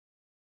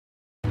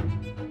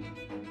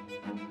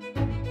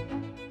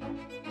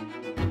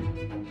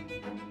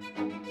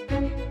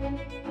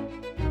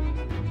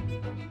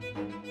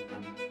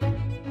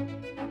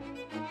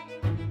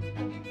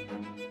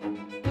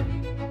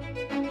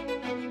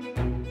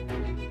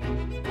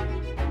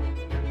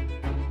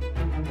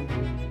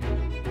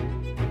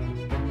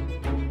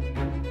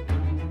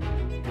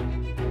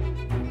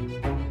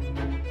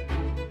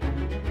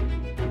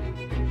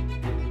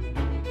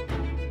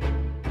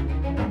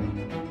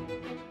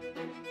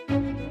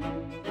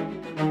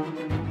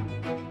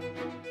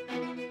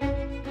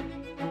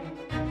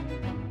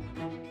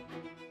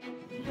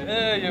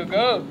There you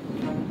go.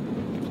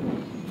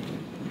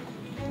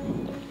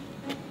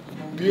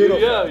 Beautiful.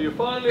 Yeah, you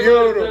finally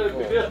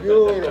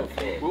Beautiful.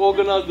 We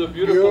organized a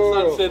beautiful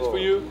sunset for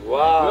you.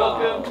 Wow.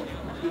 Welcome.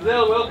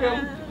 Giselle,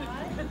 welcome.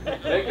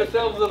 Make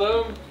yourselves at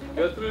home.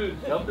 Go through,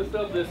 help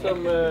yourself. There's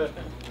some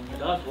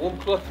nice warm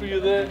cloth for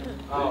you there.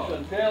 Oh.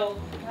 Chantel.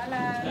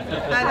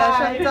 Hello,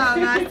 Chantel.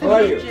 Nice to How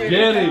are meet you? you.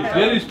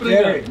 Jerry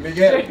Springer. Jerry,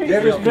 Miguel,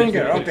 Jerry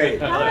Springer, okay.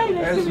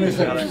 That's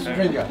Mr.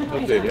 Springer.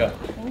 Okay, yeah.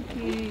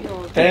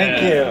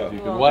 Thank you.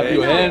 You can wipe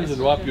your hands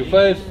and wipe your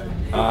face.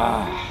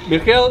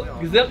 Miguel,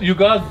 Giselle, you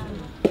guys,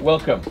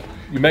 welcome.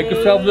 You make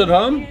yourselves at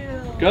home.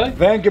 Okay?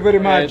 Thank you very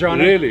much,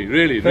 Johnny.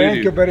 Really.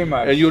 Thank you very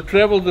much. And your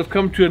travels have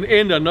come to an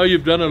end. I know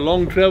you've done a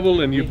long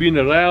travel and you've been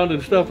around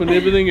and stuff and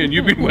everything, and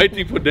you've been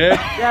waiting for Dad.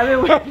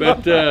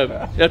 But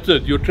that's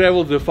it. Your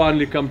travels have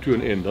finally come to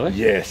an end, right?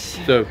 Yes.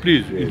 So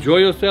please enjoy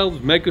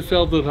yourselves, make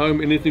yourselves at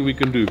home. Anything we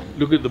can do.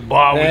 Look at the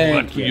bar we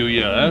got for you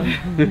here, huh?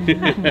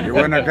 You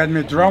wanna get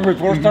me drunk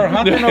before start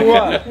hunting or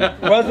what?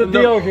 What's the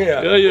deal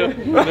here? Yeah.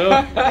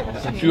 No.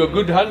 Do a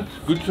good hunt,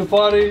 good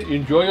safari.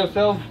 Enjoy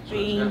yourself.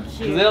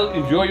 Giselle,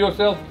 enjoy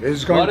yourself.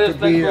 It's going to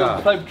be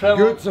a safe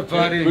travel. good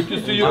safari. Good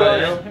to see you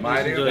guys.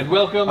 And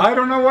welcome. I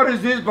don't know what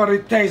it is, but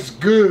it tastes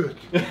good.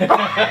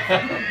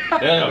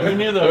 Yeah, me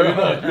neither.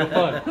 You're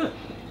fine.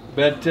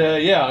 But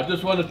yeah, I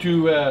just wanted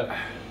to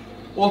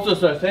also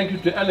say thank you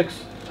to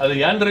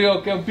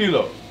Alejandro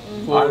Campillo.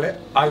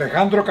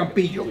 Alejandro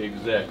Campillo.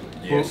 Exactly.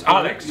 Yes,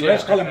 Alex. Yeah.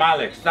 Let's call him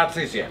Alex. That's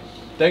easier.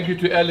 Thank you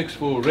to Alex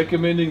for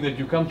recommending that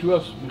you come to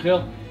us,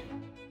 Miguel.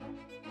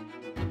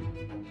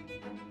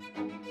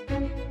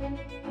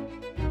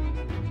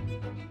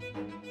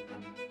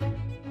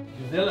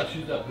 Gisela,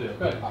 she's up there.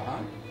 Okay.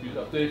 She's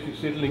up there. She's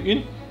settling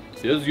in.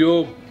 Here's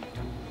your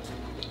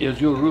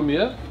room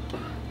here.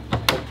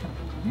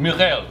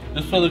 Miguel,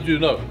 just so that you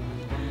know.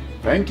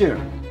 Thank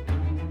you.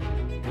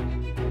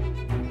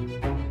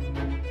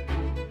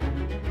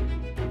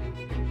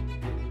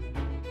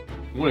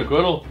 Morning,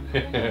 Colonel.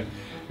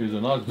 He's a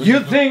nice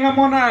You think I'm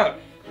gonna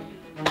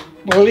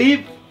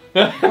leave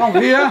from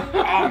here?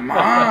 Come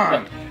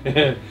on.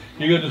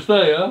 You got to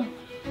stay, huh?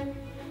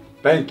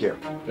 Thank you.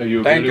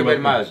 You're Thank you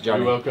very welcome. much,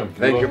 Johnny. You're welcome.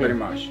 Thank You're you very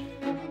welcome. much.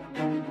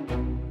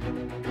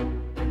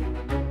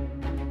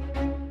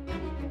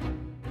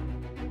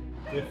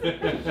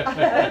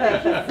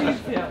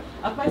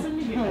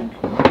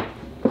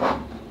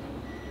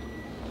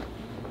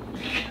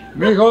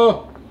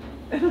 Mijo,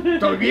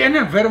 estoy bien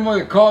enfermo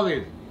de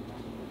COVID.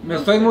 Me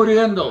estoy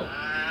muriendo.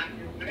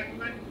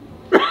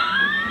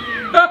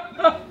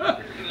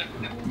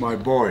 My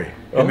boy,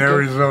 in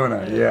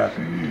Arizona, yeah.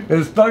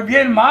 Estoy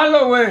bien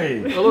malo,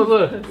 güey.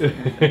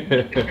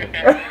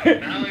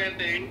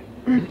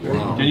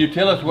 Can you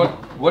tell us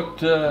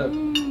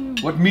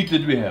what meat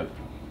did we have?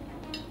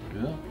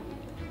 Yeah.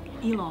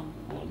 Eland.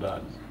 Well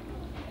done.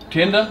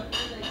 Tender?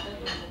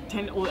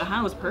 Oh,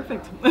 it was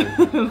perfect.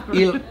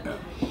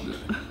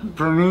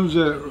 Pronounce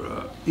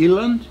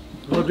Eland?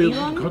 How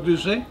do you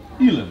say?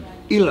 Eland.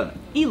 Eland.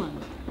 Eland.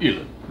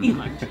 Eland.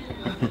 Eland.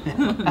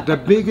 The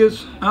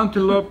biggest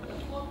antelope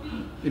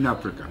in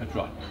Africa. That's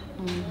right.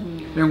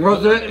 And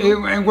what's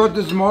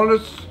the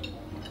smallest?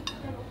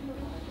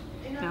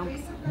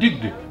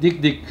 Dig.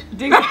 Dig.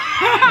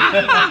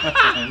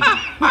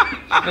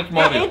 That's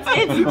Mario.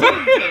 It's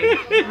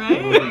Dig,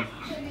 right?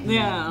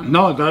 Yeah.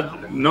 No, that's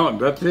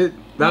it.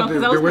 That's No,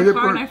 'cause that the was way the they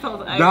part I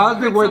felt I that's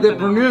the heard way they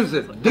something pronounce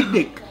it.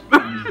 Dig.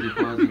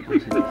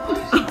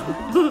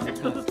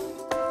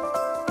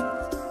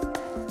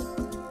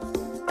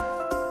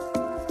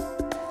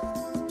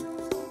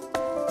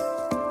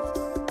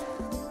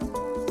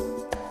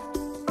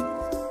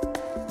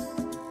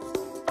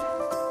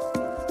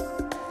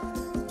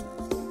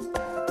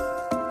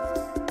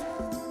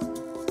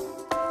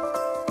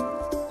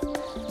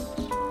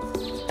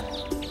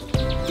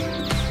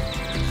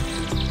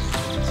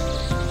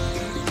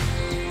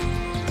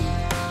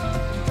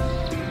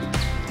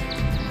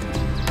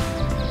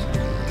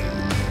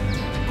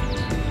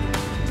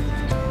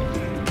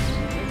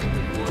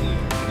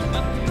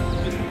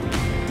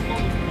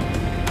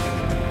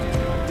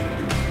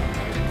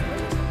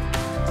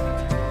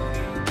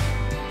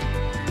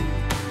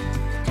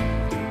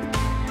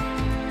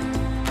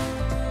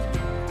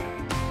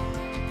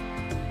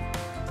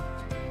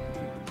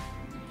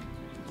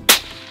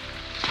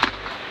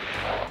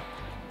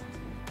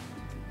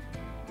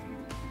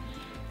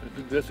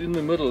 That's in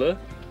the middle, huh?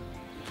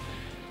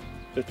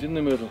 That's in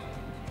the middle.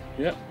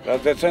 Yeah.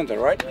 That's the center,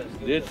 right?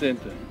 Dead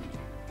center.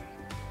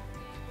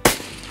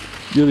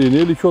 You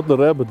nearly shot the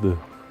rabbit there.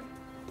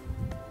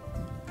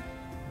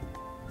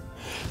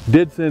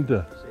 Dead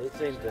center.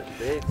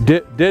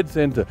 Dead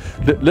center.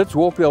 Let's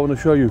walk there. I want to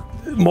show you.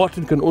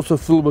 Martin can also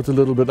film it a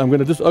little bit. I'm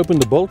going to just open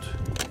the bolt.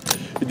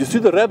 Did you see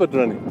the rabbit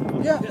running?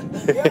 Yeah.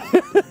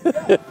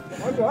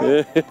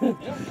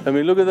 I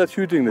mean, look at that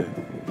shooting there.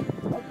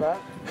 Not bad.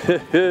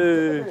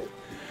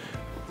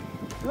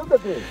 Look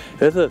at this.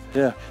 That's it,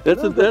 yeah.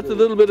 That's a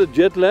little bit of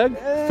jet lag.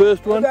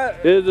 First one.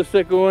 Here's the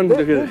second one. Look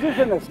at This it. is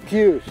an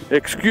excuse.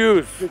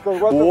 Excuse. Because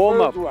what's Warm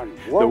the up. first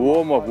one? The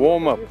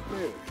warm up.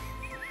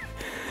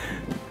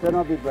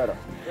 Cannot be better.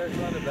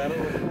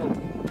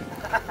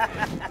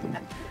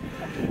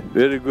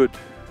 Very good.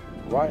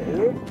 Right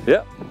here?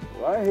 Yeah,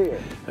 Right here.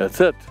 that's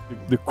it.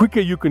 The quicker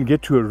you can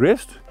get to a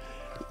rest,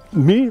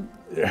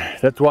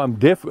 that's why I'm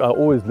deaf. I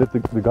always let the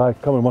guy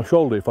come on my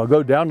shoulder. If I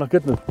go down, I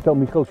get him to tell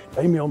Miguel,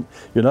 hey me on,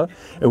 you know.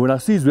 And when I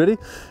see he's ready,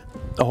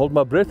 I hold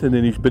my breath and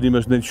then he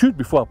must then shoot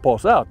before I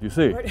pass out, you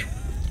see.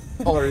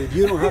 Or if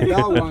you don't have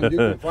that one, you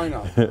can find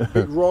a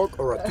big rock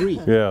or a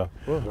tree. Yeah.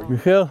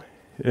 Miguel,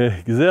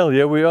 Giselle,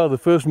 here we are the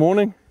first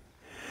morning.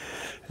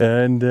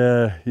 And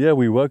yeah,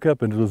 we woke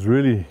up and it was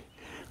really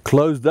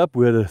closed up.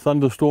 We had a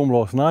thunderstorm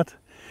last night,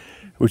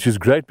 which is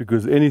great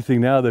because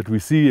anything now that we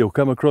see or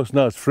come across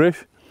now is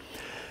fresh.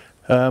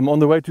 On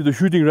the way to the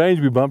shooting range,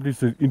 we bumped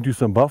into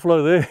some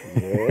buffalo there.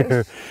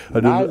 Yes. I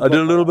did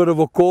a little bit of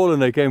a call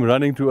and they came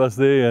running to us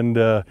there, and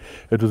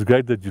it was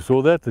great that you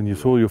saw that and you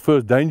saw your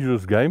first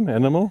dangerous game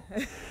animal.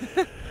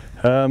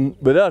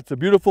 But yeah, it's a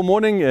beautiful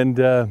morning and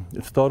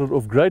it started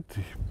off great.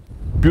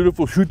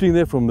 Beautiful shooting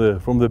there from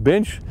the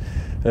bench,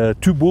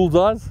 2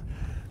 bullseyes.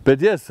 But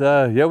yes,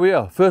 here we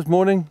are, first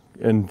morning,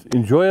 and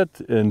enjoy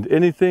it, and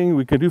anything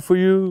we can do for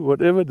you,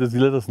 whatever, just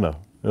let us know.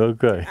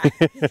 Okay.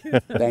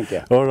 Thank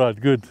you. All right,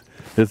 good.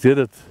 Let's hit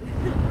it.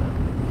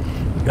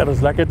 Ja, dat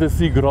is lekker to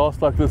see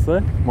grass like this,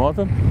 eh,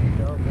 Martin?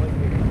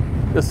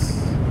 Yes.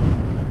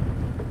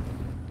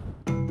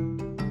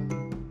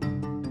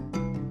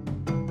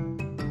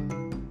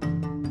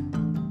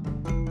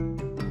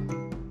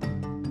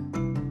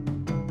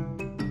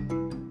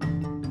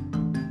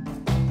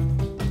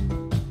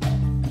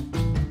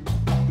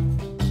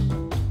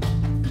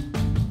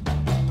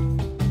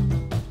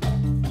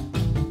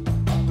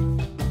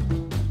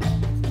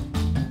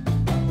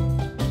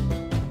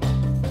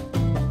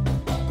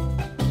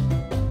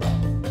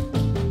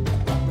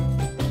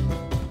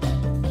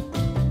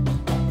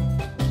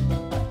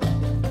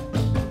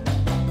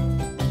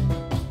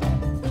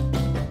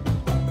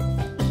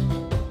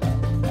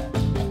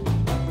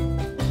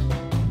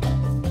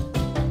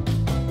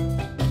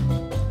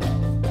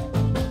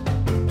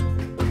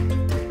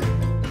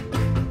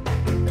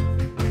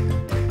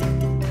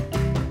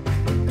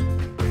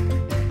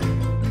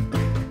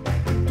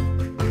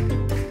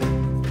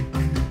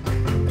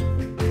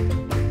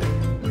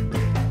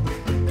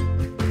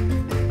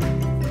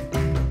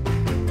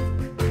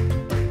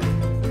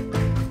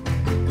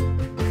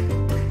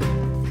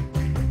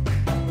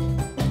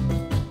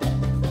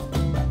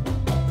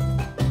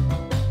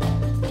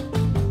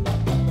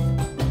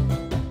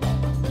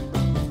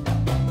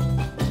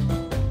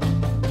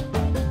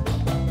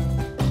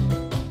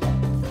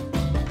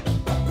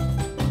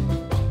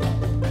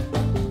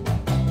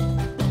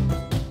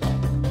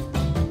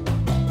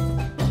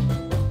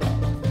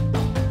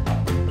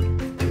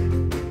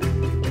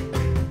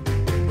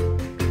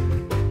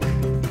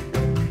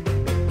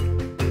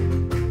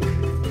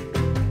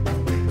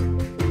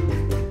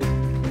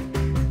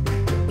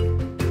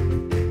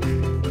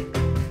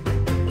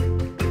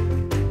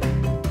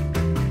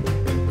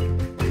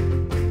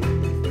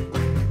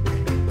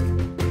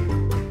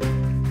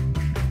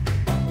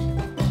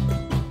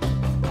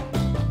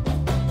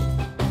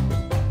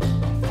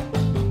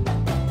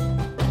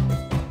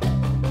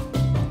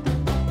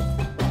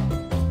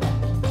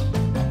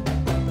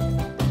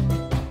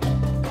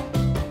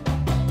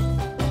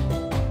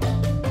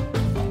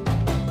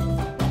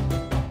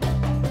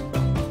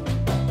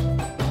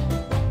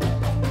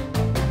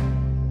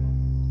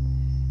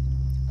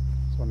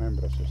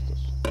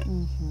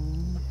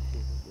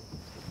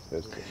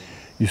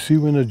 You see,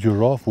 when a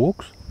giraffe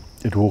walks,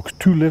 it walks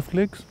 2 left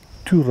legs,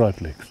 2 right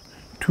legs.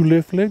 2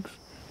 left legs,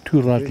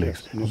 2 right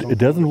legs. It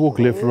doesn't walk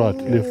left, right,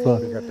 left,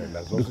 right.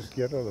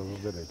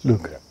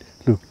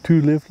 Look,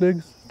 2 left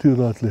legs, 2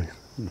 right legs.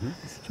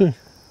 So,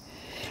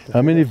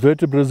 how many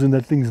vertebrae in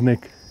that thing's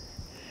neck?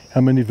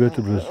 How many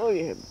vertebrae? Oh,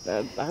 yeah.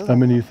 How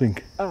many you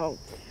think? Oh,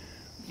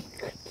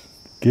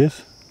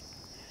 Guess?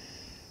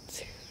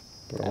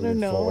 Probably I don't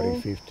know. 40,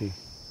 50.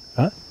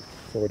 Huh?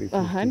 40, 50.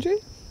 100?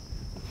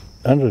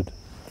 100,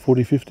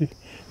 40, 50.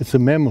 It's a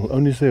mammal,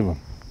 only 7.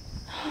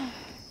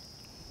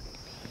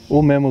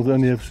 All mammals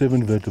only have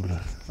 7 vertebrae.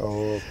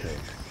 Oh, okay.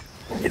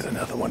 There's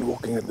another one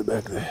walking at the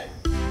back there.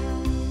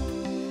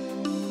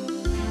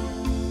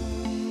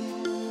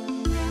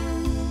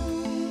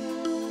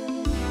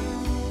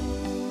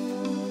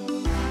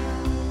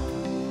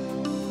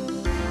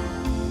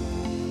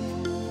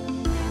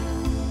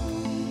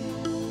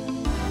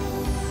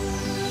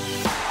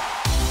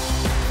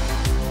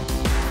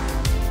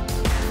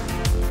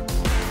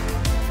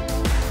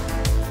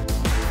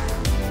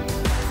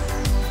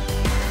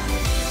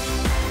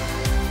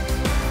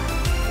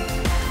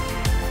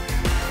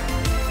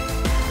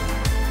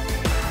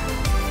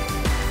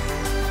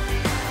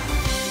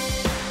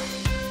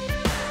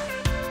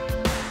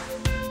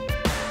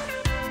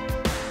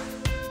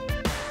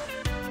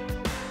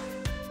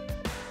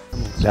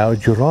 Now a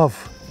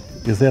giraffe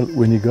is that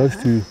when he goes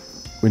to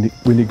when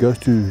he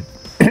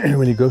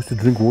goes to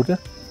drink water,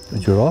 a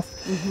giraffe,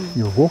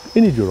 you walk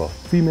any giraffe,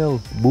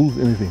 female, bulls,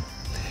 anything.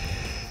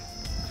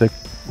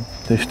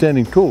 they're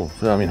standing tall.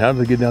 So I mean, how do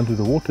they get down to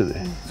the water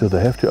there? So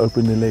they have to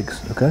open their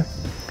legs, okay?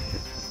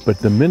 But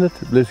the minute,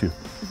 bless you,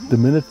 the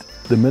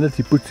minute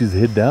he puts his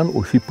head down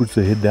or she puts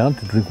her head down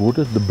to drink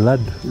water, the blood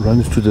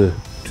runs to the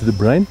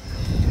brain,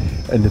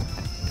 and in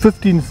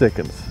 15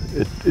 seconds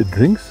it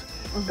drinks,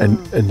 and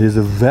there's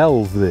a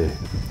valve there,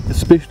 a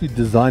specially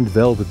designed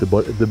valve at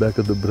the back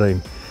of the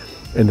brain,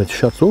 and it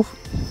shuts off.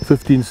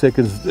 15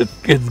 seconds,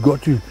 it's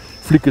got to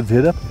flick its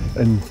head up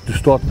and to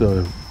start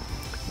the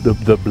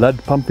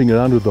blood pumping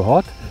around with the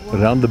heart,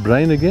 around the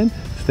brain again,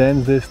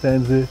 stands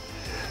there,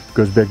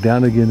 goes back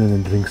down again, and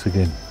then drinks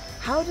again.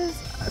 How does,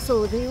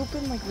 so they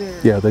open like their...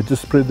 Yeah, they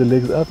just spread the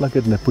legs out like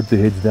it and they put their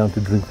heads down to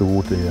drink the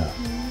water, yeah.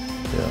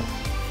 Yeah.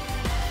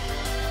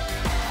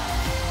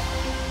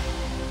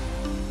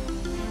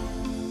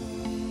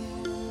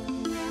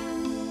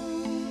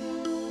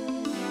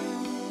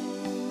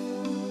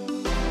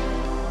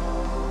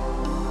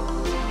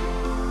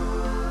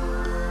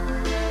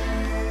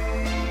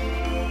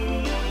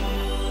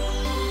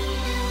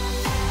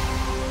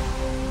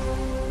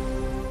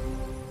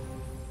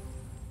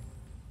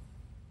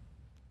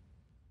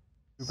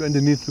 Look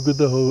underneath, look at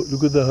the holes,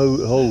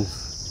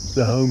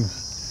 the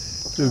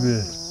homes. Look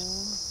there.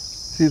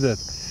 See that?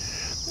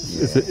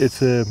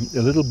 It's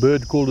a little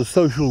bird called a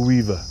social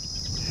weaver.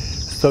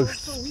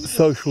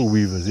 Social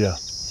weavers, yeah.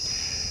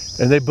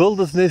 And they build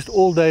this nest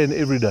all day and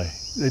every day.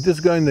 They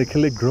just go and they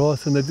collect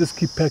grass and they just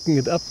keep packing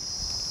it up.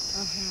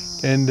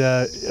 And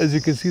as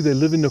you can see, they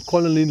live in a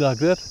colony like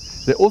that.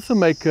 They also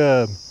make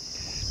a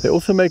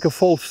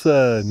false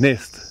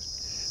nest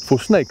for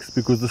snakes,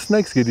 because the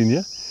snakes get in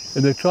here.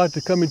 And they try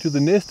to come into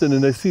the nest, and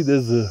then they see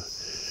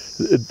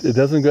it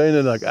doesn't go in,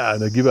 and like,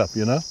 they give up,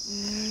 you know.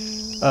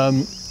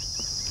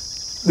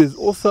 There's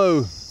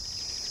also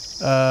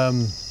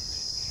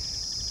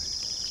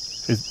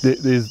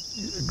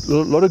there's a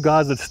lot of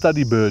guys that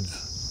study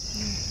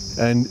birds,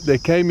 and they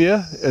came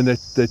here and they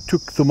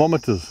took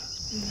thermometers,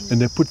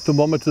 and they put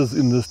thermometers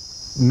in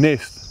this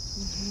nest,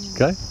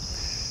 okay,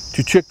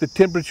 to check the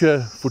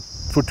temperature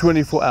for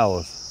 24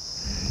 hours,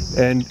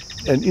 and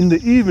in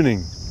the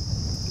evening.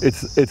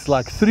 It's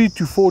like 3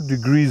 to 4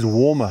 degrees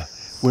warmer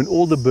when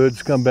all the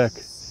birds come back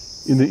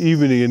in the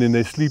evening, and then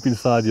they sleep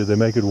inside you. They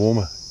make it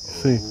warmer.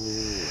 See,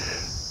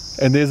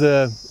 and there's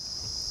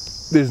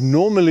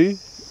normally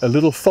a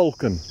little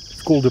falcon.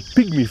 It's called a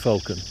pygmy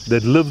falcon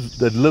that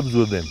lives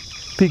with them.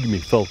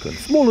 Pygmy falcon,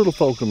 small little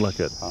falcon like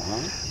that.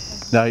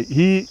 Now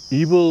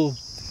he will,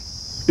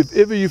 if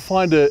ever you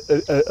find a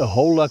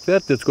hole like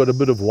that that's got a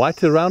bit of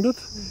white around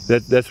it,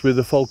 that's where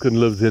the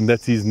falcon lives, and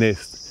that's his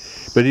nest.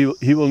 But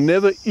he will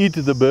never eat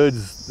the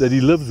birds that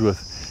he lives with.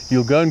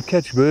 He'll go and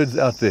catch birds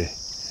out there.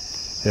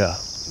 Yeah.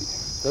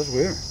 That's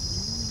weird.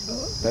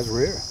 That's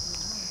rare.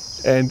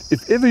 And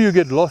if ever you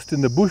get lost in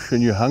the bush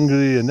and you're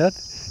hungry and that,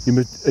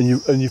 and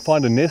you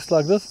find a nest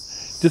like this,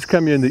 just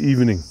come here in the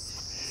evening.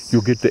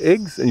 You'll get the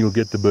eggs and you'll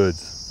get the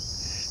birds.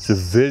 It's a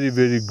very,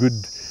 very good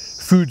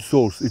food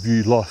source if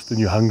you're lost and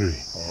you're hungry.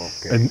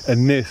 Okay. And a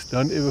nest,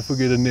 don't ever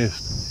forget a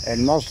nest.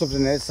 And most of the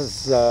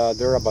nests,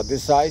 they're about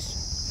this size?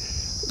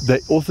 They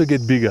also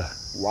get bigger.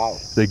 Wow.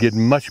 They get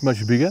much,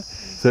 much bigger.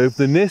 So if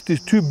the nest is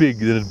too big,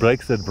 then it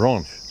breaks that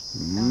branch.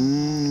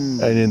 And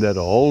then that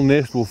whole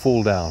nest will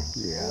fall down.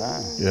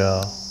 Yeah.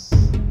 Yeah.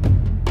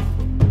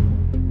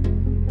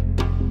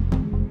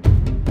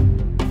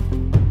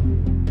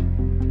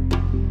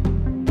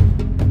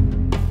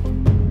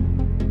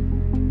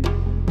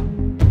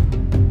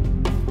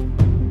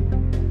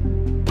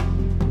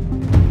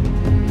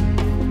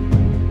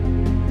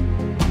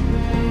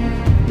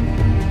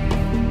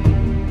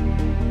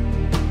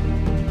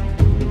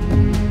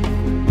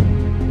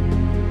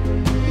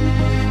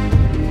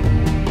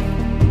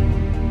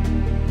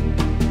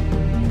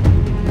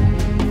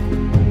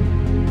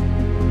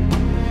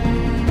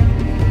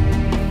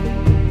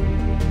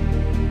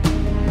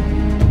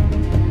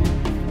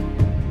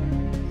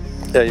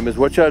 Yeah, you must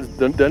watch out.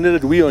 Don't let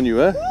it wee on you,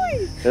 huh?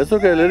 Why? That's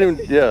okay. Let him.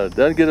 Yeah,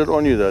 don't get it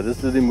on you though.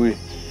 Just let him wee.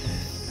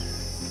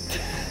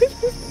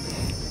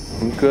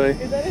 Okay.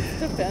 Is that its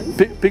defense?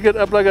 Pick it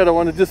up like that. I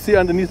want to just see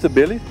underneath the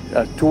belly,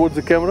 towards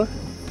the camera.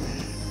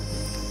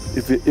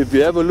 If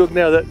you have a look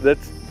now,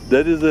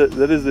 that is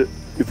a.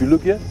 If you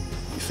look here,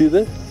 you see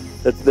that?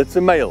 That's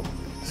a male.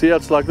 See how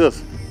it's like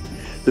this.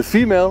 The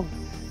female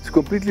is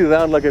completely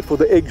round like that for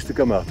the eggs to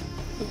come out.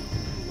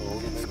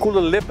 It's called a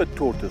leopard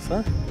tortoise,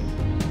 huh?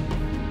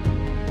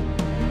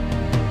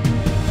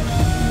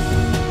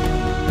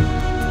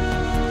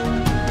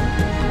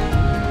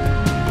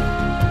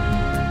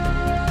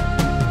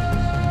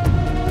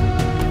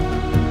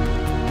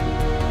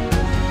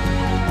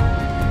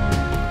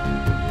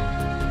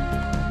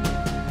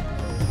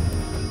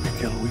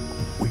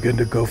 We're going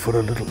to go for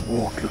a little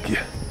walk. Look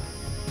here.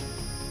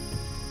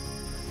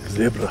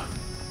 Zebra.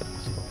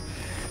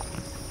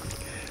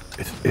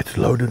 It's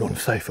loaded on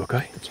safe,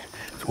 okay?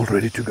 It's all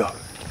ready to go.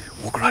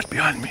 Walk right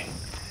behind me.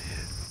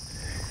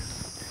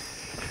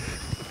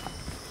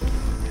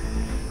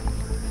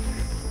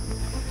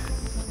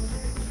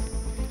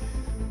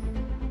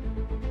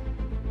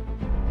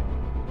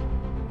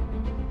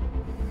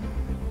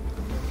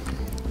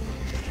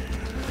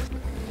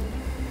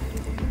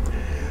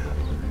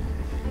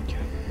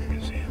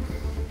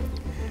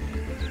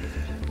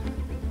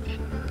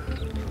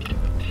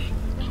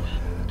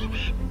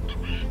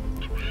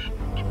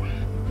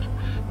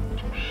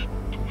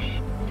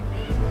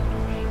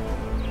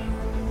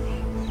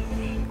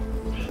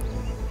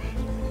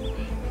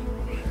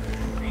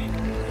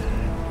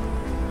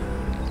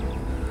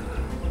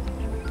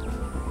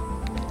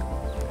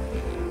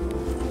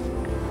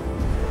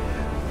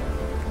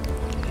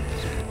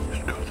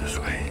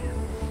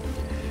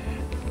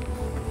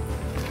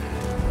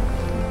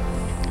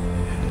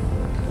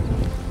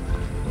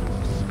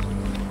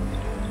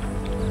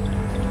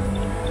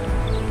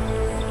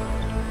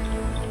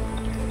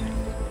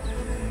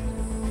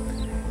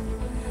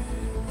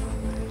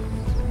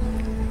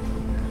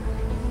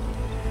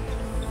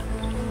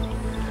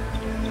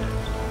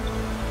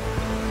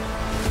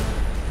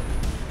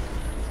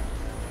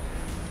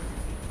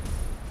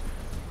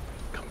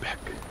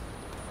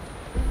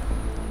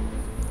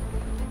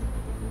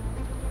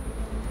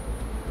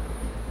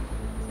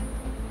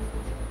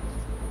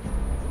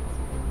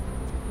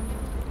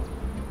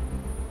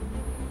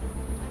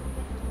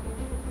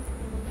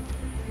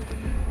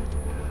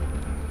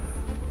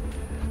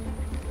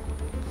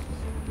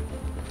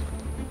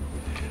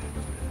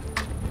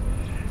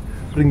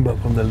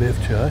 springbuck on the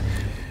left here.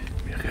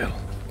 Miguel,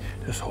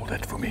 just hold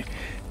that for me.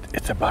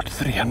 It's about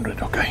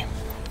 300, okay?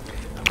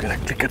 I'm gonna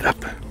click it up.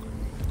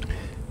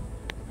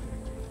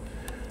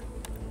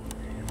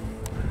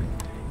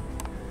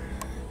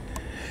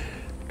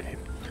 Okay,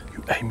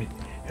 you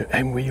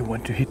aim where you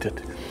want to hit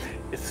it.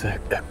 It's a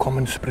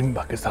common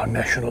springbuck. It's our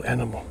national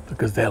animal, the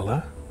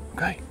gazelle,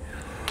 okay?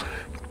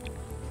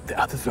 The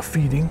others are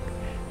feeding.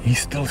 He's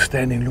still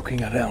standing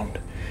looking around.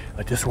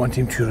 I just want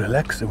him to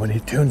relax, and when he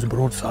turns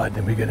broadside,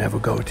 then we're gonna have a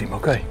go at him,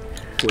 okay?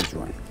 Which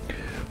one?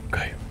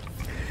 Okay.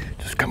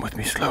 Just come with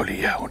me slowly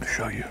here, I want to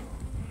show you.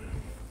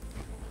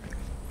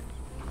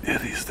 There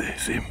he is there,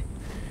 see him?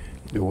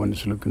 The one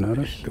that's looking at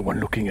us? The one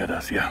looking at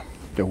us, yeah.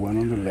 The one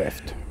on the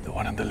left? The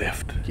one on the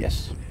left.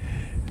 Yes.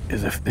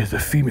 There's a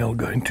female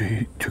going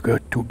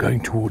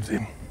towards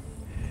him.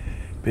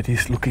 But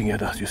he's looking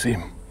at us, you see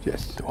him?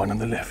 Yes. The one on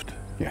the left.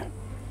 Yeah.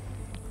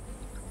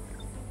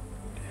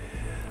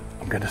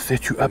 I'm gonna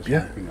set you up,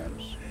 yeah? Looking at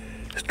us.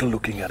 Still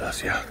looking at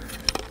us, yeah.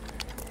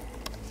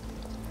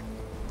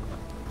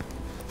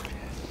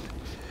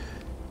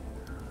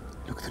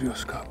 Look through your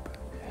scope.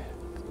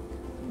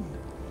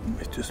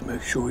 Let's just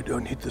make sure we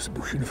don't hit this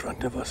bush in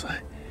front of us, eh?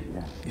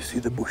 Yeah. You see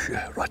the bush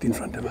here, right in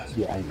front of us?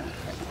 Yeah, I know.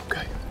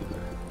 Okay.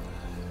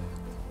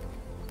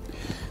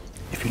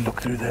 If you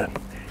look through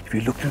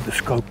the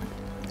scope,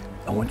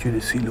 I want you to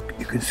see, look,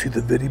 you can see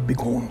the very big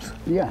horns.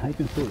 Yeah, I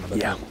can see it. But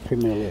Yeah. the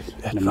female is in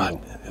That's the right,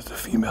 middle. there's a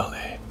female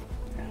there.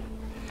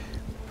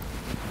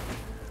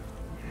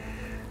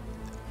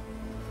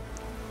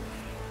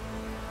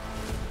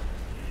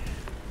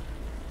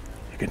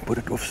 You can put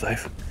it off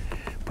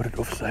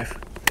safe,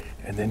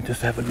 and then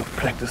just have a look,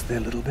 practice there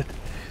a little bit.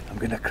 I'm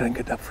gonna crank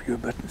it up for you a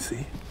bit and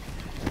see.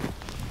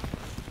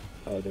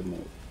 Oh, they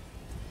move.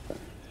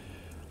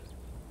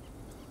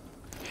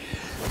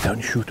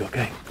 Don't shoot,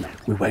 okay? No.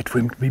 We wait for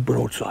him to be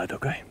broadside,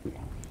 okay?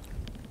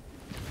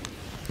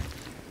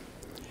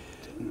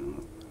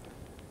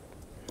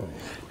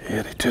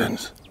 Here he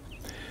turns.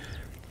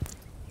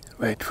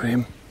 Wait for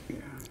him.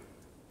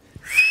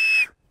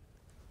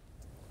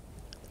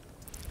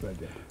 Right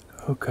there.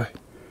 Okay.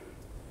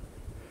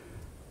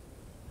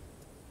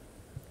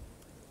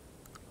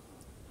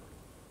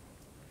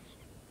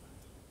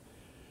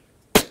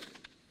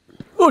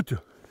 Oh,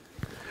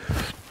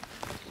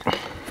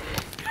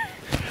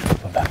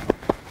 well done.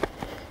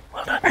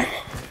 Well done.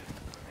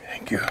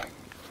 Thank you.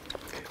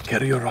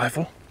 Carry your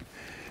rifle.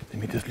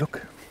 Let me just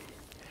look.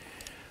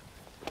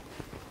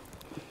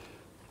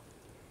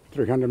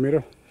 300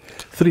 meter?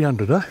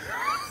 300, huh?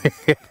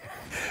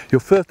 Your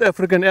first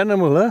African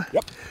animal, huh?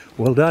 Yep.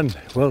 Well done,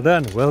 well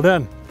done, well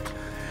done.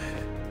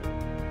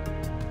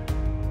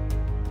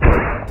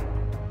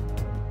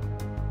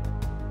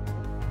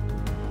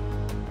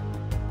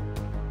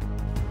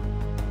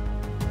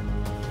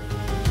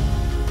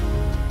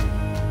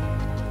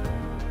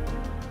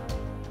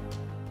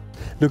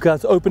 Look how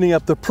it's opening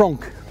up the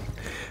pronk.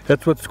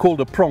 That's what's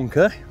called a pronk,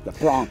 huh? The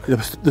pronk.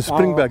 The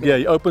springbuck, okay. yeah,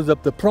 he opens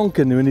up the pronk,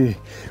 and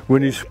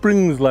when he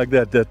springs like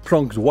that, that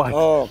pronk's white.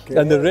 Oh, okay.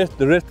 And the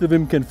rest of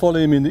him can follow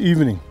him in the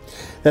evening.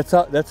 That's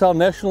our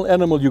national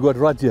animal you got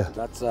right here.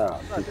 That's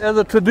As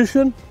a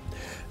tradition,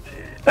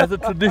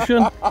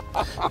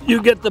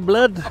 you get the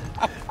blood.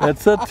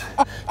 That's it.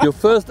 Your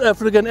first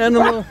African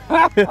animal.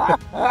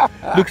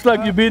 Looks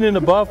like you've been in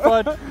a bar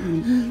fight.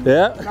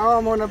 Yeah. now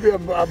I'm gonna be a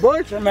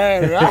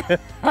bushman, right?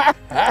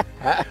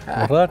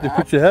 All right, you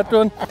put your hat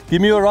on.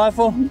 Give me your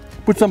rifle.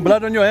 Put some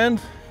blood on your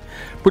hands.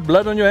 Put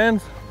blood on your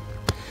hands.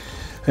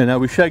 And now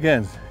we shake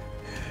hands.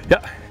 Yeah.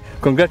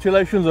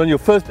 Congratulations on your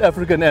first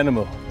African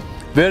animal.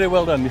 Very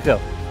well done, Miguel.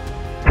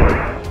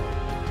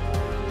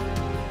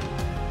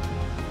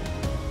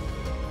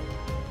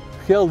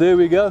 Miguel, there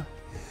we go.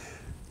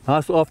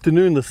 Nice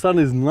afternoon. The sun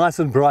is nice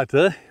and bright,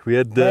 eh? We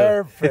had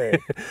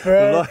perfect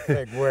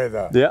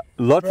weather. Yeah,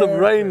 lots of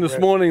rain this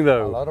morning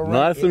though. A lot of rain,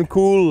 Nice and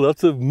cool,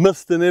 lots of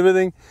mist and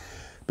everything.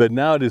 But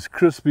now it is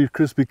crispy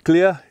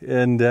clear,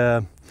 and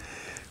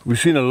we've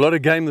seen a lot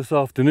of game this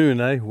afternoon,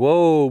 eh?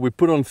 Whoa, we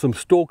put on some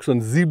stalks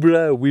on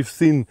zebra. We've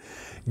seen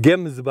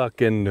gemsbuck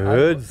and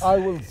herds. I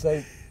will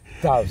say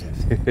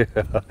thousands.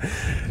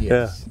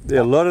 Yes.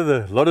 Yeah, a lot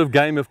of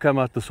game have come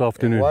out this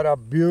afternoon. What a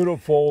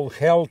beautiful,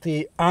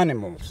 healthy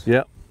animals.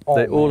 Yeah,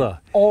 they all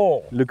are.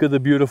 All. Look at the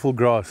beautiful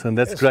grass, and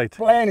that's It's great.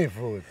 plenty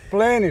food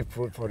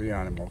for the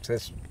animals.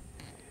 It's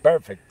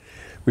perfect.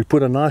 We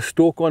put a nice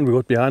stalk on. We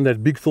got behind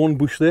that big thorn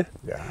bush there.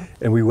 Yeah.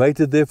 And we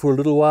waited there for a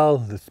little while.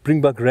 The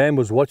springbuck ram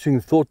was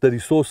watching, thought that he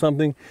saw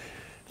something.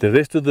 The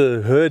rest of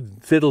the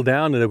herd settled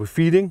down and they were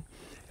feeding.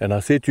 And I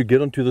said to you,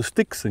 get onto the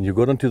sticks, and you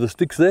got onto the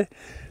sticks there.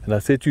 And I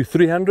said to you,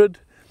 300,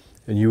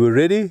 and you were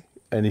ready.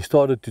 And he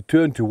started to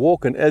turn to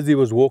walk, and as he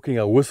was walking,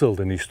 I whistled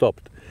and he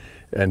stopped.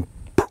 And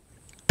poof,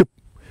 toop,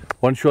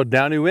 one shot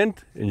down he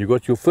went, and you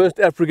got your first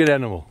African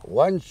animal.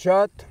 One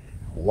shot,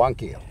 one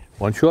kill.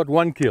 One shot,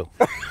 one kill.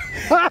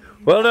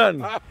 Well done.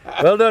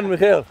 Well done,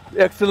 Miguel.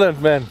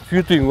 Excellent, man.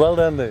 Shooting, well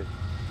done there.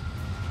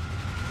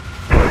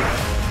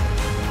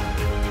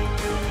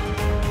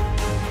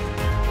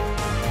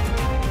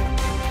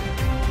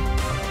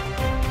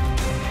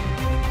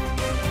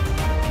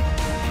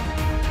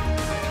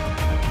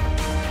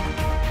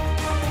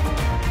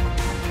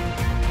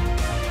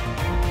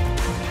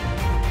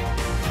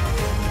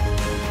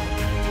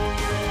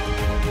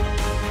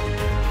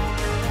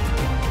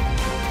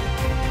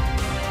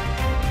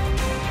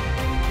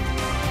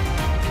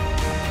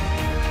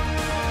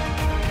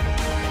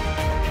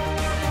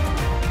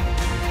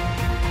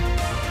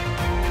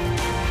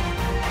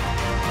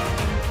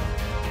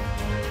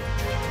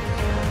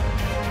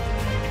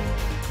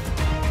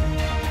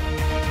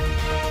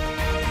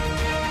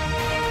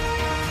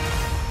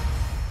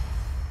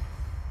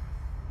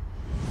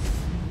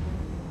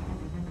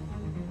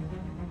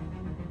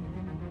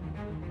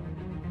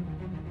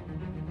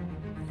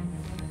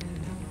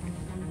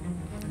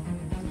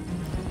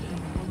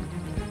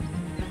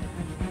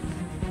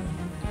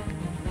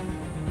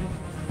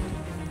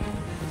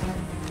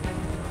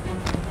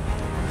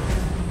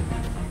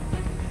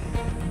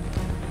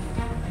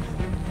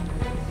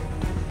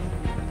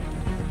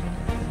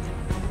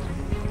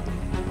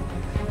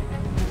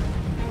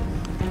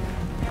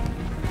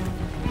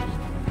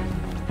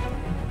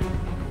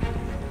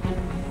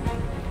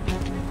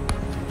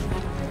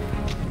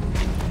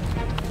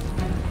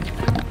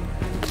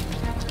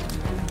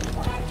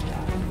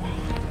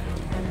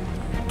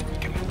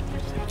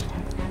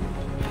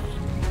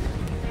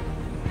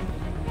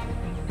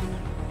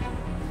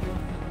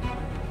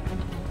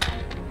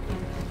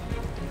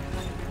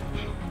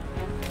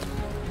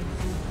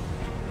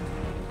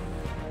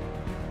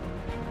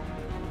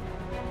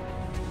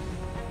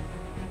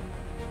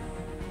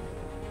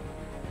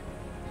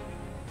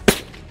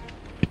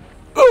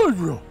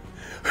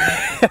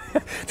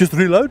 Just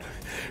reload.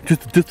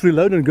 Just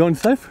reload and go on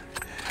safe.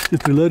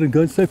 Just reload and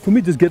go on safe. For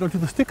me, just get onto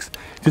the sticks.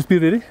 Just be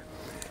ready.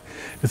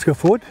 Let's go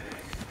forward.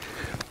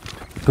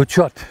 Good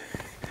shot.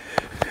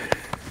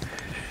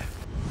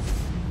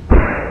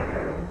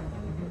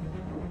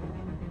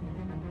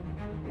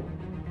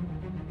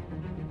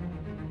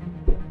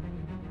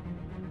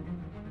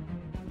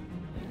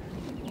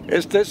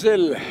 Este es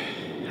el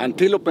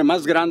antílope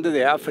más grande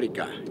de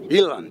África,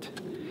 Eland.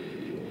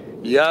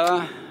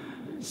 Ya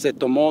se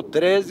tomó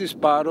 3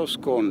 disparos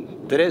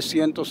con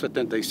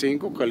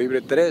 375,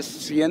 calibre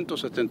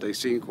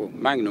 375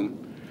 Magnum.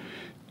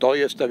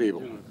 Todavía está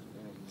vivo.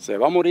 Se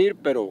va a morir,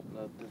 pero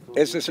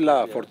esa es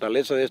la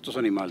fortaleza de estos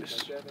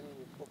animales.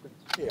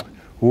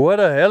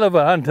 What a hell of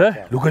a hunt,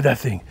 huh? Look at that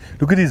thing.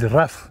 Look at his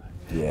ruff.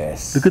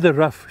 Yes. Look at the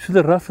ruff. See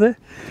the ruff there?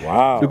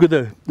 Wow. Look at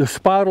the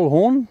spiral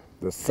horn.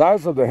 The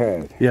size of the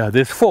head. Yeah,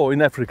 there's 4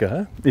 in Africa,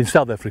 huh? In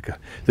South Africa.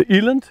 The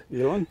Eland,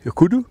 Eland, the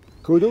Kudu,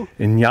 Kudu,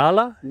 a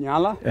Nyara,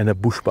 Nyara, and a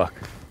bushbuck.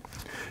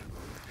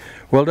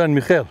 Well done,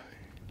 Miguel.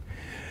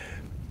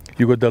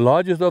 You got the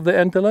largest of the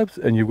antelopes,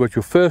 and you've got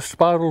your first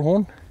spiral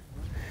horn.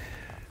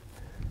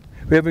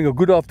 We're having a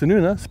good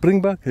afternoon, huh?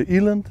 Springbuck, a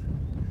Eland.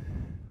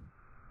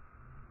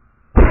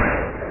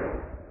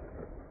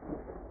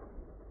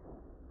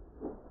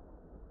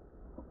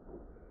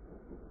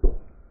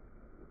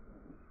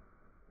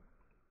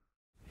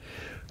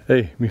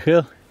 Hey,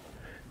 Miguel.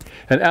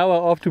 An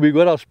hour after we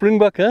got our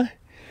Springbuck, huh?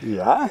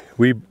 Yeah.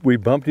 We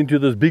bumped into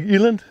this big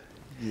Eland.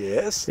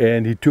 Yes.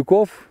 And he took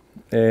off,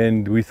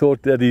 and we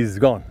thought that he's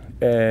gone.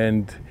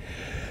 And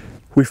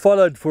we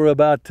followed for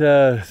about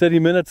 30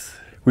 minutes.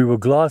 We were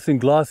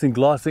glassing,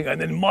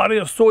 and then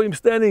Mario saw him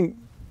standing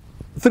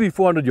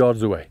 300-400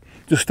 yards away,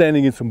 just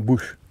standing in some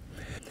bush.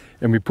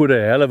 And we put a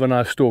hell of a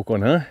nice stalk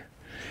on, huh?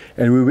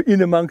 And we were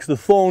in amongst the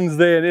thorns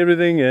there and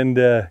everything,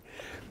 and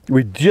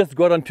we just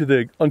got onto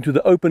the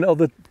open of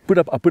the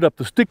I put up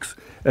the sticks,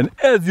 and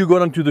as you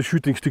got onto the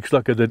shooting sticks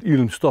like that,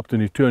 Eland stopped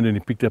and he turned and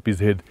he picked up his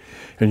head,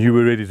 and you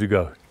were ready to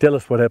go. Tell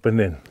us what happened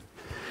then.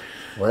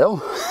 Well,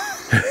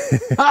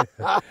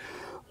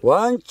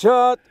 one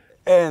shot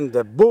and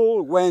the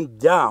bull went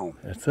down.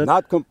 That's it.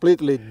 Not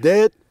completely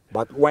dead,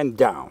 but went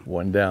down.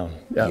 One down.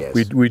 Yeah.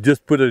 Yes. We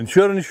just put an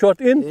insurance shot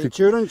in.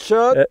 Insurance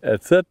shot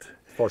That's it.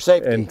 for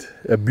safety. And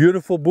a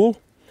beautiful bull.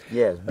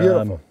 Yes,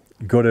 beautiful.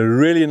 Got a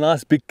really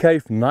nice big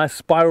cave, nice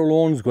spiral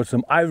horns, got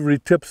some ivory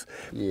tips,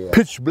 Yeah.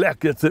 pitch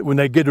black. That's it. When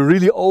they get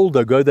really old,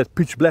 they go that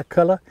pitch black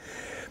color.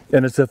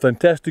 And it's a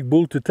fantastic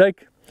bull to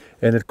take,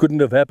 and it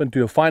couldn't have happened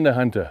to a finer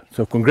hunter.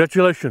 So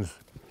congratulations.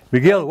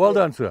 Miguel, well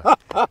done, sir.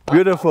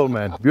 Beautiful,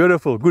 man.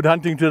 Beautiful. Good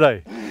hunting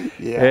today.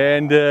 Yeah.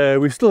 And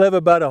we still have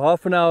about a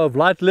half an hour of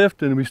light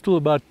left, and we're still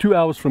about 2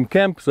 hours from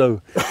camp.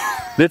 So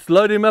let's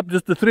load him up,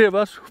 just the 3 of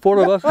us,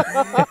 4 of us.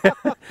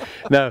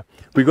 Now,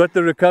 we got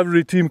the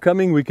recovery team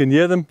coming. We can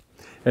hear them.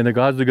 And the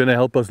guys are going to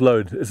help us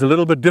load. It's a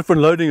little bit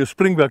different loading a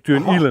Springbuck to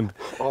an Eland.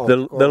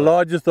 The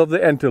largest of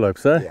the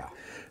antelopes, huh? Yeah.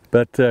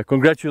 But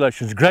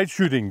congratulations. Great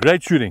shooting.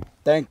 Great shooting.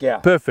 Thank you.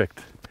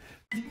 Perfect.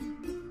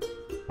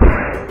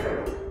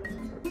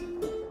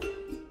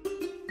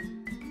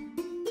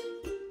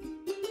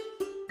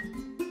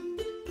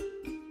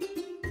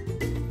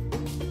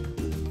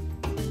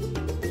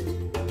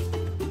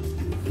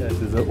 That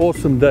is an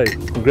awesome day.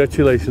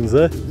 Congratulations,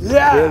 eh?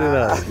 Yeah. Very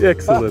nice.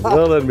 Excellent.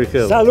 Well done,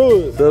 Miguel.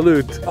 Salud.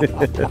 Salute.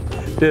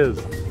 Cheers.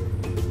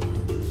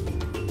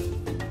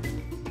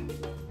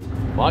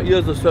 My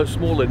ears are so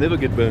small they never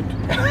get burnt.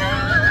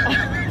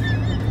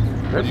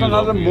 There's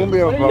another movie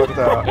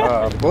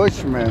about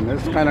Bushman.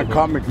 It's kind of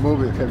comic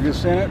movie. Have you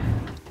seen it?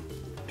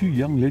 2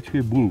 young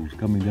Lechwe bulls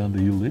coming down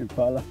the hill there.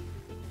 Impala.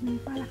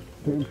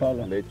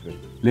 Impala. Lechwe.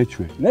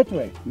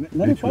 Lechwe.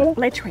 Not Impala?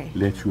 Lechwe.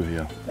 Lechwe,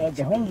 yeah.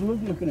 The horns look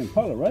like an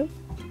Impala, right?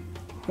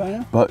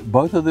 Kinda?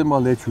 Both of them are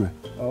Lechwe.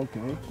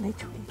 Okay.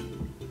 Lechwe.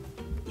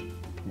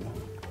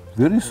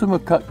 Very similar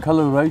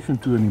coloration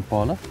to an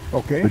Impala.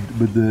 Okay.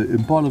 But the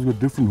Impala's got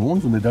different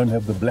horns and they don't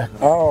have the black.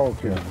 Oh,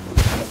 okay.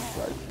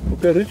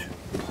 Okay, Rich.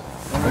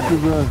 That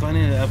is,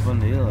 funny up on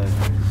the hill.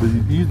 but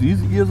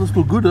his ears are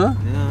still good, huh?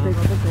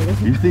 Yeah.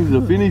 These things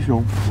are finished,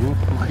 hoor.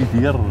 Oh,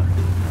 gideer.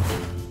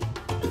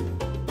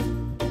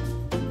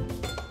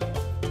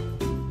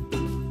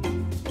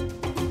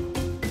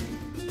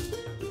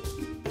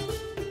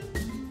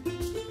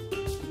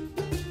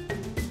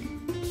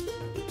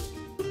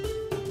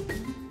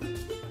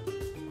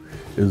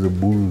 Is a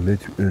bull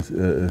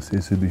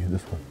CCB,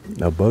 this one.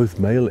 Now both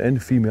male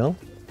and female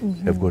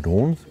have got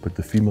horns, but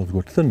the female's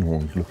got thin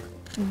horns, look.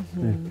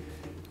 Yeah.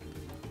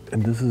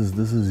 And this is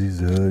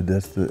his herd,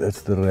 that's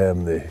the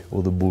ram there,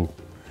 or the bull.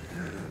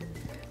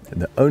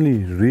 And the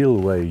only real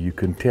way you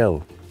can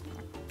tell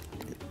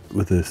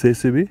with a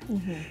CCB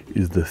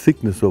is the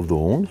thickness of the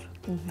horns.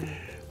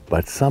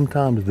 But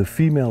sometimes the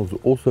females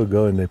also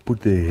go and they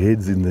put their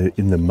heads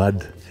in the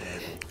mud,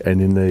 and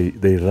then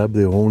they rub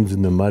their horns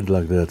in the mud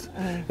like that,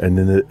 and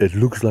then it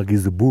looks like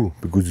he's a bull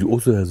because he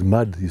also has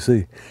mud, you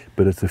see,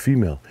 but it's a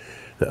female.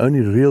 The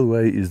only real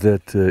way is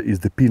that is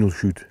the penal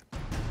shoot.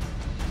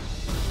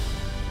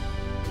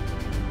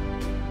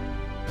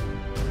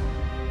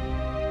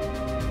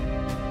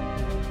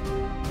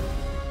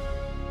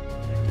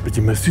 But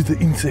you must see the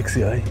insects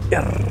here, eh?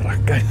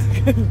 Kijk.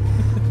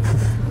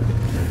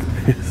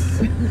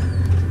 Yes.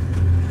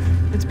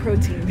 It's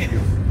protein.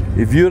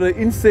 If you're an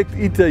insect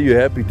eater, you're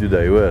happy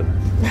today. Well,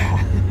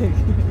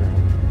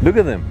 look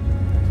at them.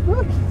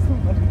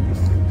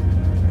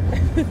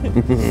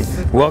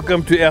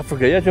 Welcome to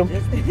Africa, yeah, John?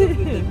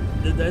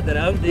 Dat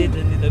round deed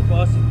en die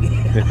passing.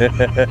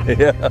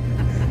 Ja.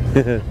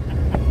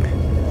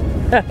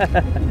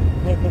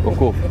 Ook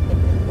op.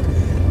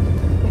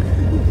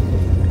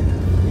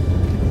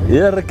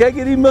 Ja, kijk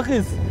hier die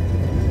muggies.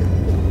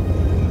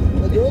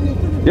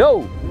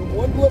 Yo.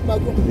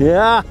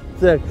 Ja,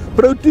 zeg,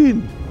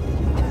 protein.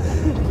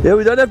 Yeah,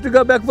 we don't have to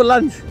go back for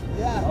lunch.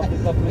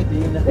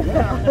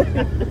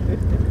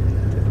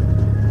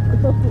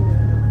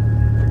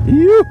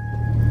 You.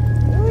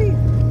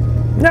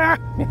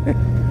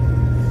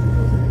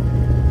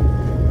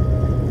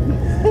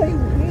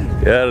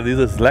 Yeah, this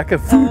is lekker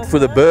food for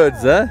the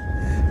birds, huh?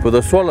 For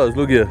the swallows,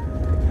 look here.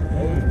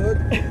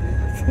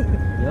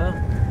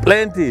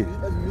 Plenty.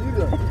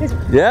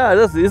 Yeah,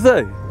 that is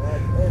it.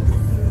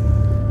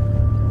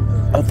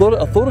 I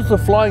thought it's a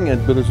flying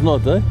ant, but it's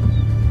not, eh?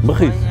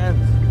 Muggies.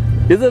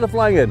 Is it a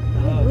flying ant?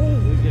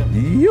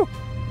 Yo.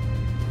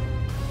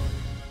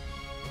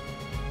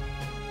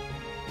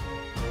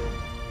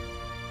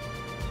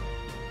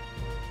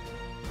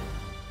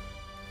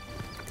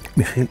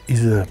 Miguel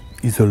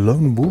is a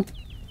lone bull.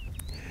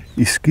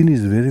 His skin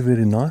is very,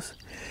 very nice.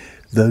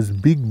 Those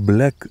big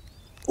black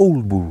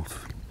old bulls,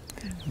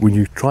 when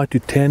you try to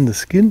tan the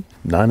skin,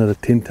 9 out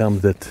of 10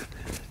 times that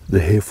the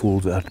hair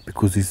falls out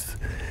because it's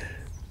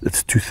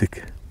too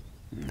thick.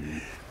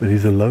 But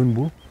he's a lone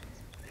bull.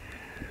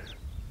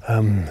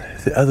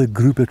 The other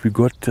group that we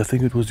got, I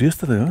think it was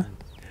yesterday,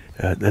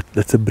 huh?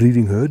 That's a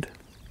breeding herd.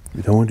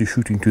 We don't want you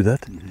shooting to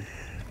that.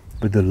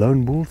 But the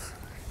lone bulls,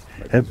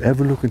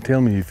 have a look and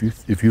tell me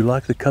if you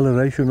like the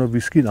coloration of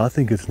his skin. I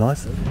think it's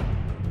nice.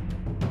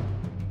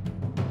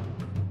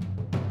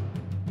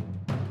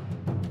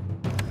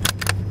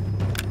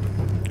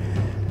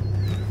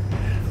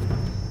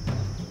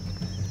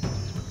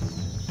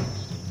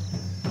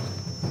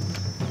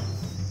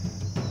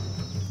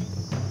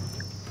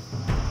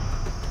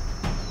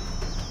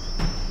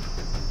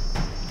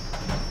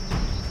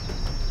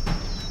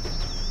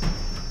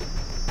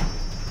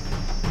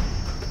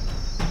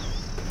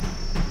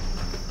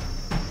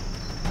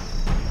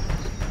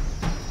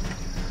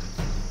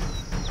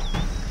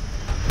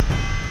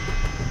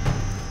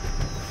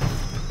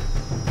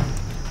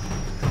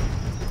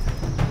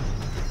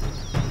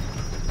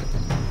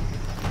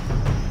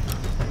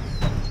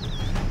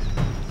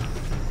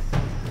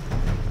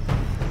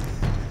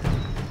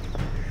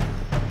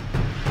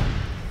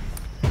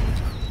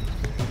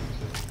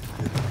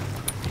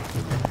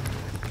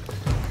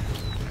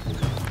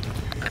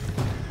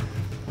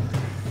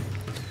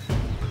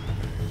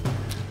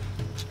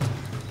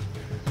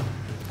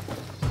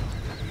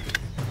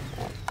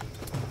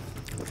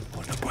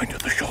 Point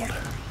of the shoulder.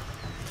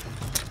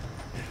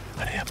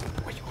 Hurry up.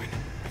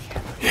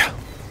 Yeah.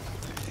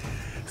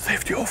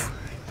 Safety off.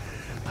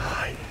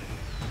 Hi.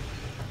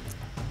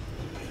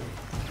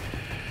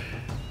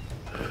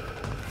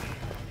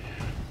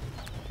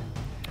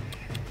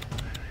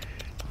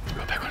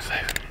 Go back on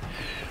safe.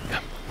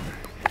 Come.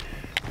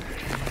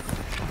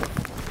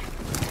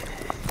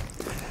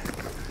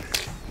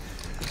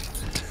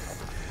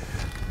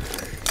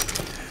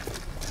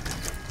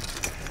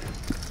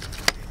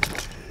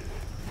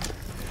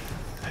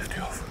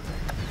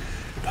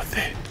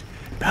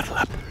 Battle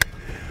up.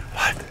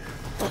 Right.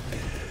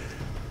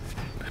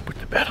 Let's put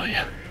the battle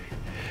here.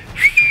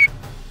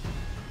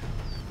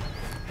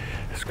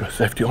 Let's go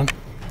safety on.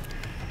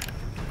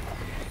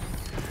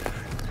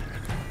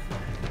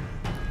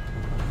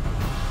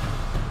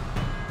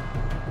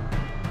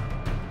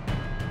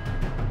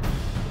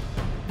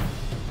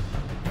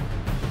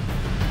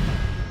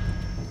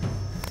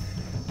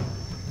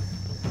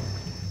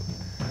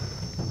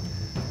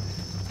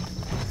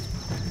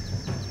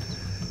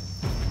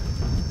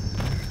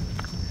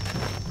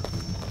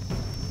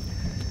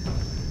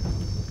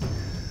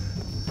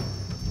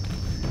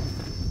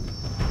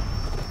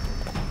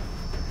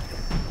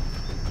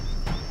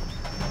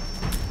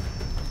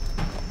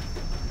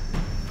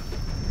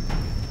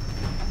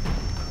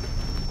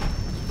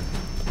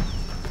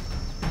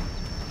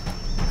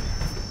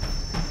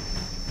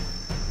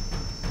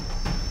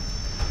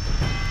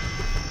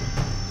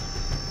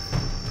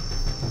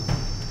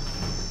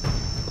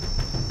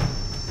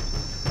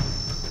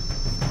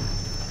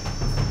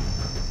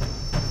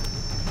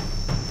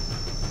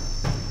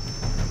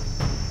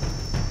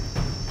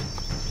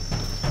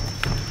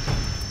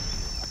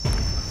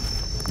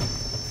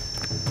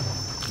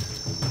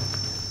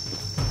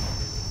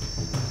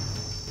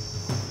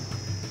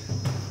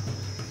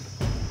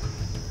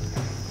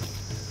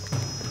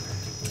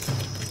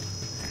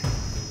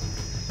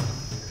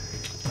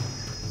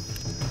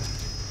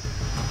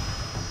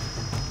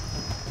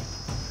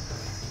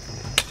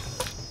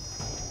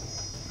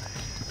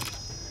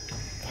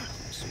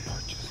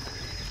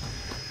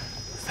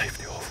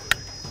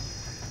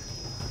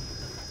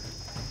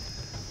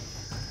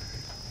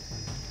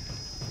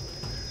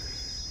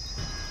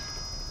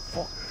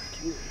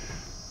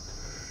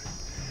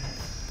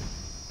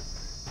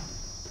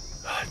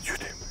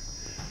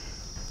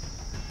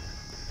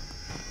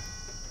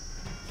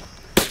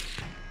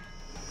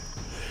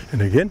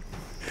 And again,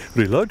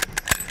 reload.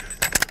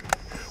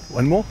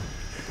 One more.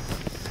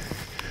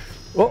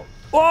 Oh,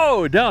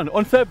 oh, down,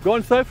 on safe, go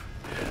on safe,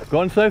 go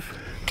on safe,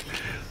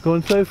 go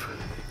on safe.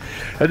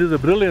 That is a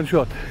brilliant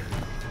shot.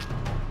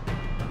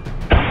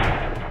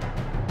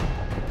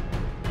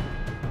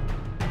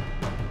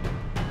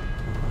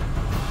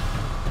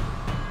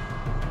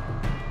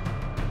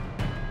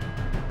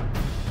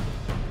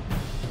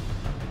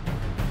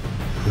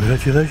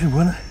 Congratulations,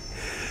 Buena.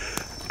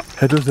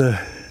 That was a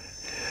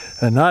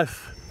nice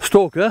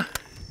stalk, huh?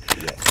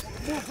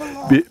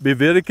 Be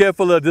very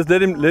careful. Just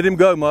let him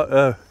go,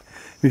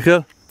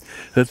 Miguel.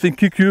 That thing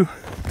kick you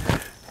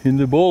in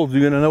the balls.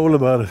 You're gonna know all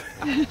about it.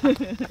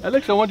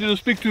 Alex, I want you to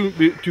speak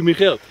to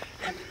Miguel.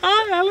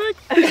 Hi, Alex.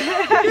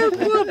 Guess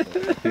what?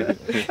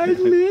 I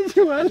need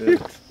you,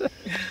 Alex.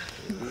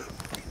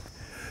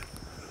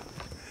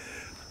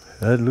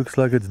 That looks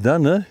like it's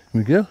done, huh,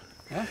 Miguel?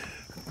 Yeah.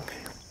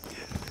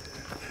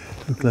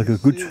 Looks like a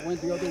good. See, it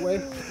went the other way.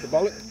 The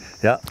bullet.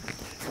 Yeah.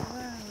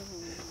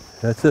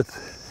 That's it.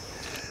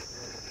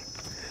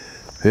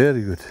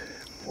 Very good.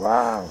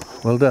 Wow.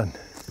 Well done.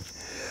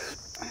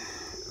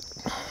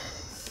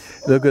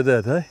 Look at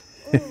that, eh?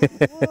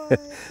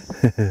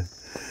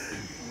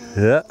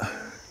 Yeah.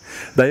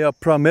 They are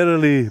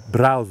primarily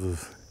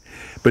browsers,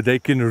 but they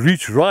can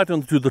reach right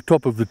onto the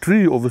top of the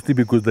tree, obviously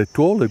because they're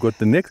tall, they've got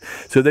the necks,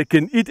 so they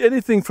can eat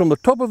anything from the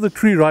top of the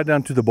tree right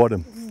down to the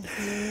bottom.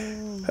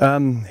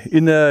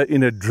 In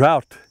a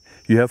drought,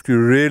 you have to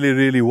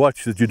really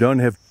watch that you don't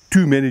have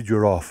too many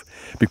giraffe,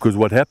 because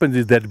what happens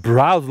is that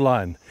browse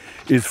line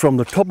is from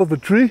the top of a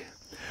tree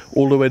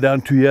all the way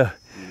down to here.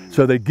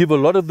 So they give a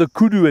lot of the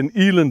kudu and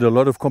eland a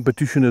lot of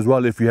competition as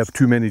well if you have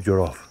too many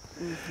giraffe.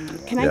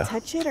 Can I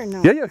touch it or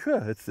no? Yeah,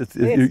 sure. It's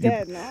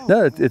dead now.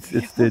 No,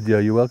 it's dead. Yeah,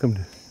 you're welcome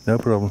to. No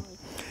problem.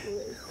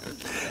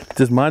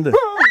 Just mind it.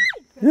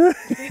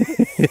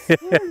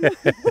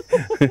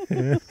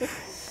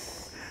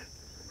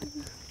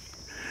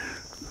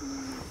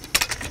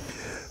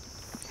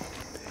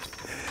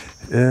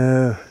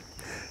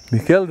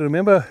 Miguel,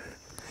 remember,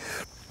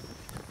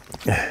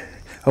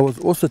 I was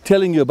also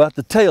telling you about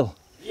the tail.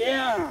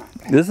 Yeah.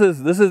 This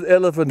is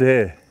elephant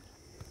hair.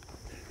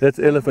 That's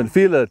elephant.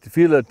 Feel it.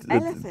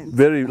 It's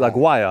very like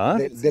wire, huh?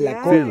 Yeah,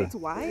 it's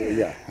wire.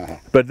 Yeah.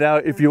 But now,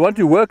 if you want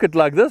to work it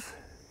like this,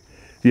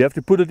 you have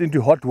to put it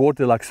into hot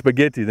water like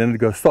spaghetti. Then it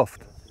goes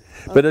soft.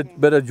 Okay.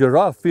 But a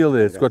giraffe, feel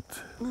there. It's got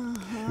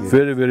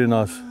very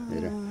nice.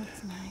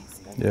 That's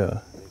nice.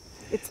 Yeah.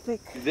 It's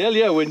thick. Well,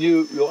 yeah, when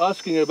you're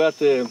asking about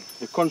the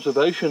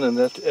conservation and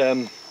that,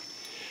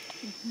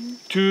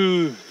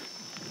 to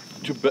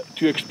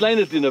explain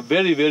it in a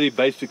very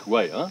basic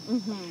way, huh?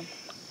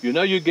 You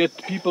know, you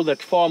get people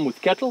that farm with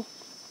cattle,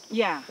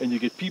 Yeah. and you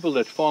get people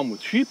that farm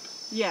with sheep.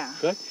 Yeah.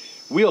 Okay?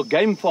 We are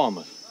game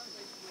farmers.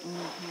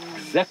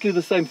 Exactly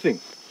the same thing.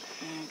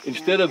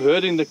 Instead of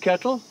herding the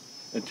cattle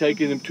and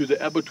taking them to the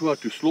abattoir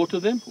to slaughter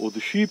them, or the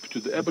sheep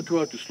to the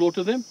abattoir to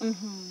slaughter them,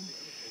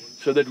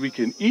 so that we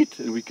can eat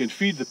and we can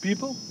feed the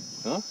people,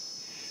 huh?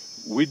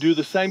 We do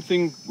the same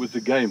thing with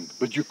the game,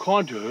 but you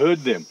can't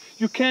herd them.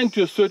 You can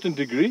to a certain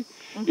degree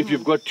if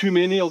you've got too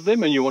many of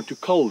them and you want to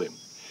cull them.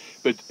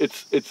 But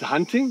it's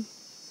hunting,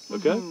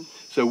 okay?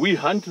 So we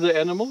hunt the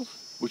animals,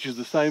 which is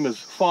the same as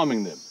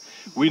farming them.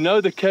 We know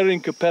the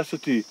carrying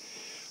capacity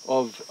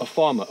of a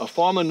farmer. A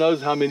farmer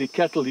knows how many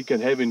cattle he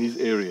can have in his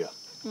area.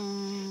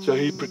 So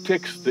he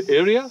protects the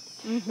area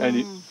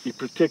and he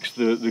protects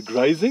the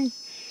grazing,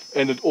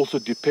 and it also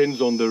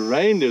depends on the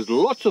rain. There's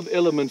lots of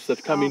elements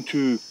that come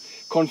into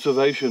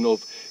conservation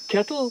of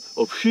cattle,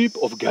 of sheep,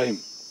 of game.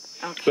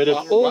 Okay. But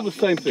it's all the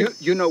same thing.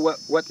 You know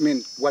what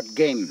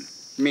game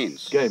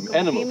means? Game,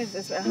 animals. Game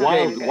is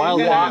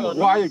Wild animals.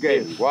 Wild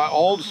game. Yes.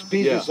 All the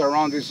species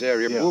around this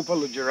area. Yeah.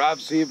 Buffalo,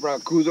 giraffe, zebra,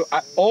 kudu,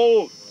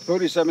 all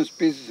 37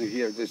 species in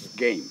here, this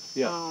game.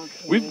 Yeah.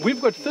 Okay. We've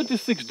got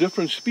 36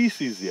 different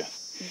species here.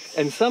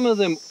 And some of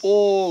them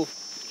all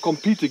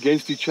compete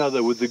against each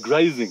other with the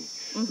grazing.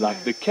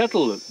 Like the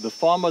cattle, the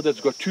farmer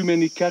that's got too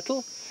many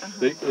cattle,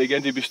 they're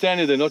going to be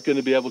standing, they're not going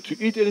to be able to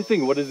eat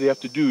anything. What does he have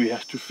to do? He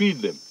has to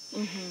feed them.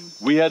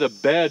 We had a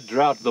bad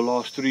drought the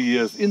last 3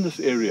 years in this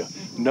area,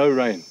 no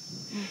rain.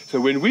 So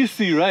when we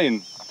see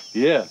rain,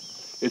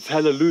 it's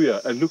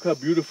hallelujah. And look how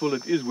beautiful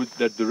it is with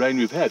the rain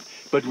we've had.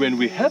 But when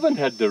we haven't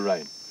had the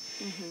rain,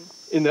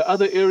 in the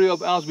other area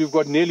of ours, we've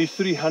got nearly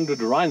 300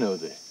 rhino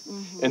there.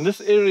 And this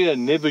area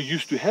never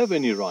used to have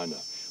any rhino.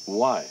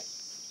 Why?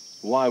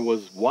 Why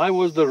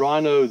was the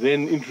rhino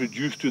then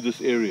introduced to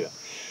this area?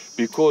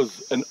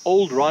 Because an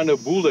old rhino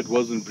bull that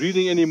wasn't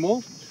breeding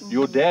anymore,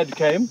 your dad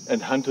came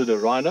and hunted a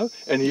rhino,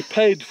 and he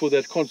paid for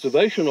that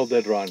conservation of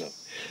that rhino.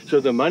 So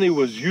the money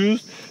was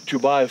used to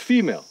buy a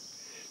female,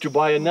 to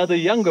buy another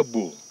younger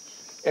bull.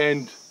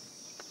 And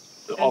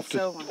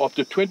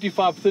after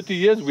 25, 30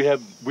 years, we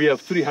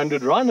have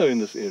 300 rhino in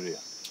this area.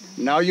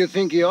 Now you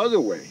think the other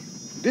way.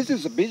 This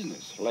is a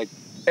business, like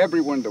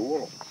everywhere in the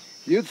world.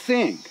 You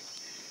think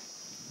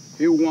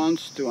he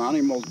wants to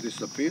animals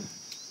disappear?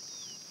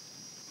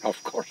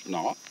 Of course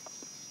not.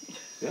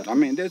 I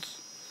mean,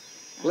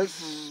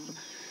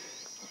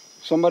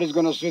 somebody's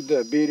gonna see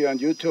the video on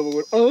YouTube.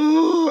 With,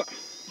 oh,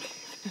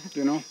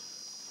 you know.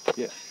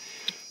 Yeah.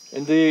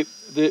 And the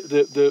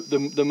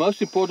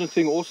most important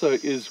thing also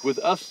is with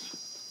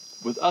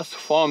us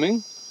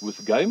farming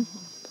with game,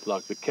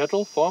 like the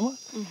cattle farmer,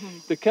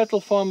 the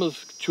cattle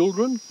farmer's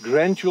children,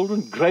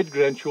 grandchildren,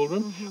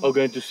 great-grandchildren are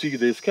going to see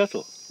these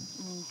cattle.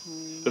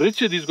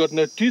 Richard, he's got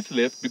no teeth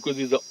left because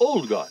he's an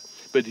old guy,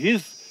 but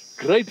his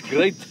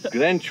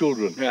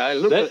great-great-grandchildren, Yeah,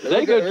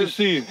 they go to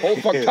see... all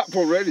fucked up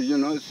already, you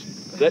know.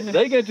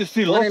 They get to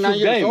see lots of 29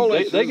 years game. old,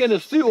 They get to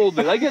see all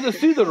the. They get to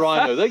see the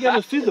rhino. They get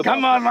to see the.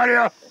 Come on,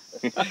 Mario.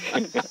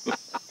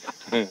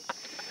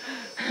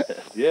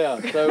 Yeah.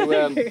 So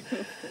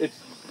it's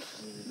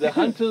the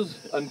hunters,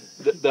 and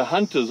the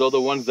hunters are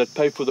the ones that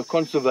pay for the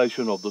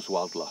conservation of this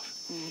wildlife.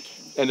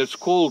 And it's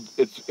called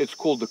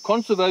the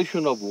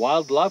conservation of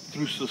wildlife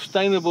through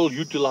sustainable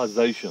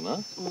utilization,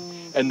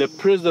 and the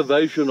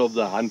preservation of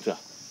the hunter.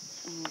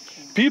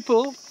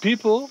 People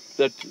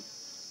that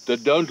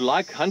don't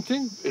like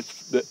hunting,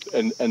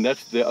 and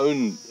that's their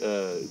own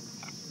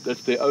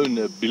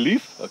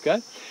belief,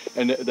 okay,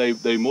 and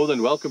they're more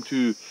than welcome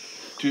to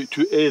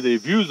air their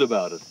views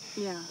about it.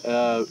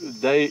 Yeah.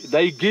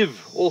 They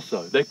give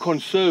also. They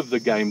conserve the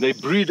game. They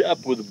breed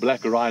up with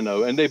black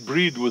rhino, and they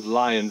breed with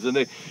lions,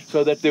 and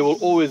so that there will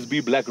always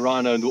be black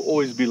rhino and there will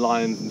always be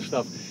lions and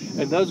stuff.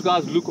 And those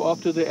guys look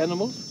after their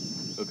animals,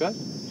 okay.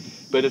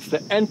 But it's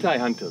the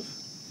anti-hunters.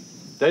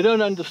 They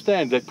don't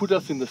understand. They put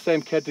us in the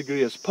same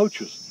category as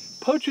poachers.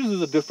 Poachers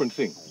is a different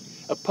thing.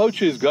 A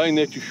poacher is going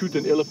there to shoot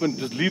an elephant,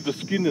 just leave the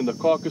skin and the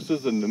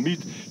carcasses and the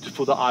meat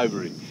for the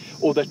ivory,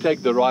 or they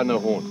take the rhino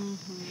horn.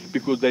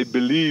 Because they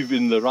believe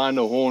in the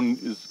rhino horn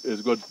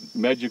has got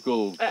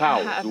magical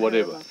powers,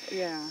 whatever.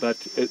 Yeah. But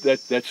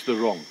that's the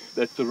wrong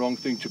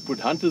thing, to put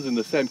hunters in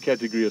the same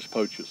category as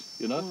poachers.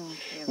 You know,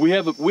 we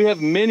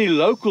have many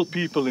local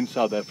people in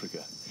South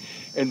Africa,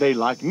 and they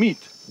like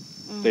meat.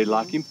 They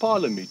like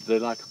impala meat. They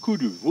like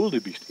kudu,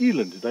 wildebeest,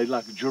 eland. They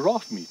like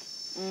giraffe meat,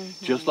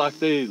 just like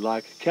they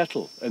like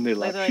cattle and they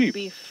like sheep.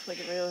 Beef,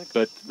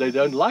 but they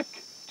don't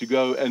like to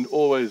go and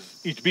always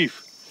eat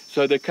beef.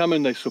 So they come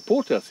and they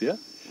support us here.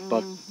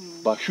 But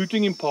by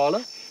shooting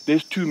impala,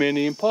 there's too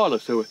many impala.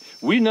 So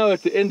we know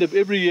at the end of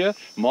every year,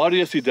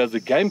 Marius, he does a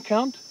game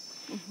count,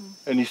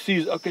 and he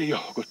sees, okay, yo,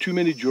 I've got too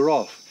many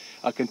giraffe.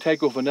 I can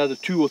take off another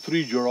 2 or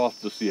 3 giraffe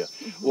this year.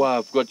 Or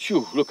I've got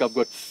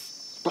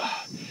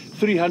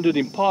 300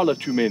 impala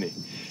too many.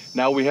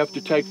 Now we have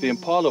to take the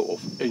impala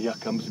off. And here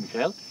comes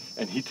Miguel,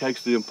 and he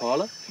takes the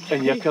impala,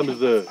 and here comes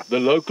the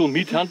local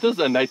meat hunters,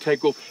 and they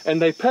take off,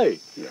 and they pay,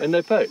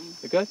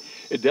 okay?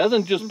 It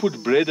doesn't just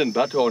put bread and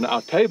butter on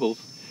our tables.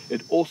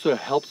 It also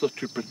helps us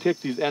to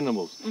protect these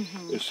animals,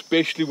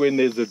 especially when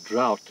there's a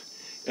drought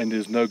and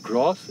there's no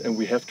grass and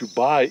we have to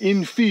buy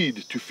in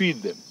feed to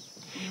feed them.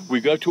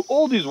 We go to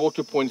all these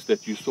water points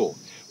that you saw.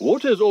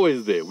 Water is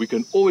always there. We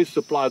can always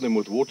supply them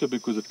with water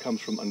because it comes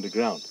from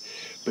underground.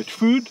 But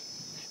food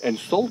and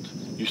salt,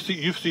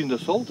 you've seen the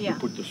salt. Yeah. We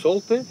put the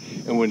salt there,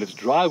 and when it's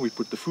dry, we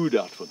put the food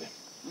out for them.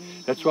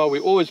 That's why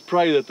we always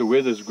pray that the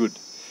weather's good.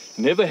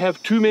 Never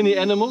have too many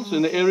animals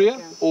in the area,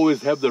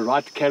 always have the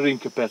right carrying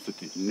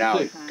capacity. Now,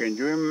 can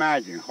you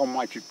imagine how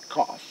much it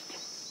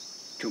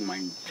costs to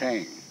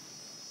maintain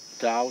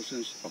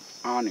thousands of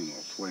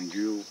animals when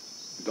you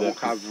don't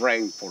have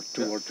rain for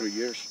 2 or 3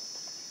 years?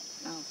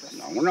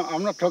 No,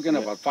 I'm not talking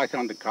about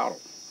 500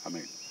 cattle. I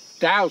mean,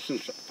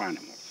 thousands of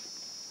animals.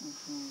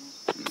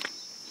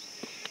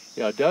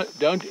 Yeah,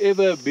 don't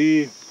ever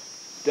be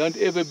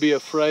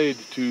afraid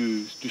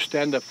to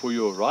stand up for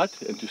your right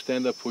and to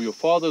stand up for your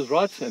father's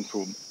rights. And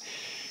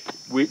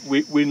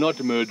we're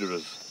not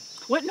murderers.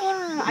 What? No.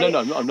 I'm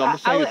not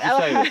saying it. You're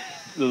saying it.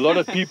 A lot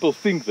of people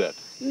think that.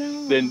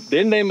 No.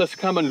 Then they must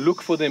come and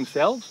look for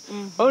themselves.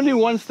 Only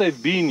once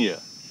they've been here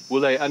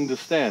will they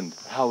understand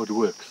how it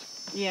works.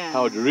 Yeah.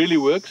 How it really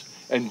works,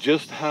 and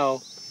just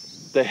how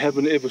they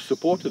haven't ever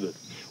supported it.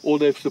 All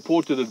they've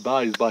supported it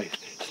is by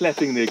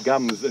slapping their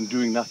gums and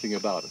doing nothing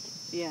about it.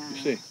 Yeah. You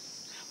see?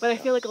 But I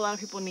feel like a lot of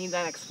people need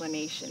that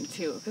explanation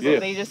too,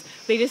 because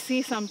they just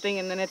see something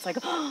and then it's like,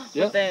 oh,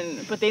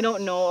 but they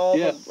don't know all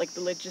the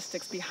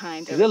logistics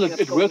behind it.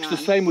 It works the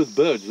same with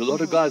birds. A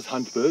lot of guys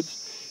hunt birds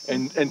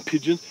and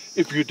pigeons.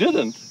 If you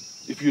didn't,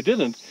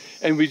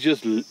 and we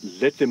just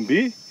let them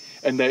be,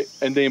 and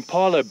the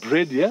impala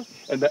bred here,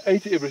 and they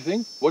ate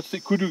everything, what's the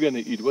kudu going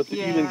to eat? What's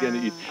the eland going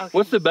to eat? Okay.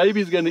 What's the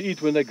babies going to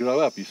eat when they grow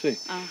up, you see?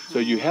 So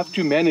you have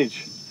to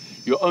manage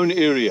your own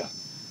area.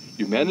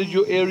 You manage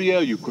your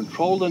area, you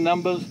control the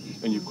numbers,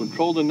 and you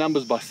control the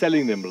numbers by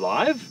selling them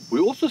live.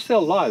 We also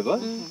sell live,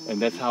 and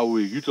that's how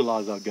we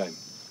utilize our game.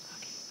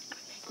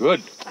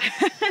 Good.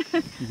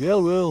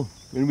 Well,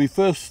 when we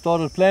first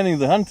started planning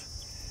the hunt,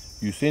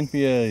 you sent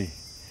me a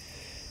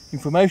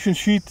information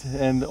sheet,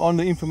 and on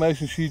the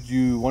information sheet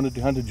you wanted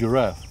to hunt a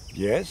giraffe.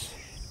 Yes.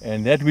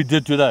 And that we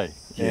did today.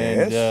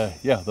 Yes.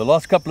 And the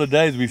last couple of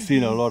days we've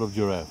seen a lot of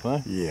giraffe.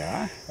 Huh?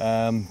 Yeah.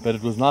 But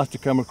it was nice to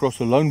come across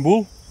a lone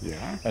bull.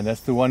 Yeah. And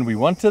that's the one we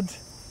wanted.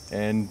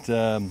 And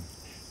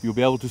you'll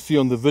be able to see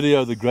on the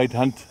video the great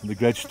hunt, the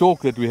great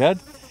stalk that we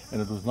had.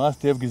 And it was nice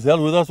to have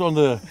Giselle with us on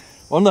the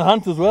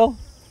hunt as well,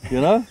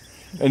 you know.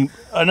 And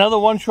another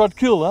one-shot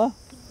kill, huh?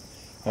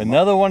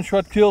 Another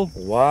one-shot kill.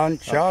 One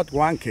shot,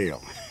 one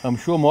kill. I'm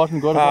sure Martin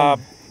got it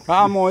on.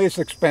 Ammo is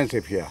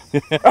expensive here.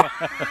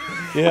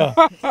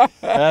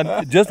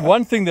 Yeah. Just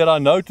one thing that I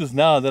noticed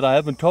now that I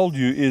haven't told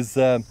you is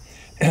the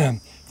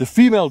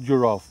female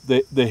giraffe,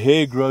 the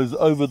hair grows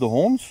over the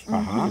horns,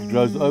 it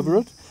grows over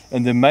it,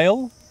 and the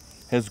male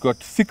has got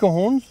thicker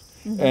horns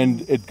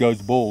and it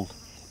goes bald.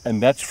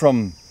 And that's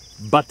from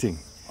butting.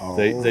 Oh.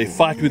 They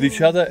fight with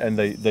each other and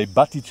they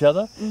butt each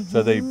other,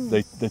 so they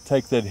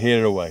take that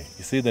hair away.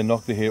 You see, they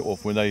knock the hair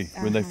off when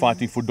they're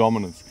fighting for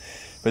dominance.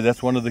 But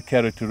that's one of the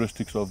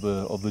characteristics of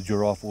the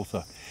giraffe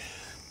also.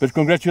 But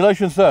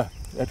congratulations, sir.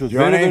 That was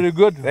Johnny, very, very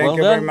good. Thank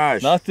you very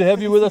much. Nice to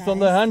have you with us on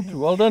the hunt.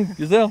 Well done,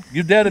 Giselle.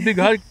 Give Dad a big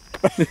hug.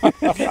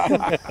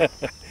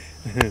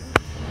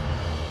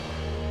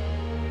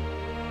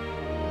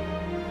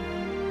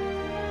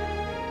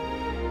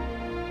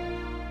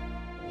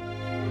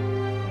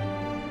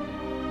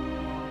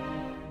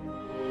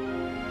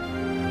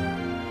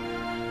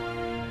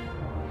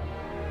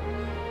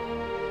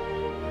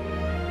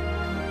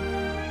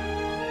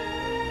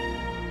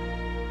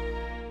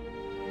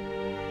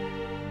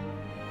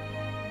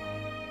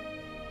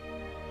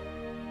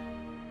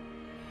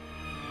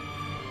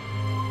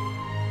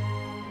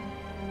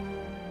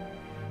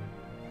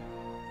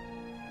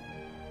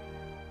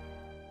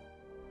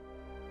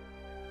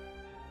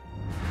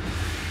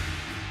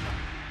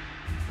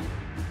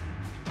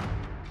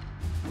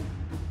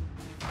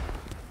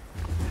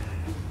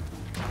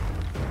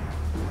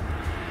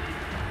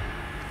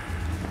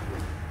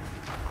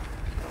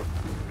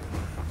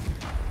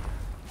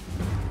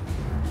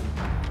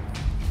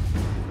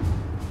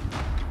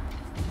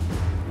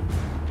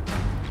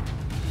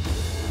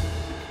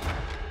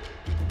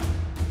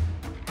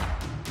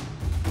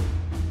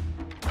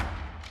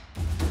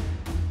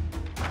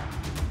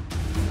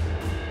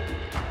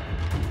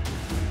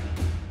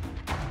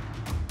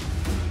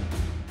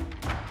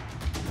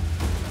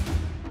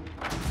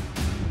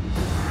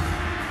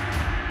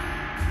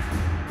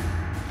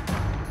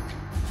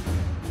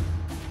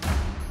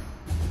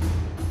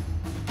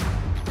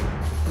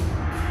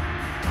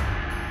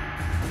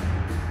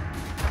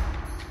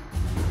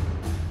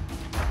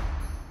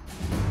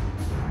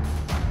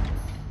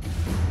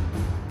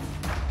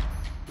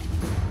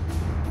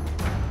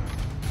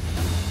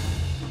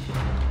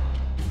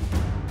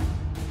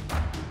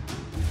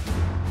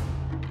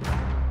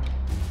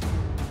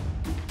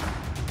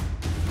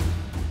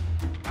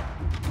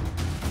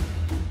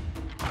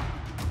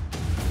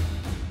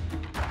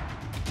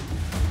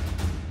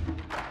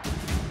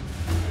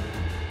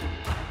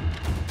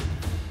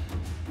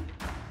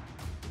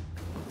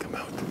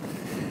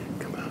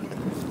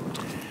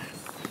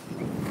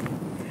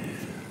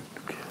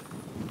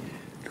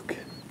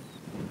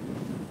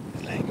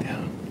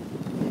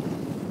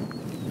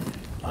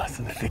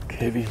 Thick,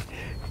 heavy.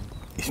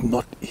 He's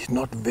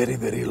not very,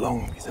 very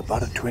long. He's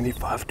about a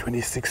 25,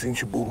 26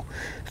 inch bull,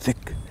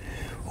 thick,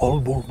 all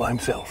bull by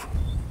himself.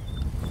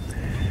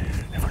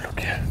 Have a look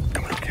here.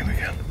 Come look here,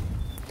 Miguel.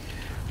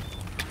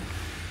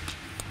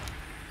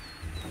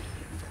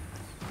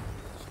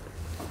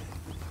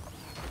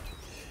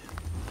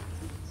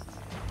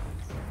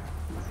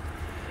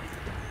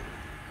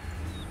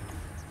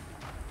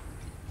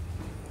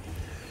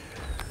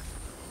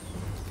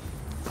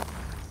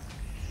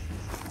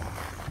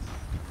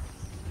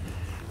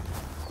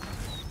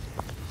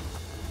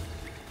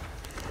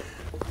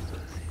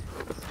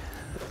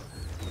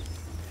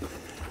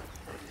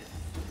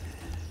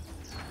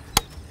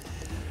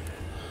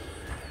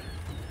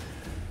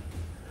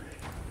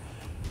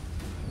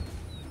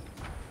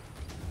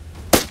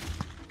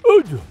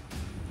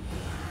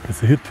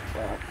 It's a hit.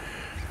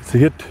 It's a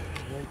hit.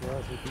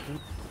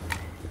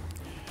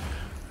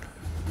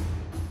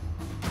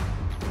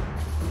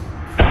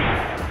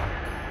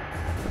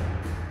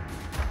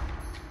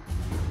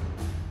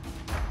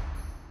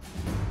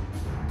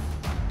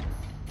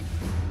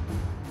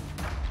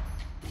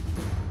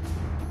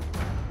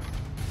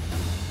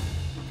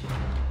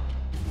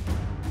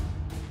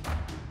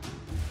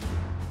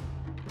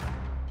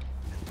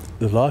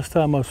 The last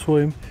time I saw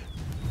him,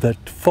 that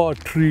far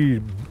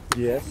tree.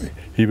 Yes.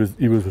 He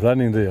was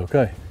running there,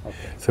 okay?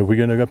 So we're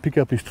gonna go pick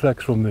up his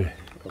tracks from there.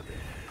 Okay.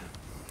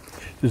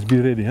 Just be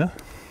ready, huh?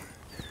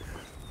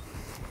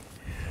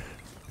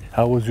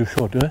 How was your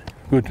shot, eh?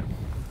 Good.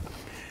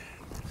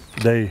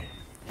 They're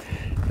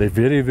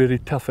very, very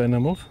tough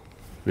animals,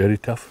 very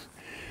tough,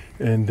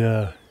 and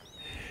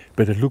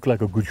but it looked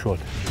like a good shot.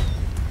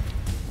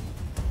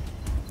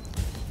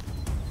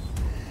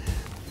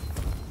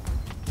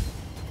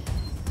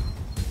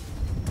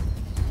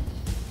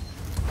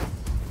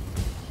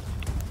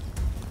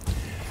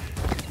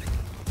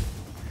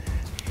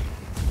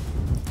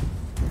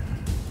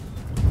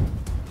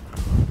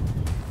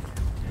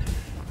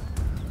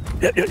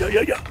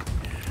 Ja.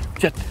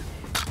 Chat.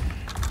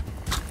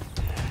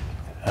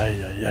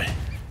 Ai.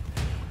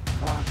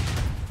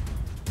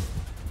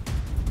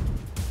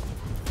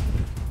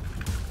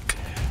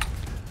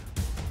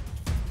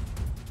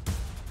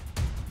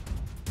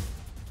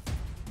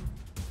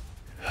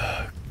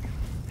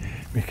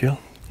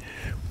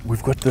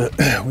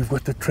 we've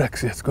got the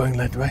tracks. It's going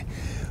that way.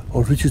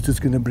 Old Richard's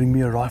just going to bring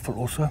me a rifle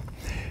also,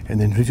 and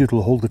then Richard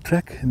will hold the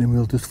track, and then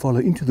we'll just follow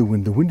into the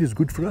wind. The wind is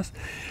good for us.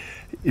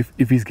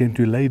 If he's going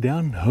to lay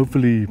down,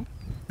 hopefully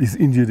he's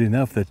injured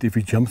enough that if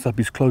he jumps up,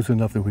 he's close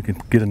enough that we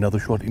can get another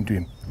shot into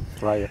him.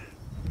 Try it.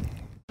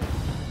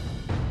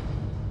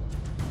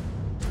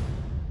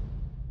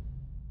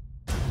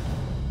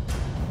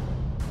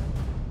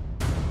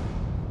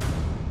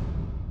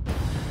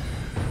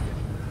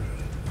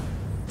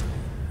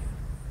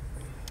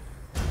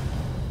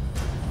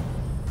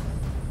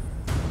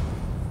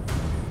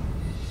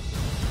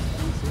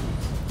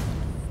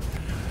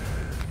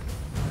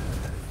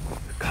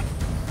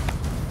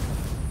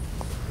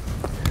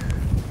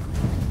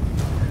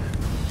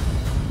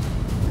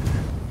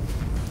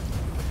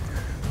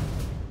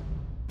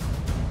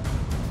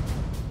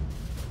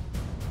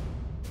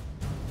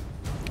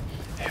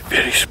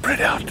 Very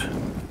spread out.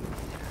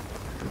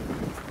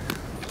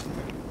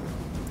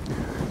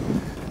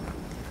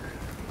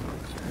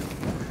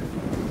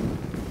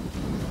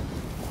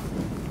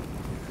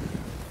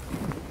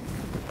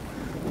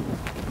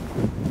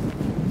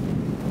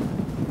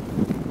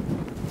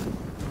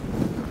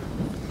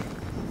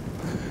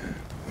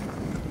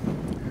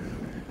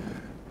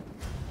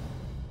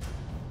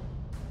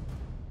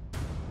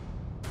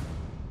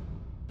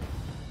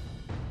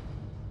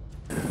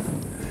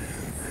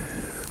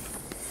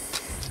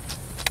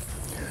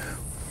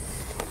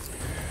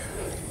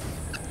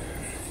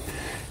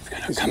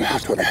 Come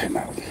out, okay. Come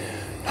out.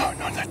 No,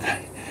 not that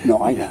day.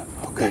 No, I know.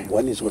 Okay.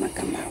 One is gonna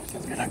come out.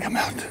 It's gonna come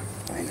out.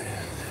 I know.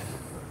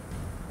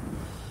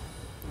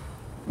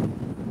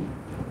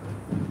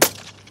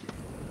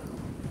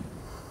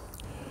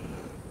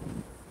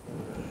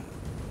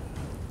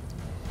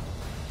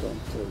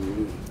 Don't tell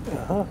me.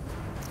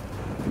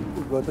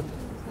 You got it.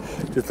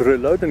 Just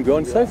reload and go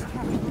on safe.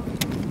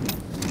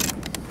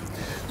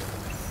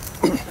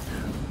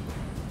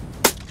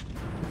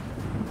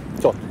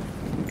 Stop.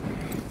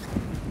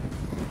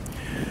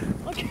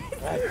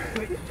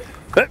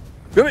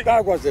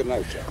 That was a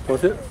nice shot.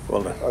 Was it?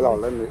 Well done. Oh, no,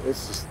 let me,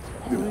 it's just...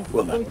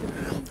 Well done.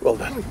 Well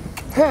done.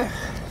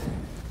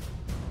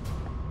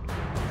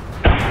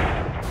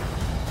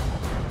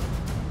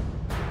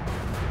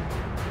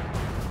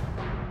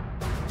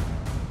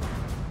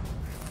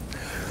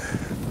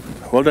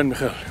 Well done,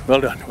 Miguel.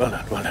 Well done, well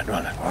done, well done,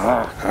 well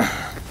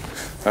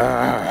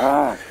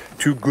done.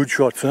 Two good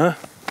shots, huh?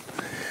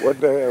 What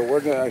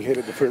did I hit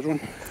at the first one?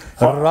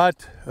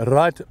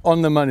 Right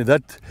on the money.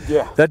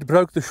 That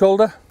broke the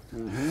shoulder.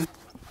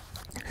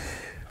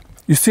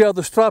 You see how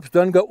the stripes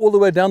don't go all the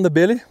way down the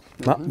belly?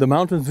 The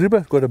mountain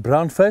zebra got a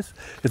brown face.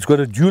 It's got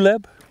a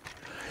dewlap,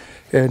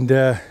 and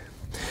the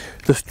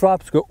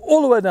stripes go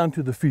all the way down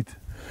to the feet.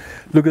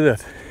 Look at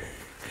that.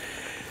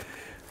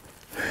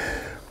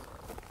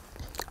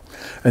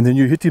 And then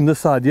you hit him this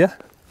side, yeah?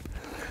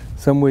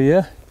 Somewhere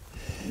here.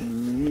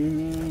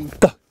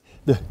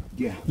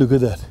 Yeah. Look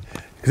at that.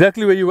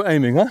 Exactly where you were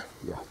aiming, huh?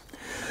 Yeah.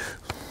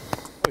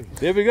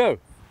 There we go.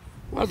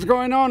 What's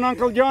going on,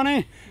 Uncle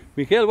Johnny?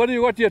 Miguel, what do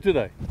you got here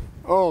today?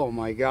 Oh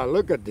my God,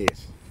 look at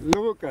this.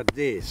 Look at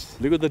this.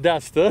 Look at the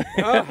dust, huh?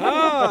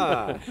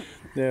 Aha!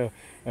 Now,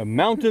 a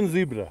mountain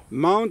zebra.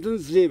 Mountain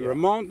zebra,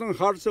 mountain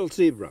Hartzell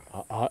zebra.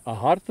 A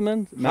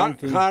Hartman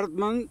mountain,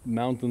 Hartman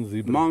mountain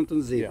zebra.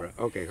 mountain zebra.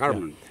 Okay,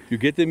 Hartman. Yeah. You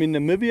get them in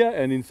Namibia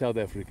and in South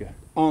Africa.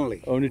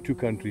 Only two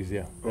countries,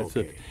 yeah. That's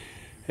okay. it.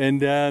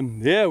 And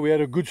yeah, we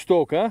had a good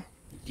stalk, huh?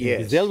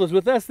 Yes. Giselle was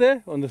with us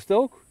there on the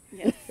stalk.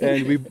 Yes.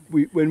 And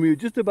when we were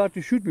just about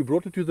to shoot, we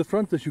brought it to the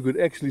front so you could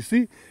actually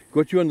see.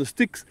 Got you on the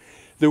sticks.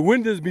 The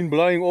wind has been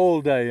blowing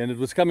all day and it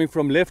was coming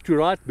from left to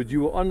right, but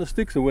you were on the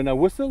sticks, and when I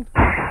whistled,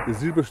 the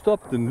zebra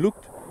stopped and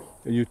looked,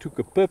 and you took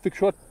a perfect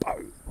shot,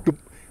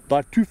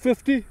 about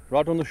 250,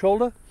 right on the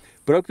shoulder,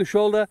 broke the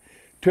shoulder,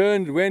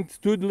 turned, went,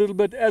 stood a little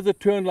bit. As it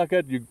turned like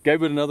that, you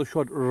gave it another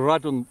shot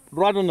right on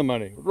the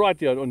money, right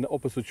here on the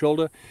opposite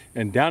shoulder,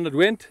 and down it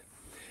went.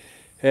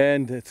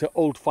 And it's an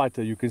old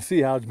fighter. You can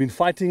see how it's been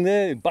fighting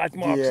there, bite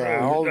marks.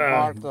 Yeah, old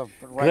part of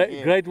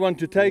Great one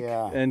to take,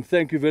 Yeah. and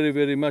thank you very,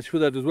 very much for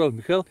that as well,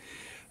 Miguel.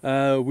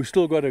 We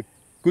still got a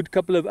good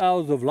couple of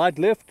hours of light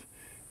left,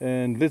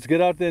 and let's get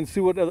out there and see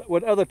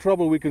what other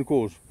trouble we can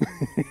cause.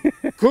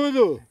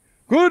 Kudu.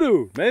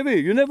 Kudu,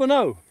 maybe, you never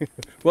know.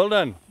 Well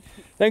done.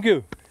 Thank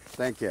you.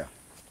 Thank you.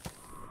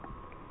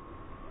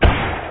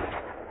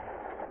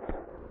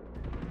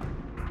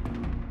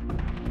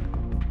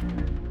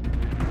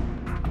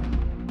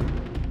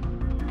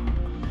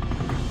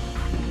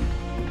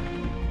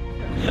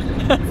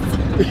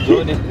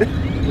 Johnny.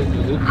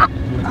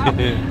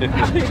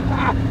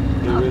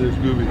 Where is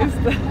Scooby?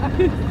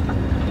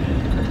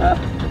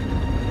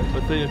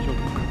 What's that,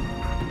 Johnny?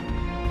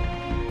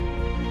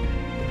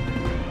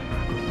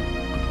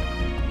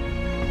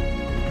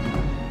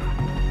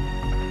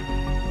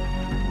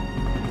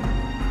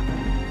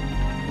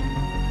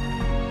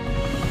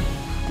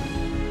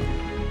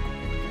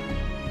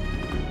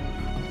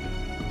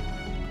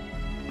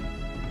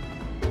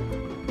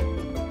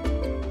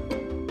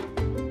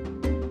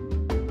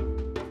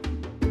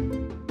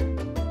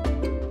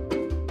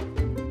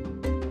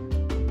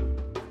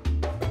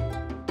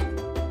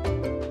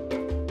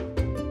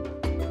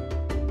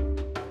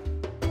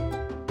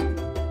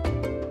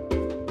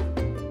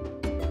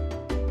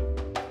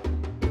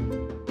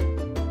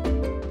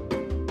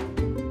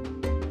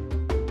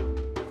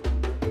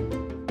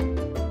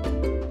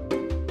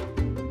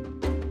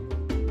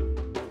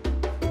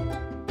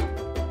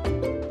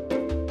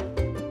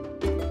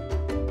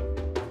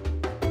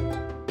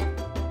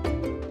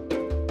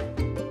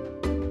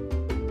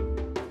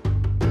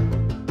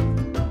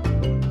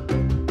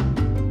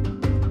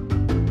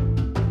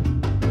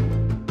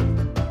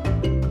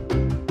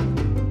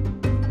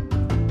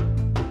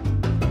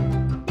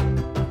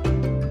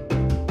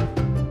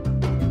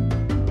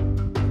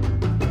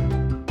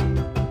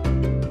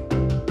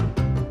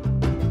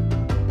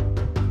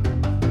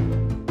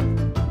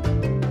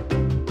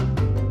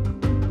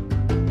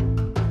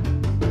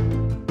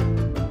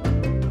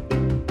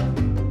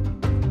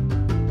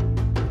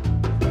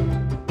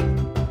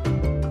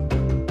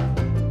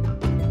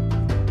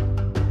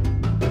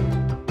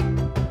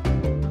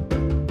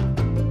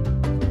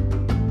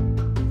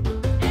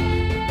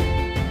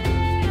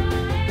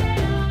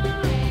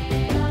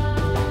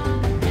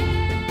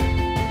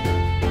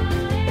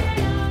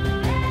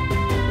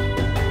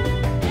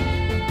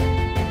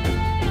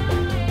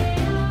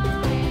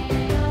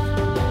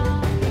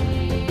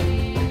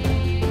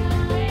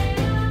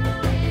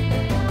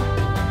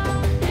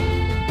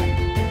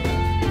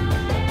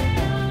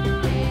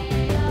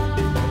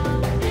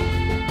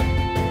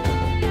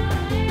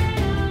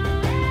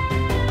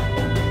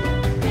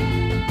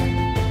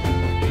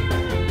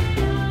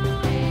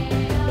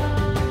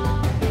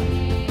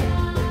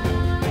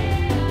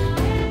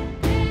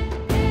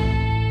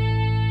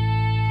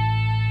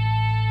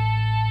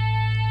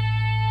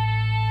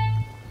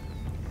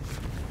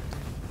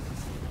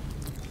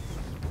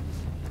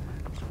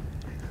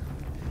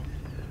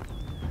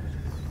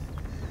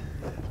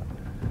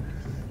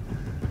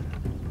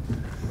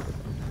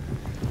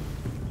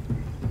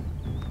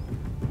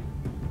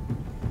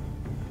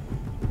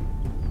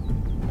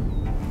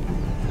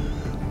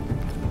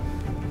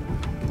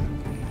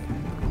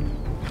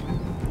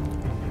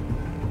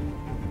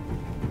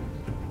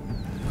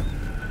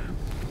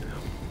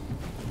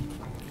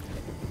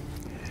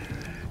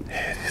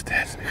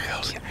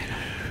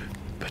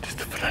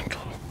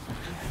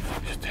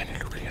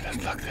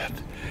 at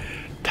that.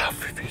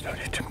 Tough if you don't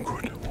hit him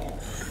good. Oh.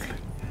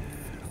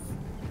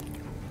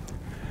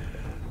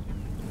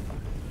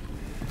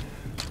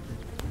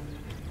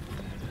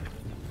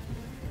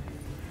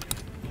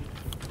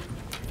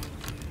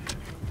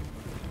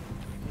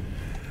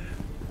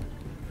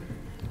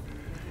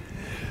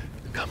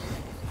 Come.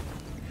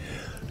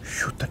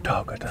 Shoot the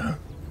target, huh?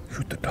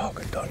 Shoot the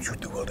target, don't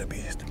shoot the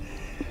wildebeest.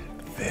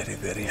 Very,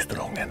 very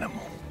strong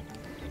animal.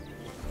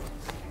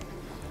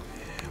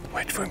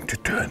 Wait for him to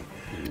turn.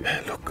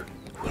 Look,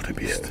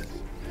 wildebeest.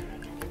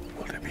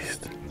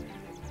 Wildebeest.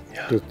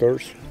 Yeah.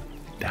 2/3.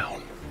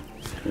 Down.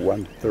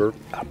 1/3.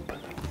 Up.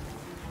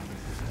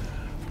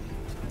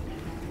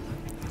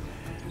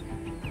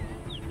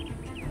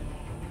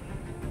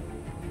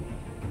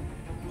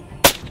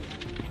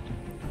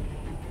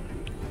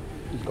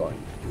 He's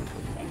going.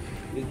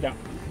 He's down.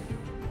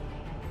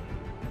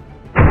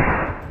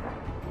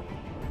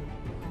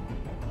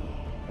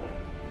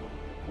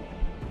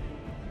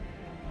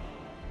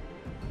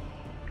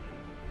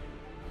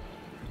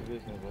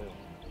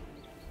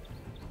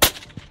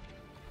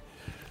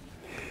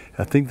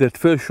 I think that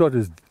first shot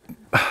is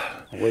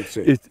We'll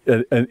see. it's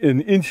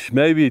an inch,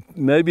 maybe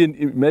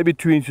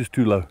 2 inches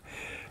too low.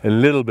 A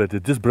little bit.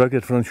 It just broke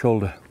that front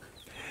shoulder.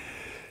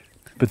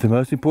 But the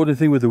most important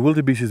thing with the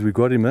wildebeest is we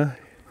got him, huh?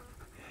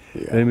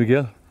 Yeah. Hey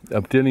Miguel,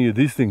 I'm telling you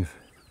these things.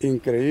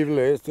 Increíble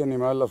este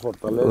animal, la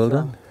fortaleza. Well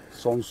done.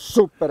 Son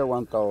súper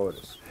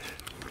aguantadores.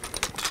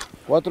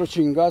 4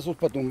 chingazos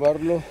para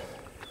tumbarlo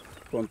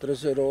con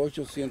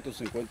 308,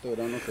 150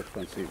 granos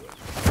expansivos.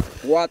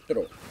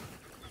 4.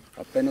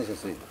 Apenas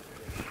así.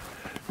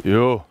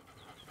 Yo,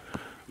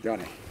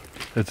 Johnny.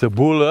 it's a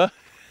bull, huh?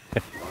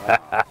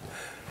 Wow.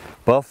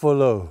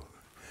 Buffalo.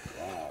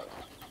 Wow.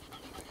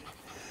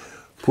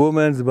 Poor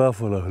man's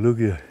buffalo. Look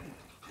here.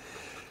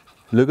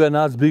 Look how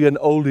nice big and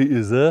old he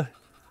is, huh?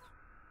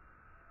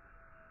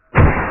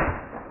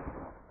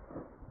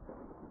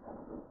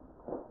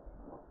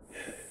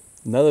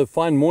 Another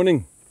fine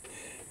morning,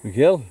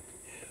 Miguel.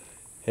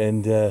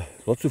 And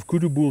lots of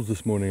kudu bulls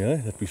this morning,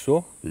 eh, that we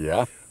saw.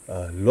 Yeah.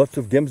 Lots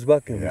of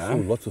gemsbuck, and Yeah.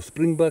 we saw lots of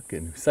springbuck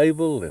and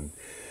sable,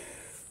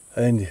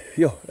 and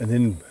yeah, and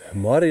then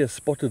Maria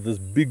spotted this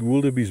big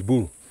wildebeest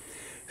bull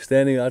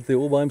standing out there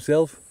all by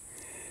himself.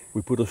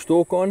 We put a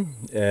stalk on,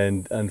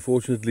 and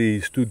unfortunately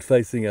he stood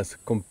facing us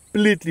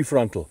completely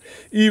frontal.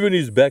 Even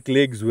his back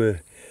legs were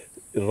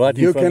right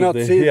in You front cannot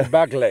of see yeah. his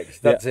back legs.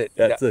 That's Yeah, it.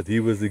 That's it.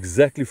 He was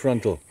exactly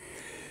frontal.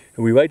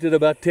 And we waited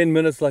about 10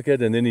 minutes like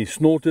that, and then he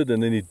snorted,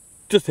 and then he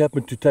just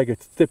happened to take a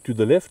step to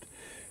the left,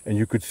 and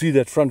you could see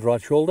that front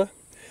right shoulder.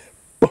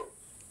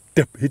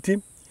 Dip, hit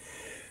him.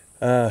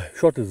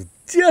 Shot is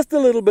just a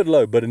little bit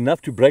low, but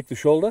enough to break the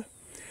shoulder.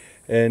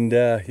 And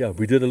yeah,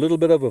 we did a little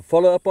bit of a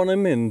follow-up on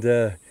him, and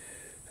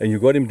you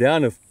got him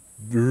down. A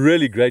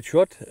really great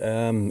shot,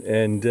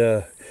 and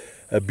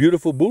a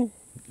beautiful bull.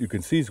 You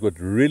can see he's got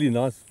really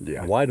nice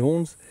wide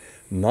horns,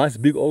 nice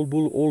big old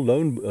bull,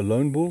 a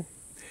lone bull.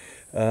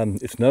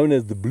 It's known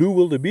as the blue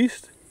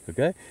wildebeest.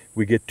 Okay,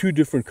 we get 2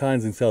 different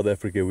kinds in South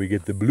Africa. We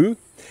get the blue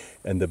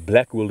and the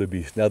black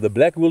wildebeest. Now the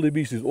black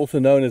wildebeest is also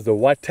known as the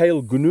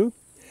white-tailed gnu.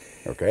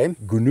 Okay.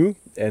 Gnu,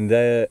 and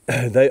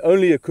they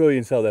only occur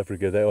in South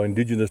Africa. They are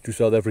indigenous to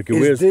South Africa.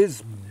 Is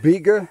this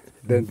bigger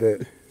than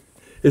the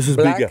This is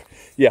black? bigger.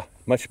 Yeah,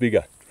 much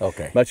bigger.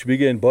 Okay. Much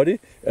bigger in body.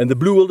 And the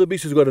blue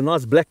wildebeest has got a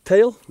nice black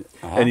tail,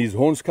 and his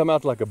horns come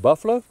out like a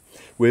buffalo,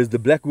 whereas the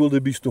black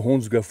wildebeest, the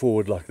horns go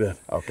forward like that.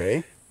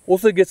 Okay.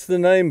 Also gets the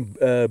name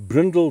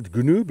brindled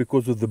gnu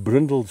because of the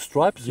brindled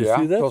stripes. You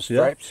see that? Those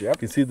stripes, You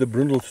can see the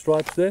brindled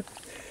stripes there.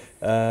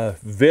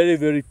 Very,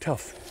 very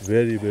tough.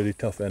 Very, very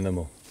tough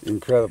animal.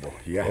 Incredible,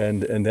 yeah.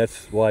 And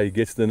that's why he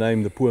gets the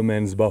name the poor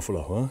man's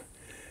buffalo,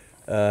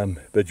 huh?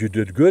 But you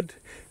did good.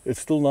 It's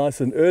still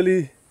nice and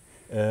early.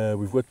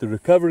 We've got the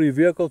recovery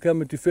vehicle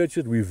coming to fetch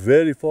it. We're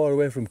very far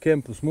away from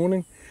camp this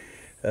morning.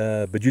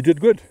 But you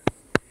did good.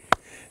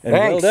 And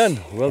Thanks. well done,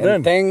 well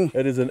And done.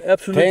 It is an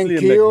absolutely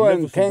Thank you,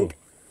 and magnificent thank bull.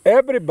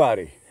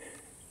 everybody.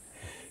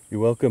 You're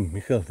welcome,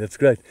 Miguel. That's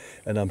great.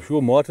 And I'm sure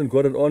Martin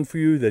got it on for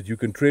you that you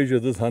can treasure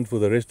this hunt for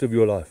the rest of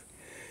your life.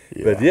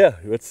 But yeah,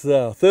 it's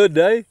our 3rd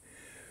day.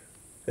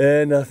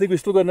 And I think we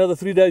still got another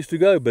 3 days to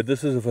go. But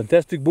this is a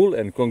fantastic bull,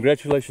 and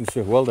congratulations,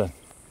 sir. Well done.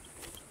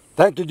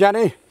 Thank you,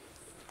 Johnny.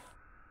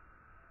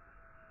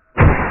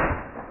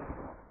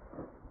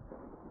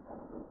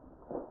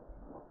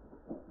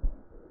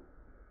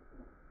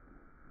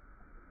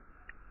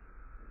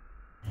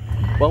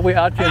 While we're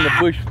out here in the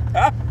bush,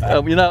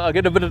 you know, I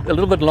get a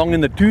little bit long in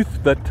the tooth,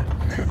 but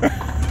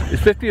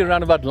especially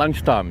around about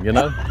lunchtime, you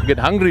know, I get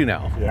hungry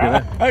now. Yeah, you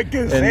know? I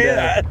can say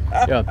that.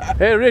 Yeah.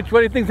 Hey, Rich, what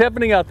do you think's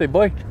happening out there,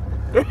 boy?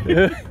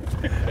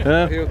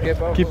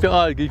 Keep your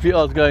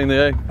eyes going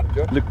there.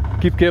 Eh? Look,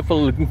 keep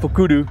careful, looking for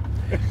kudu.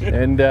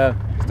 And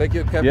take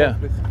your cap yeah, off,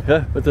 please.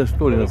 yeah, what's the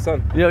story? The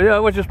sun. Yeah,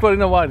 what's your story?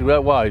 No, why?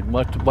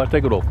 Why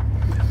take it off?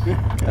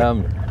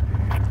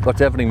 What's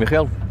happening,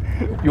 Miguel?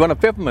 You want a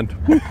peppermint?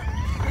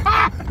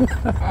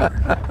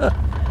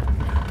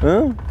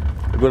 Huh?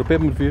 I got a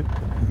peppermint for you.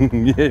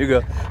 Here you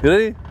go. You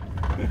ready?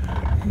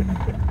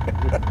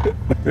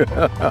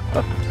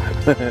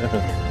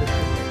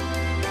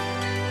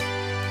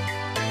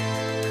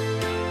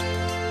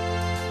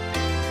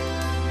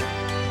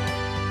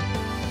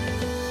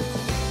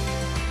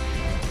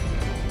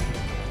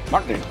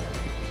 Martin.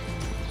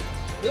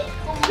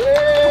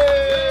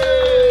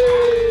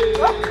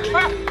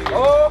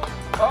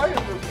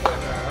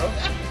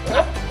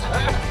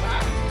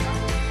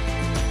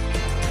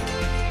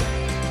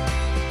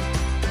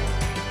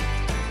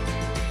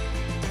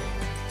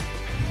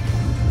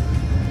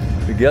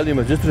 Miguel, you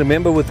must just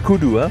remember with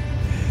kudu, huh?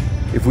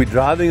 If we're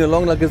driving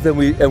along like this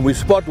and we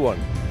spot one,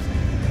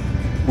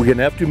 we're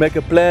gonna have to make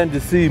a plan to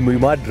see. We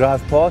might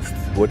drive past,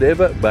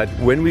 whatever, but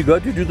when we go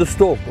to do the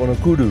stalk on a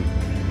kudu,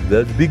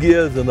 those big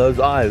ears and those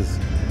eyes,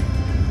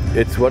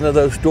 it's one of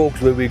those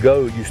stalks where we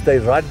go, you stay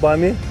right by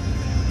me,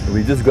 and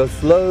we just go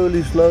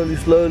slowly, slowly,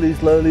 slowly,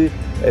 slowly,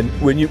 and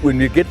when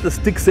you get the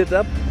stick set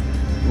up,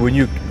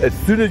 as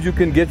soon as you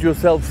can get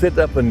yourself set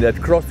up and that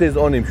crosshairs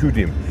on him, shoot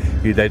him.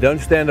 They don't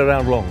stand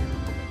around long.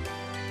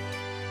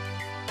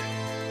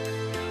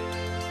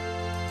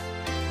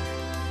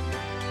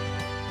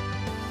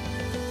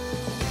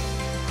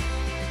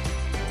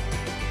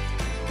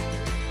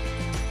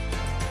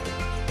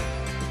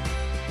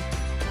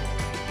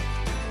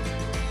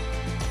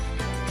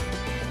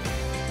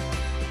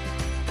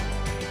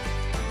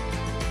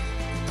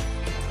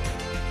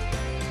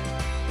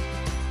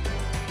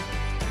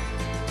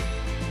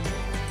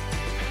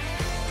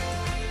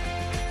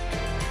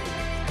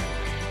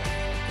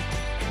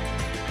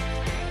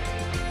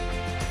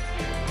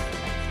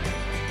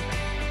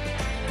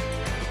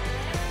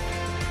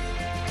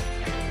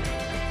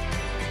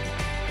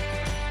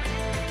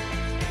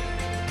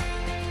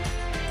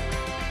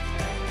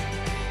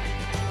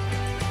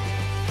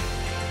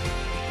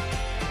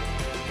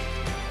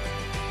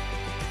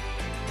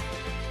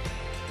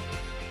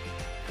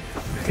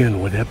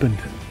 What happened?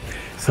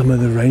 Some of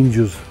the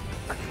rangers,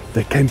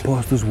 they came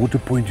past this water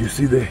point. You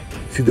see there,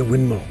 see the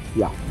windmill?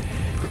 Yeah.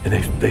 And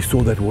they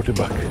saw that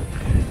waterbuck,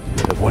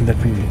 the one that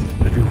we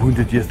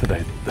wounded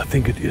yesterday. I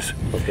think it is.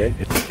 Okay.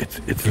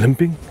 It's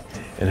limping,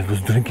 and it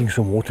was drinking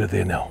some water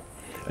there now,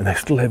 and they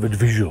still have it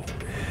visual.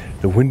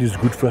 The wind is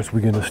good for us. We're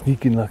gonna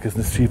sneak in like this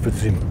and see if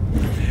it's him.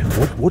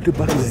 What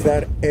waterbuck is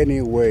there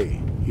any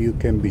way you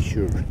can be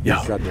sure?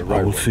 Yeah, the right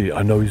I will one? see.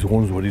 I know his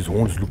horns, what his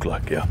horns look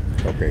like. Yeah.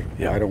 Okay.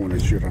 Yeah. I don't want to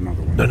shoot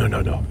another one. No,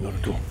 not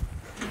at all.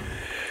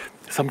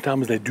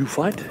 Sometimes they do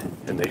fight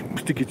and they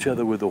stick each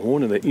other with the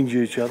horn and they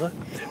injure each other.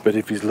 But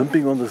if he's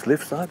limping on this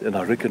left side and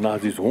I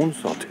recognize his horns,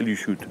 I'll tell you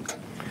shoot.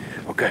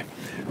 Okay.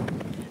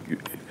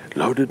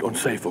 Load it on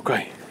safe,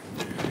 okay?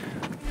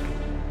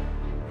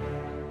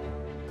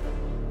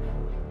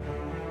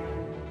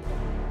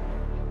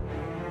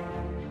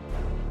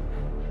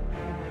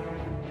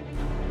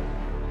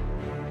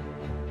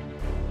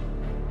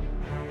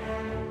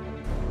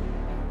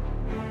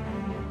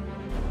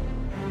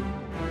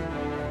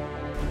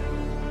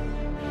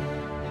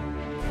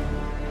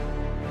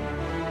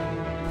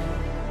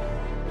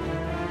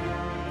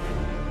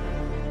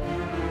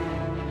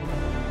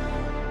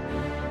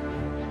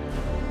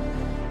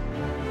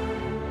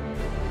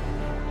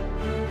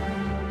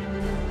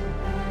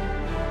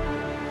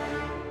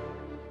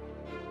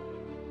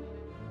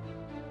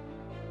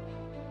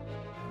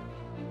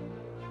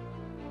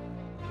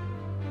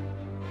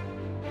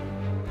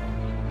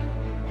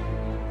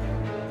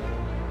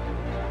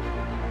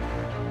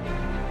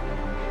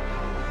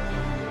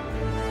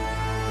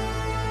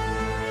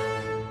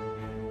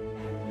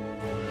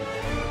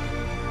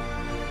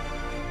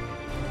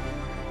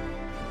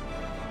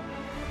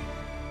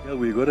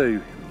 We got a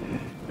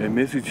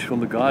message from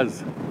the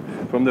guys,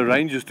 from the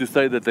rangers, to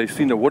say that they've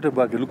seen a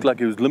waterbuck. It looked like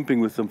he was limping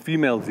with some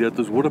females here at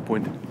this water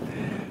point.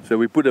 So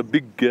we put a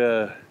big,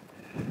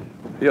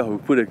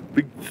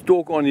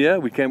 stalk on here.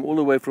 We came all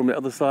the way from the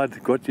other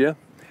side, got here,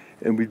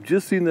 and we've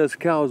just seen those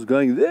cows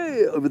going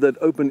there over that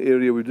open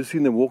area. We've just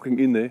seen them walking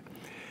in there,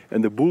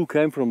 and the bull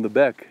came from the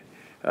back.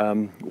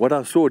 What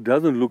I saw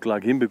doesn't look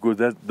like him, because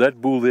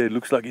that bull there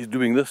looks like he's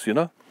doing this, you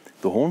know,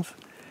 the horns.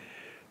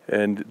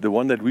 And the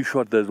one that we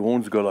shot, those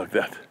horns go like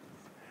that.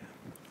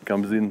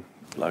 Comes in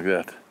like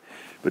that.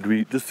 But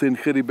we just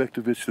send Gerry back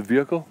to fetch the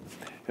vehicle,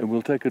 and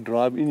we'll take a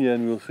drive in here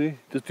and we'll see,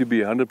 just to be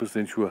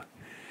 100% sure.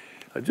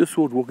 I just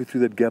saw it walking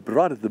through that gap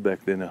right at the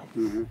back there now.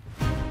 Mm-hmm.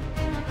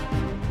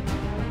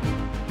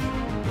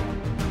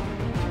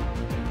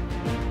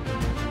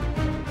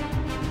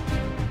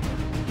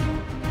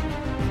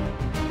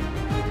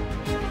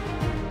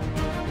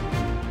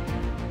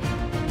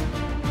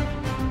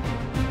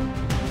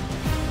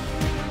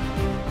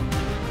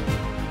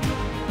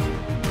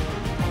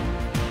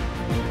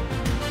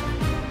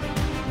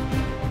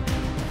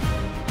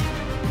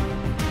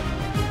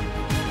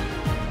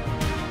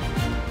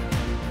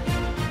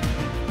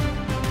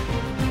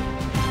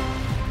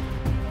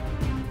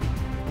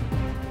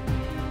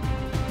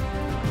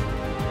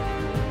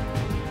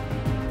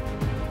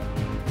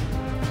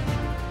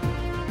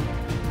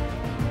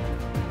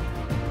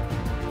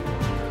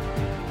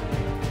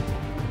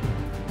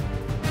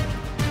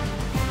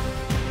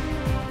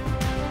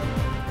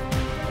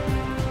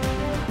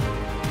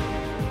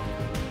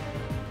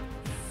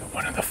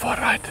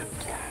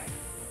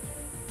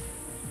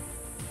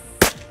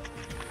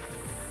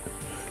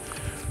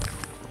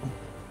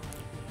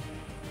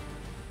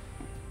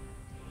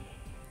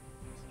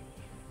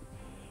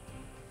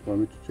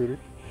 Want me to shoot it?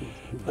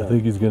 I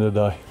think he's gonna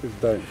die. It's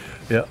dying.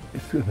 Yeah,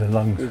 it's in the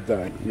lungs. It's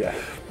dying, yeah.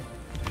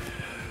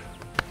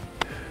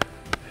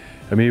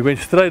 I mean, he went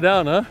straight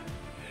down, huh?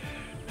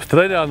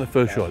 Straight down the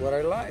first shot. What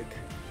I like.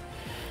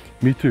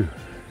 Me too.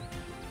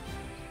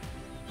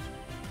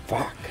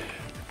 Fuck.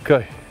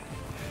 Okay,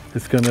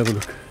 let's go and have a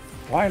look.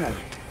 Finally.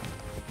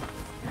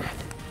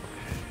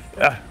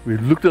 Ah,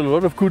 we've looked at a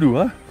lot of kudu,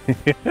 huh?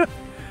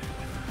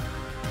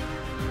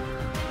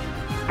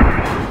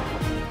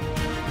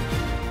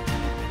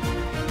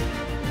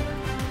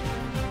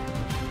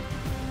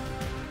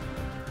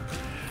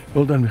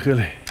 Well done,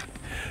 Miguel.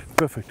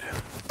 Perfect.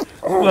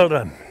 Well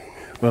done.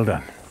 Well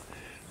done.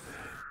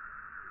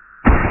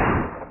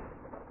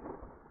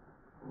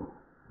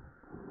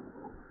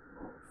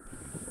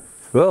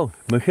 Well,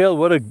 Miguel,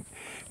 what a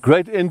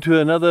great end to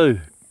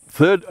another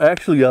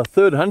our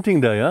third hunting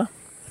day, huh?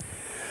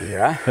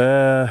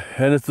 Yeah.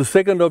 And it's the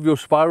second of your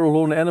spiral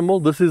horn animal.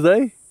 This is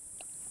a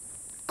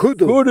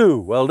Kudu. kudu.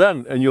 Well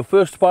done. And your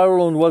first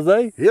spiral horn was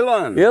a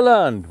Eland.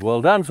 eland.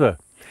 Well done, sir.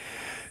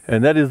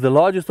 And that is the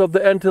largest of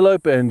the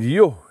antelope. And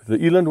the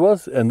eland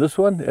was, and this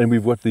one. And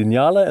we've got the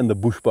Nyara and the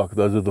bushbuck.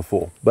 Those are the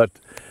four. But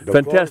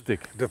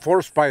fantastic. The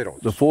four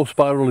spirals. The fourth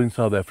spiral in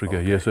South Africa,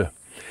 okay. Yes, sir.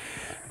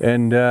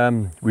 And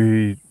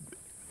we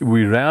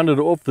rounded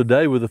off the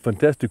day with a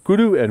fantastic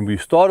kudu, and we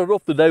started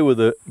off the day with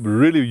a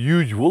really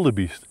huge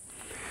wildebeest.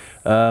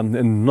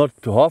 And not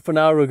half an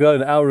hour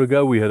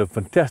ago, we had a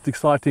fantastic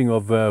sighting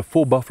of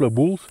 4 buffalo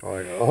bulls.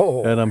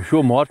 Oh. And I'm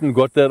sure Martin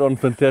got that on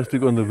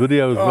fantastic on the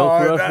video as well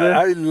for us there.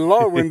 I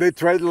love when they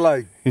try to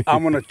like,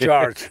 I'm on a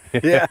charge.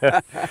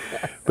 Yeah.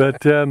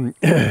 But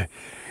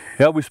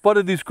yeah, we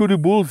spotted these kudu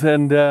bulls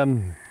and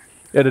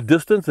at a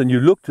distance, and you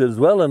looked as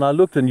well, and I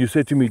looked, and you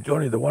said to me,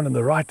 Johnny, the one on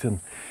the right, and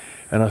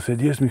I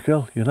said, yes,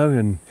 Miguel, you know,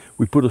 and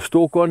we put a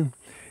stalk on,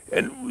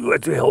 and we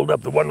had to hold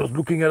up. The one was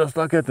looking at us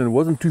like that, and it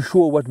wasn't too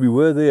sure what we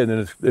were there,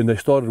 and then they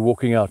started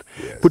walking out.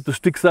 Yes. Put the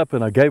sticks up,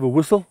 and I gave a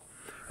whistle,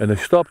 and they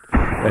stopped,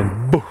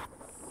 and boom,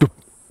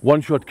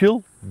 one shot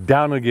kill,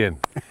 down again.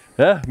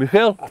 Yeah,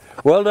 Miguel,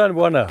 well done,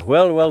 Wana.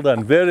 Well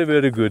done. Very,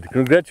 very good.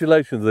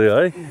 Congratulations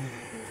there, eh?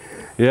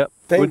 Yeah.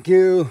 Thank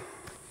you,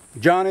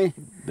 Johnny.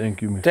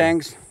 Thank you, Miguel.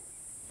 Thanks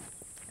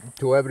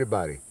to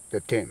everybody, the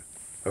team.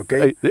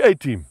 Okay? The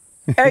A-team.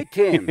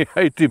 A-team.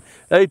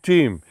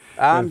 A-team.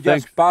 I'm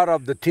just part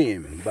of the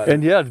team. But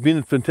and yeah, it's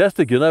been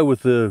fantastic, you know,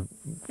 with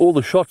all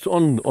the shots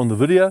on the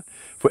video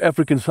for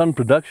African Sun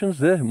Productions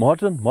there.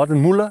 Martin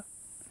Mula.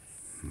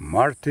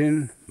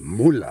 Martin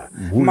Mula.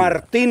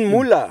 Martin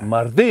Mula.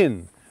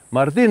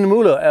 Martin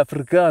Mula,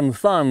 African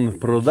Sun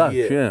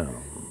Production. Yeah.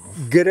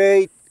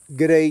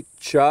 Great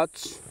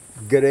shots,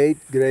 great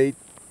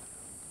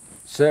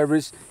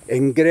service,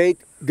 and great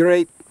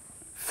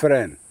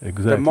friend.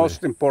 Exactly. The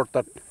most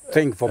important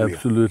thing for me.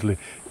 Absolutely.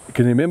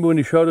 Can you remember when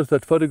he showed us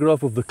that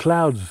photograph of the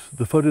clouds,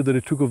 the photo that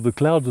he took of the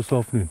clouds this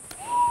afternoon?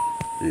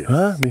 Yes.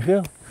 Huh,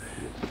 Miguel?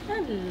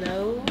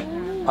 Hello.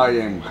 I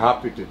am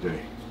happy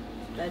today.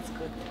 That's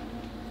good.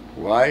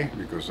 Why?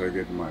 Because I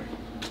get my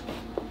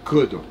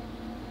kudu.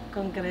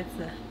 Congrats.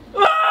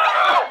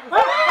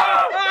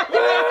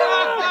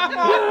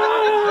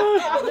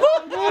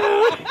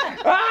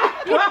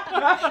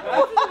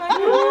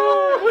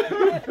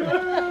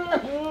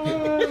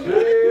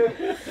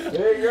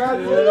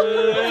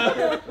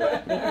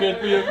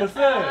 Get me a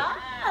percent.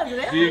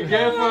 Be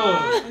careful.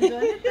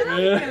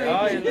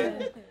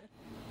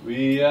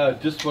 We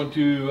just want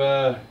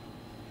to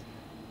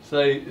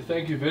say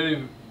thank you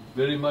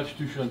very much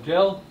to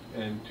Chantel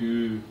and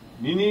to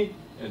Nini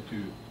and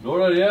to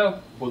Nora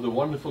here for the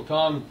wonderful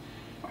time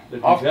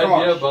that we've had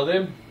here by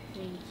them.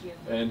 Thank you.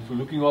 And for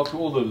looking after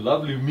all the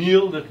lovely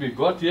meal that we've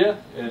got here,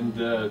 and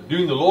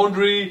doing the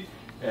laundry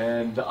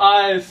and the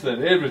ice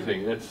and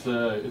everything. It's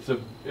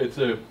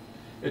a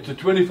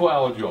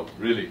 24-hour job,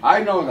 really.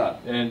 I know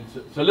that. And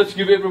so let's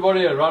give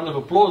everybody a round of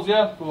applause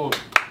here for.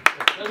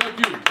 Thank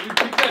you.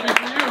 We're happy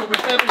for you.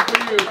 We're happy for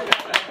you.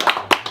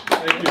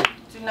 Thank you.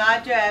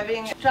 Tonight you're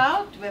having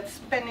trout with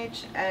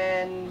spinach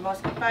and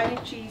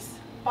mascarpone cheese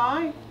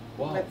pie.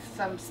 Wow. With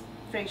some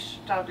fresh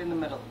trout in the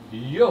middle.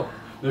 Yo,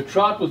 the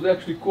trout was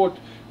actually caught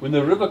when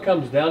the river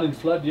comes down in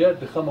flood here,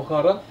 the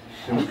Khamokara.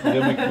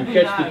 Then we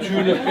catch the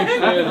tuna fish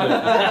there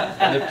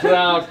and the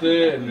trout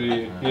there, and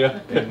yeah,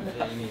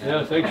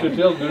 thanks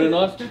Chantel, very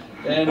nice.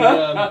 And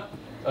I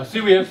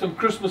see we have some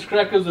Christmas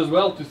crackers as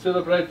well to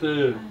celebrate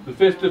the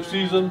festive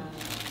season.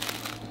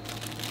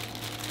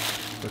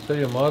 What say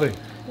you, Mari?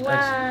 Wow. A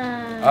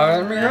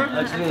ver, mija.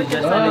 Actually,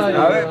 just A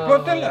ver,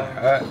 póntela.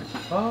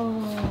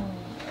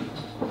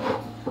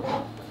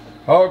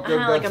 Okay,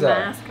 Like a that's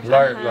mask.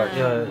 like.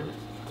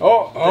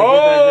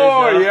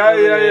 Oh,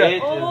 yeah.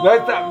 No,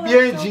 está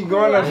bien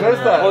chingonas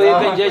estas. Oh, you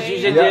can just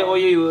use it there, or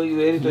you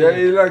Yeah,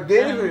 you like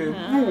this.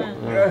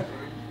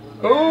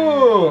 Oh.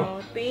 Oh,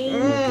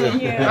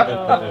 thank you.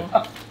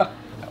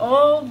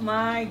 Oh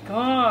my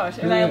gosh.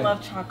 And I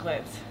love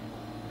chocolates.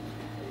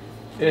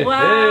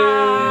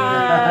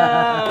 Wow.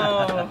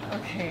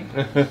 Okay.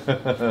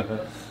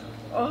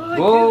 Oh,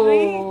 Whoa.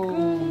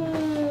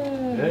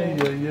 qué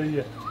rico.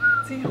 Yeah.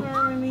 Sí,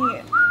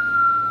 Harmony.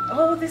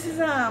 Oh, this is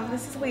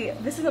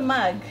wait, this is a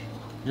mug.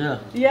 Yeah.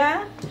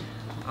 Yeah?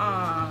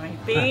 Aw,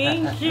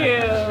 thank you.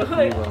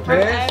 For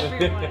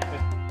everyone.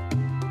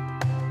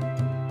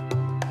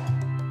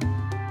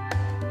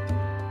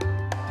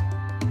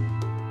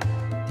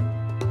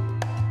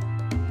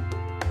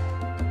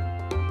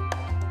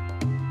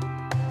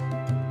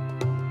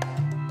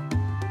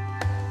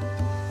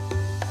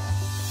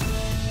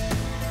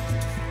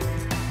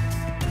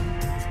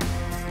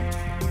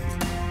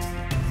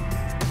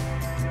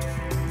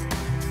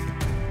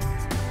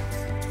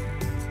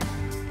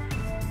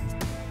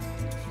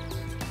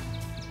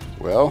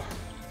 Well,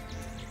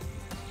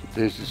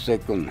 this is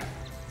second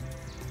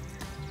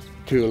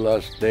to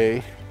last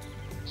day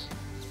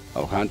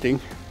of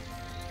hunting.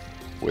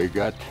 We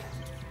got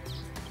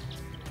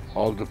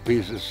all the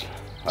pieces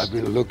I've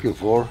been looking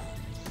for.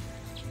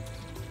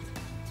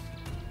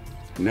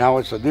 Now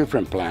it's a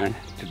different plan.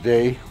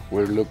 Today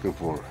we're looking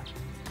for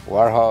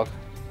warthog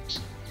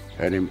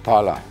and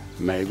impala,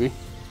 maybe.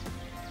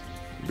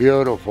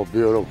 Beautiful,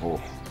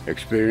 beautiful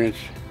experience.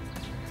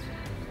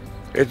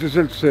 Este es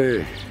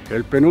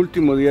el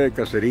penúltimo día de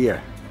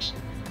cacería.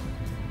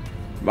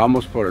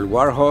 Vamos por el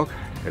warthog,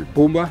 el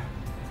puma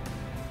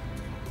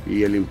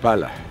y el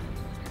impala.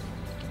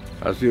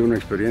 Ha sido una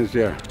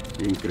experiencia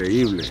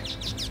increíble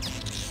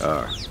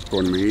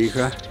con mi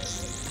hija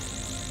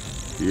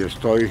y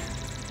estoy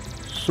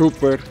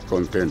súper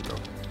contento.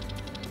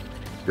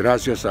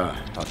 Gracias a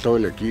todo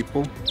el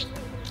equipo,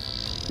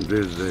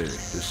 desde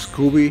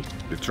Scooby,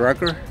 the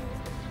tracker,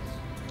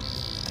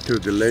 to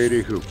the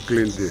lady who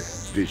cleaned the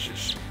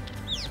dishes.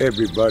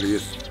 Everybody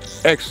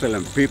is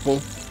excellent people.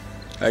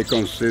 I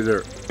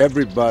consider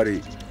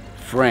everybody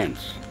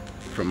friends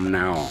from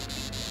now on.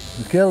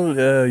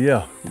 Miguel,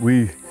 yeah,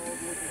 we're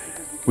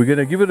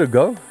gonna give it a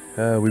go.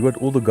 We got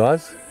all the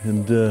guys,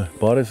 and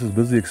Boris is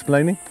busy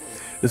explaining.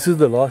 This is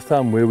the last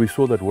time where we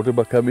saw that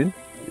waterbuck come in.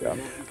 Yeah.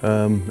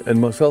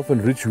 And myself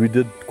and Rich, we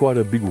did quite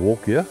a big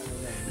walk here,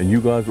 and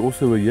you guys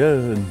also were here,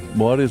 and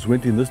Marius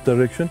went in this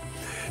direction.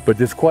 But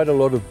there's quite a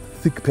lot of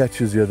thick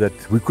patches here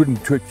that we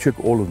couldn't check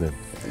all of them.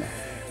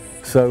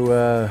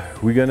 So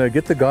we're going to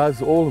get the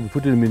guys all and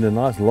put them in a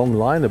nice long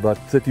line about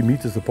 30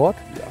 meters apart,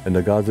 and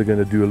the guys are going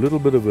to do a little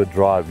bit of a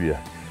drive here.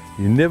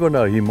 You never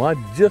know, he might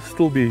just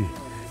still be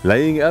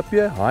laying up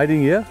here,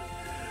 hiding here.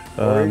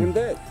 Or even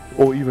dead.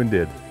 Or even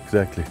dead,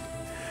 exactly.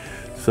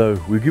 So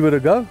we'll give it a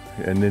go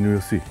and then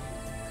we'll see.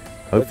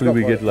 Hopefully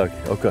we get lucky.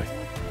 Okay.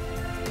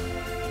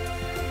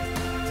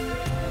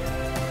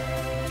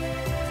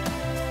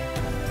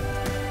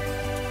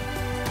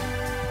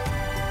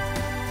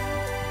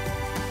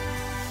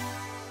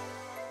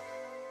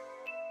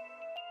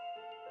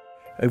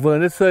 Ek wil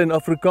net sê in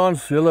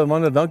Afrikaans, julle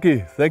manne,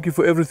 dankie. Thank you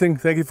for everything.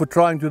 Thank you for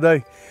trying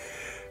today.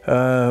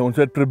 Ons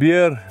het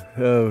probeer,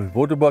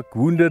 waterbuck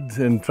wounded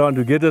and trying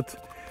to get it.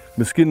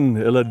 Miskien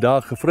hulle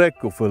daar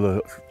gevrek of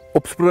hulle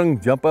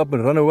opspring, jump up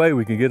and run away.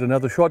 We can get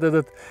another shot at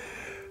it.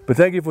 But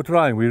thank you for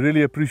trying. We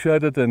really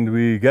appreciate it, and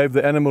we gave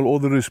the animal all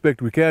the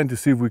respect we can to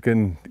see if we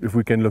can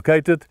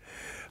locate it.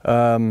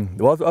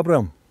 What's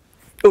Abraham?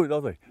 Oh,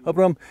 that's right.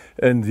 Abraham.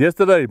 And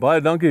yesterday,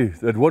 baie dankie,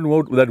 that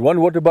one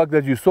waterbuck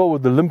that you saw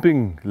with the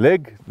limping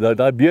leg,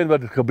 that been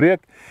wat het gebreek,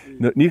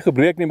 nie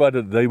gebreek nie,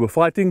 but they were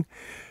fighting.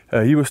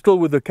 He was still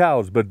with the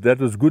cows, but that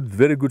was good,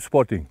 very good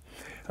spotting.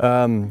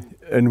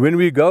 And when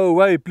we go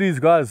away, please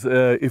guys,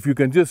 if you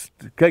can just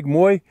kyk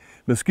mooi,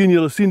 miskien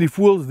julle sien die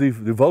voëls,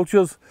 die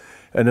vultures,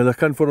 en hulle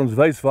kan vir ons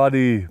wys waar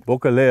die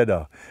bokke lê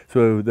daar,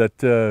 so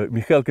that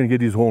Miguel can get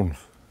his horns.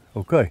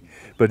 Okay,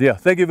 but yeah,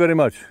 thank you very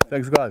much.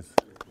 Thanks guys.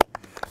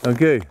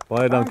 Okay,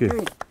 baie dankie.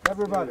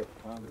 Everybody.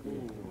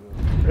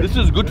 This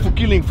is good for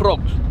killing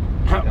frogs.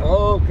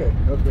 Okay,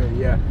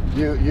 yeah.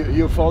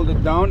 You fold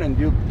it down and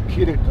you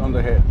hit it on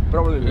the head.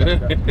 Probably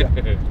like that.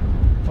 Yeah.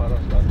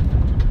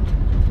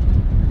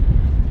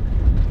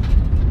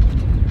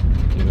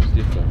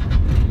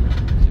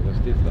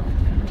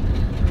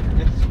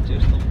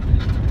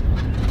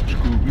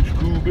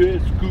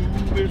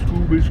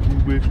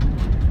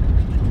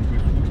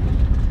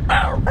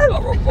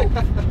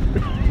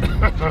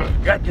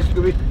 Got you,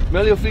 Scooby.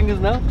 Smell your fingers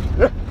now?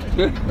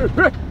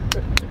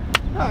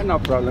 No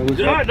problem.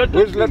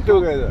 We'll sleep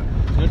together.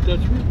 Don't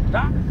touch me.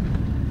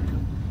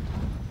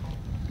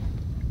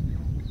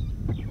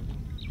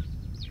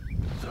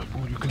 So,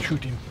 you can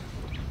shoot him.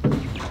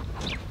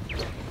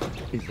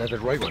 Is that the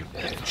right one?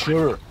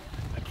 Sure.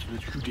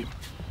 Absolutely, shoot him.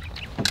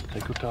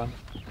 Take your time.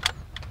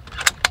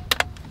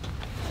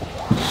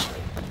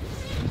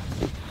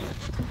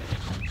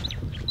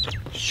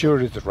 Sure,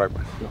 it's the right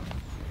one. Yeah.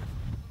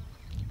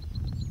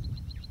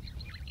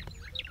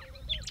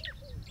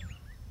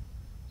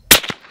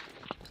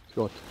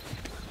 Shot.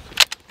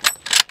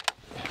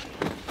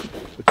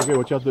 It's okay,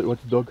 watch out, watch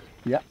the dog.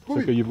 Yeah.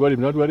 It's okay, you've got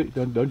him, don't worry,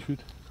 don't shoot.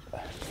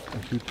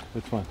 Don't shoot,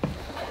 that's fine.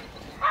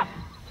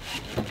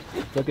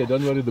 It's okay,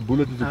 don't worry, the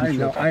bullet is a good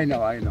shot. I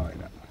know.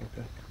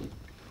 Okay.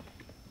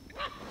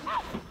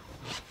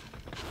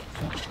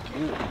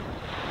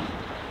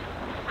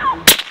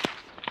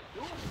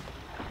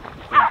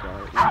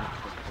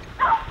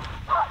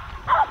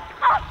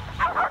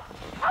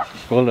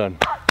 Well done.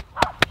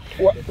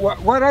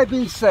 What I've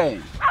been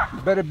saying,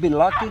 you better be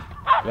lucky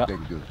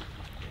than good.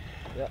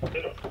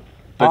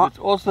 But it's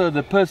also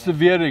the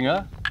persevering,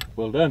 huh?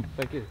 Well done.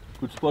 Thank you.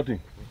 Good spotting.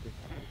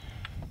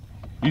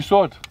 You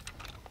saw it.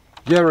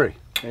 Jerry.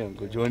 Yeah,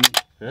 good joining.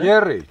 Yeah?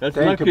 Jerry, That's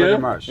thank you lucky, very eh?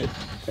 much.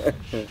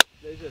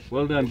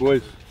 Well done,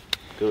 boys.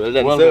 Well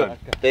done, Well sir. done.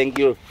 Thank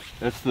you.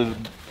 That's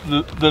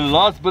the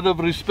last bit of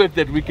respect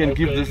that we can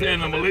give this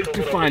animal is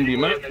to find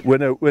him, eh?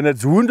 When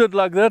it's wounded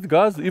like that,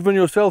 guys, even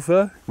yourself,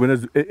 eh? When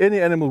it's any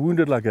animal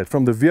wounded like that,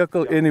 from the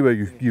vehicle, anywhere,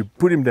 you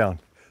put him down.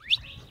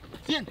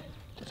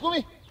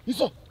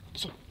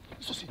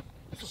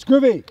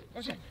 Scooby.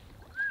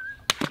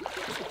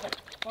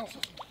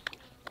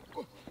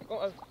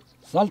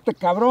 Salte,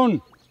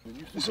 cabrón.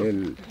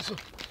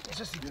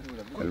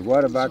 El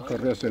Waterbuck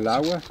corrió hacia el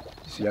agua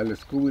y al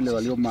Scooby le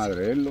valió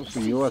madre. Él lo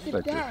siguió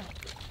hasta que...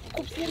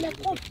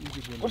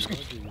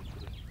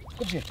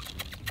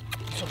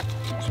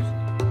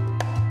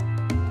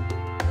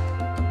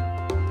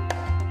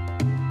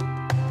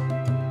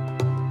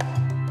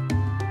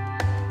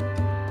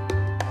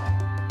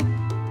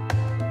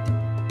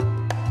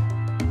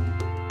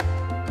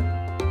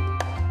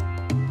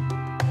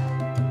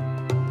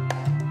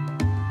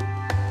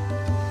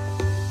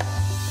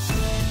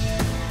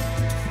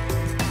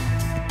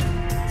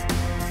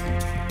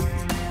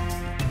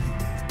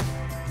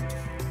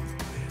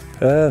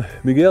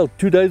 Miguel,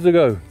 2 days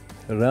ago,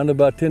 around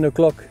about 10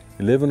 o'clock,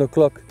 11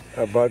 o'clock.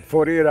 About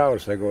 48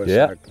 hours ago,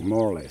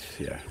 more or less,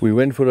 yeah. We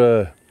went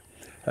for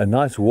a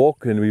nice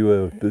walk, and we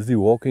were busy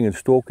walking and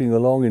stalking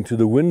along into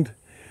the wind.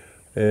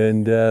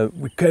 And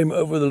we came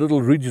over the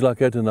little ridge like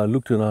that, and I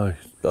looked and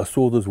I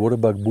saw this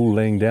waterbuck bull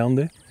laying down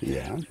there.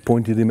 Yeah.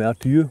 Pointed him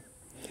out to you.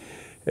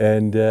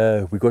 And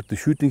we got the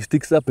shooting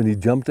sticks up, and he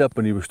jumped up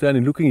and he was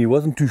standing looking. He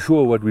wasn't too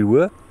sure what we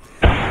were.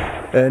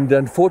 And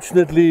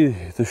unfortunately,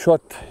 the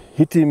shot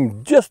hit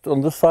him just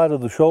on this side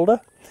of the shoulder.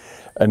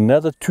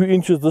 Another 2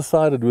 inches this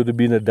side, it would have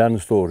been a done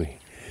story.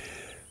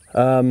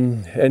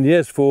 And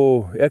yes,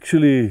 for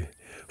actually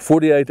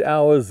 48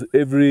 hours,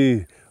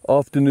 every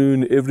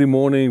afternoon, every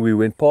morning, we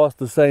went past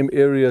the same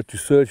area to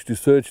search to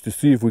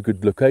see if we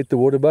could locate the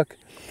waterbuck.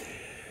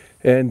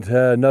 And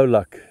no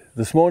luck.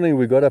 This morning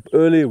we got up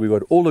early, we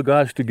got all the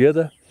guys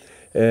together,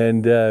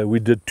 and we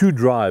did 2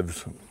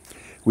 drives.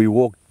 We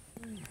walked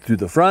to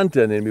the front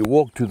and then we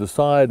walked to the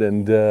side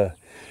and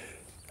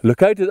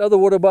located other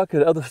waterbuck,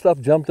 and other stuff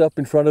jumped up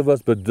in front of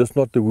us, but just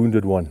not the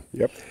wounded one.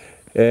 Yep.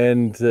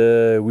 And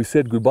we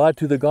said goodbye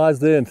to the guys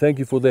there and thank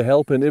you for their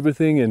help and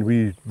everything, and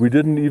we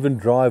didn't even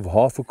drive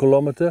half a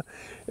kilometer,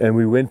 and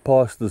we went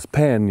past this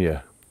pan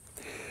here.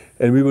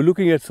 And we were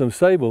looking at some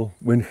sable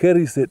when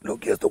Gerry said,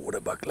 look, here's the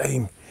waterbuck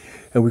laying.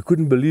 And we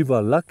couldn't believe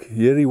our luck.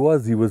 Here he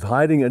was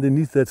hiding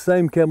underneath that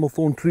same camel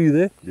thorn tree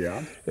there.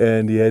 Yeah.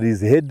 And he had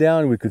his head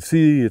down, we could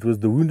see it was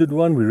the wounded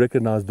one, we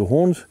recognized the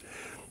horns.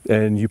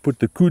 And you put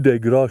the coup de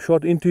grace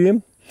shot into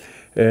him.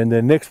 And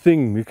the next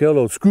thing, Miguel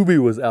or Scooby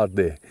was out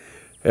there.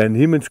 And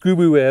him and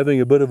Scooby were having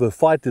a bit of a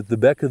fight at the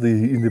back of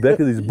in the back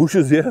of these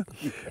bushes here.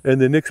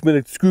 And the next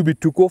minute Scooby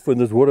took off, and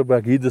this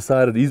waterbuck, he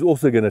decided he's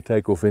also going to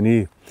take off,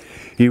 and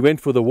he went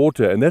for the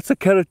water. And that's a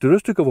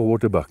characteristic of a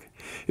waterbuck.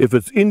 If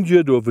it's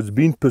injured or if it's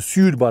been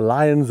pursued by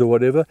lions or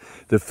whatever,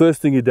 the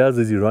first thing he does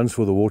is he runs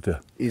for the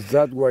water. Is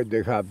that why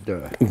they have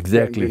the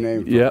Yeah,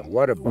 name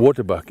Waterbuck?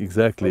 Waterbuck,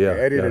 exactly. Okay,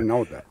 Yeah, I didn't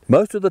know that.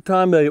 Most of the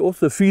time they're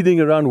also feeding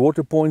around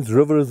water points,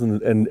 rivers,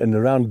 and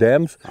around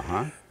dams.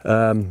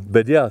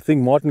 But yeah, I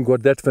think Martin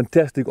got that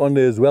fantastic on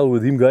there as well,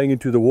 with him going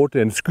into the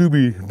water and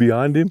Scooby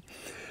behind him.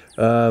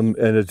 And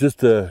it's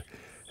just an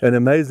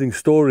amazing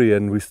story,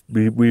 and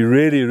we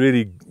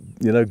really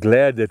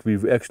glad that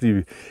we've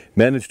actually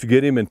managed to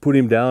get him and put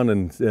him down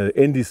and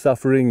end his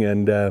suffering.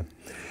 And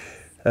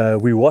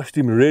we washed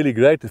him really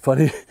great. It's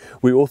funny,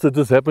 we also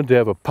just happened to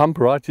have a pump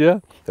right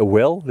here, a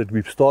well that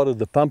we've started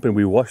the pump, and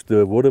we washed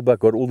the waterbuck,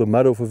 got all the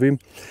mud off of him.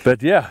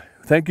 But yeah,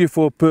 thank you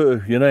for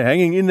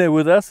hanging in there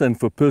with us and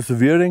for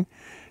persevering,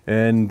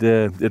 and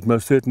it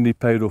most certainly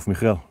paid off,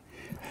 Miguel.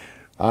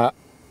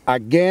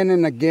 Again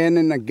and again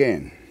and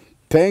again.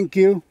 Thank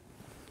you,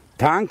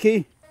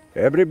 Tanky,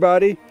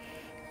 everybody.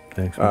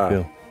 Thanks,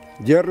 Miguel.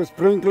 Jerry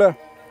Sprinkler,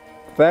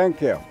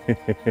 thank you.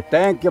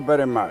 Thank you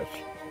very much.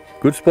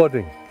 Good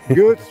spotting.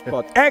 Good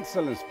spot,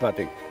 excellent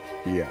spotting.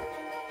 Yeah.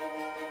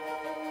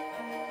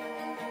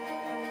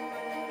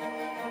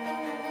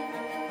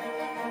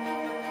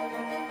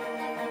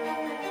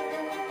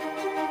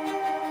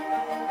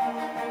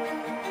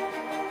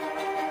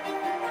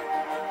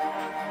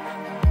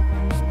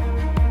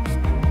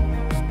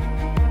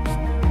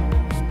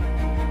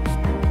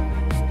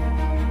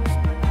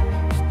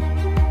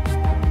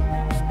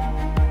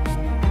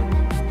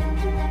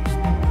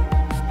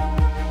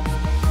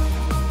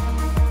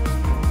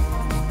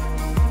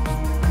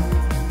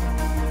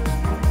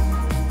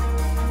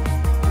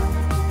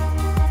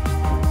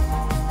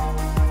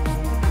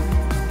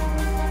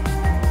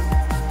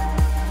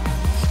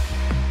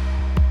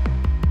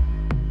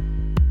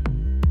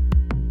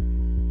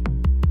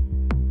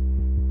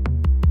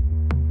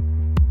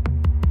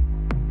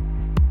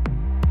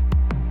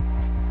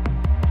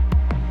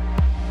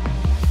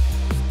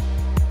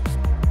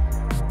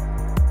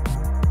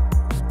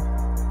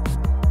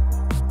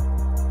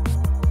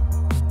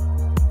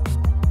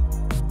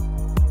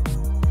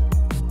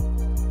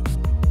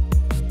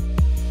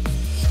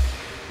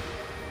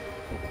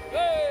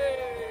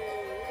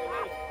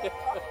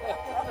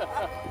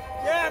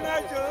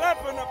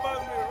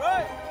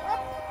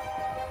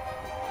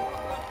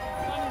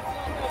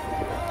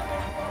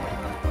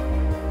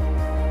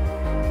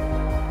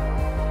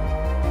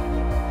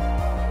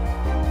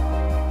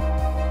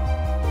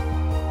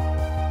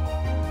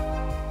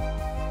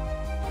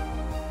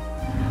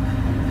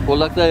 Well,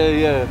 like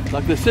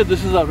they said,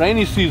 this is our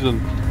rainy season,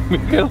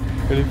 Miguel.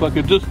 And if I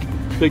could just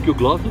take your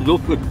glasses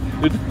off.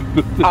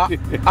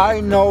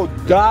 I know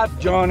that,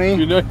 Johnny.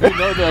 You know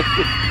that.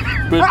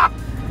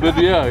 But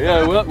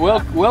yeah.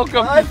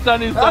 Welcome to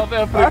sunny South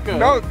Africa. I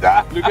know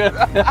that. Look at.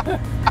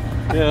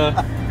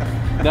 Yeah.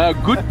 Now,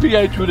 good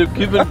PH would have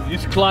given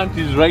his client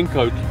his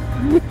raincoat.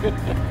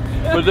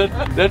 But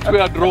that's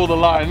where I draw the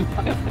line.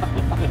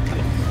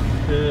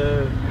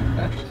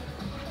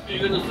 You're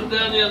going to sit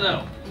down here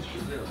now.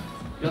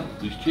 Yeah,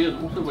 these chairs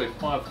also weigh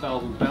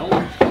 5,000 pounds.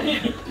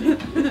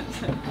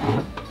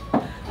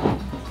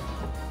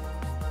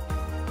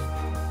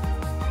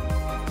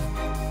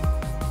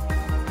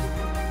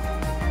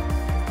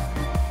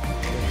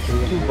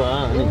 Too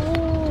bad.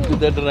 Look at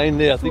that rain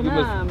there. I think we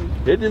must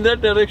head in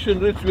that direction,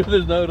 Rich, where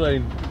there's no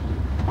rain.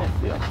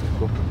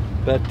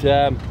 But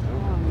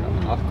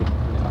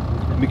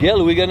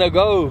Miguel, we're gonna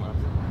go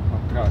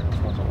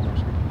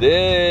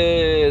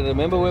there.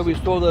 Remember where we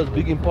saw those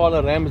big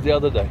Impala rams the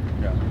other day?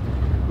 Yeah.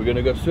 We're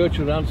gonna go search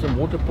around some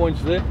water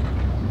points there.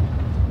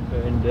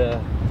 And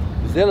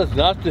Zell, it's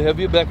nice to have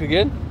you back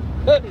again.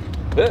 Hey.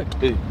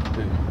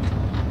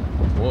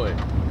 Boy.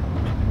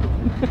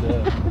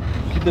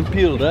 Keep them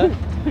peeled, huh?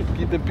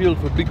 Keep them peeled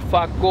for big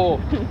Faco,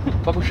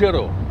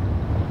 Papuchero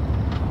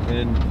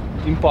and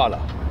Impala.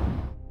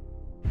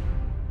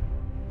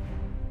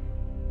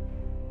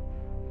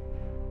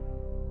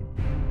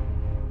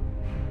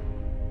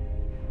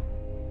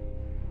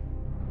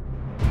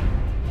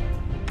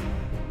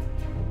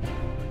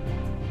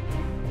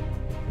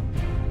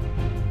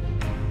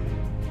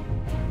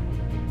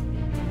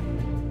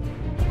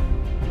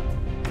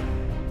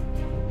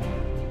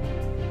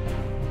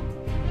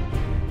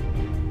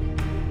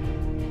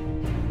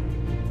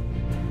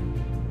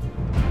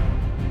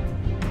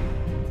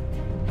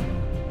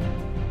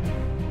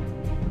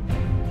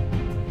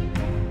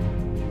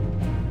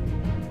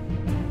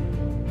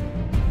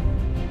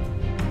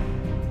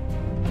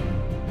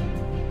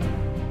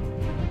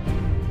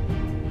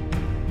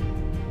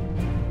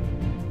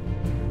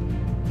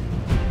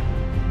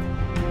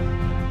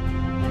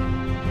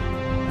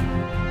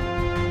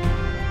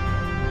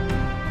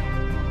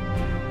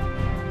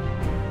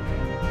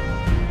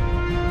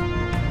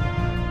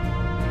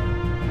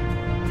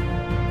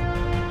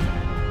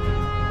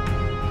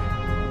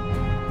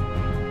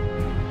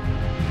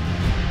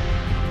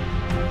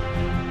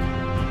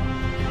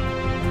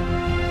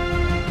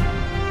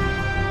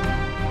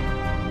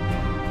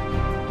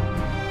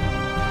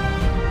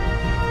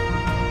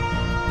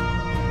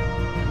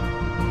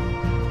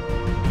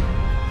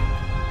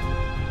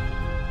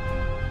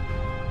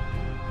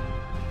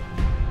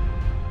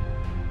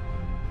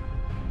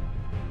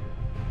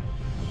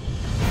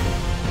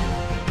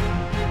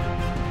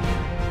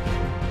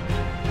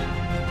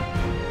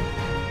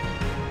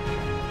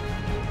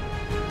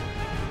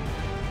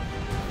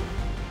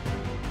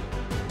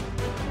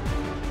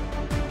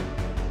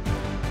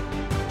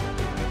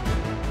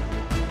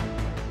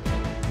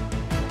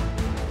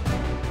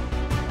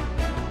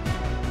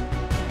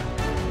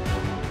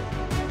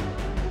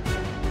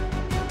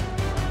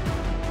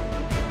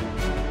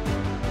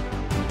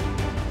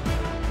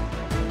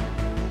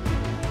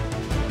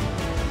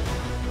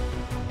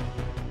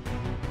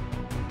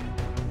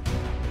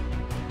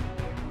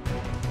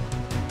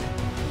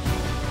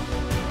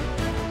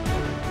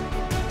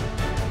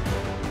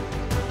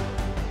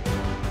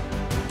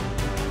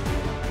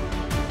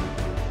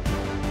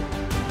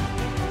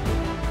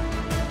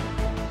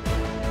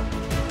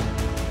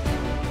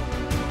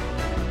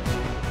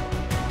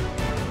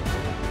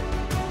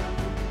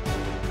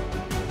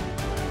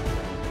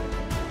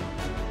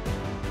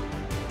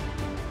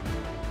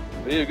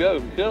 There you go,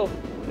 Miguel.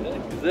 Yeah,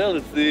 Gazelle,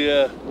 it's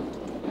the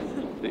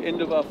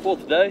end of our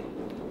 4th day.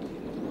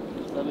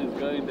 The sun is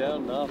going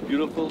down now,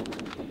 beautiful.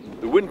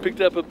 The wind picked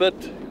up a bit.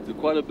 There's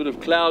quite a bit of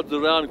clouds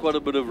around, quite a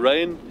bit of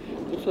rain.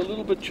 Also a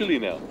little bit chilly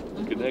now.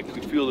 You can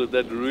actually feel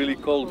that really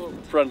cold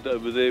front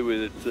over there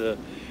where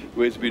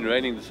it's been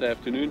raining this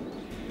afternoon.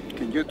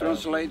 Can you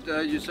translate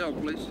yourself,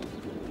 please?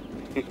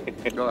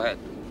 Go ahead.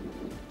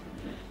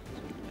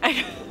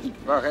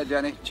 Go ahead,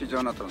 Johnny. She's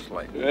gonna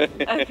translate.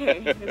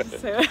 Okay.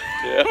 So.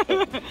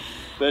 Yeah.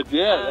 But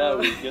yeah,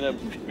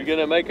 we're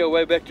gonna make our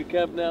way back to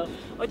camp now.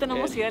 Hoy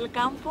tenemos que ir al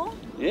campo.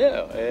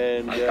 Yeah,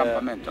 and al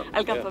campamento.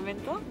 Al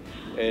campamento.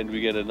 And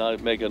we're gonna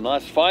make a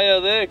nice fire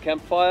there,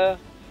 campfire,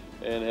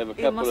 and have a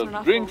couple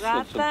of drinks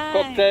and some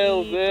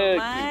cocktails there,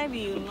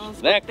 some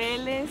snacks,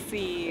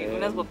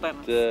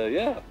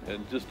 yeah,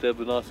 and just have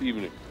a nice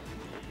evening.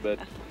 But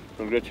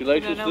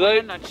congratulations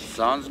today.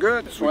 Sounds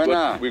good.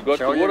 We got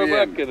to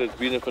Waterbuck and it's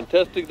been a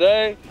fantastic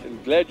day.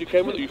 And glad you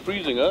came with us. You're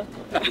freezing, huh?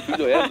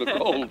 Your hands are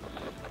cold.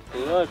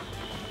 All right.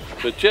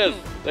 But cheers.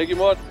 Thank you,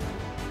 Mart.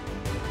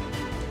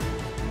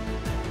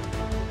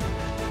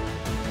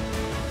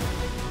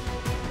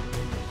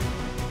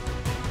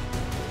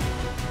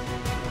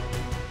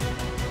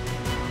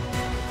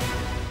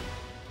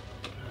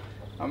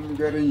 I'm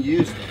getting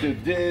used to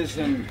this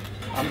and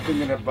I'm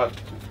thinking about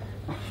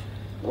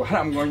what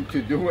I'm going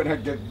to do when I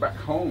get back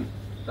home.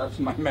 That's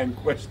my main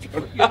question.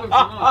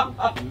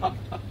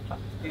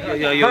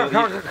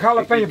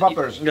 Jalapeno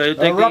poppers. Yeah, you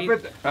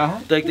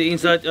take the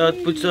inside out,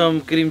 put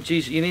some cream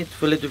cheese in it,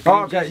 fill it with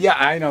cream cheese. Yeah,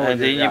 I know. And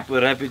then you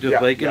wrap it with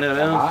bacon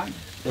around.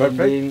 And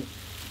then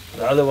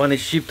the other one is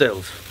sheep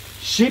tails.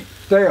 Sheep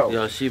tail?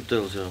 Yeah, sheep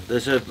tails. Yeah.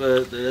 That's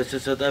a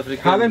South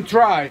African. Haven't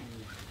tried.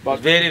 But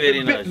very,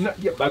 very nice.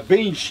 But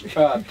being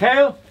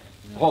tail,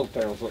 whole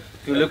tail.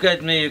 If you look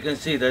at me, you can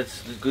see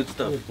that's the good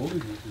stuff.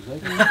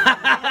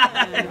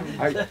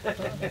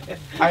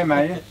 I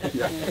may.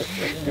 Yeah.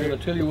 I'll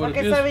tell you what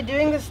Okay, it is. so we're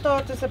doing the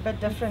starters a bit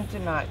different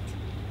tonight.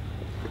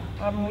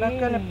 I'm not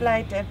going to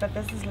plate it, but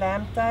this is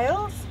lamb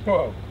tails.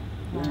 Whoa.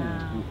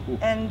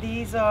 And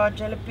these are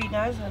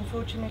jalapenos,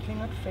 unfortunately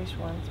not fresh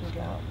ones,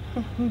 Miguel.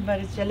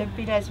 But it's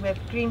jalapenos with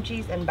cream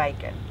cheese and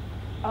bacon.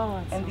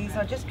 Oh, and these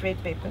are just red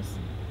peppers.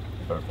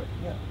 Perfect.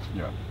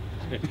 Yeah.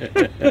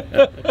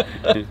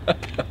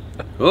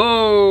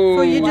 Oh!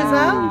 For you,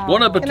 Giselle?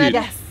 Bon appetit.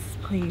 Yes,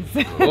 please.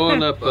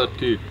 Bon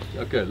appetit.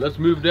 Okay, let's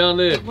move down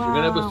there. Wow, We're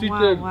going to have a seat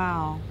wow, there.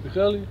 wow.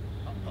 Miguel?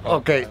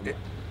 Ok,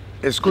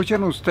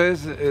 escuchen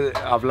ustedes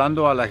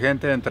hablando a la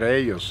gente entre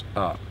ellos.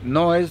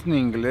 No es ni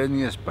inglés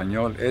ni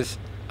español, es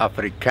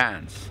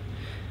afrikaans.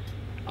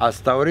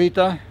 Hasta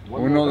ahorita,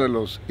 uno de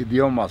los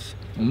idiomas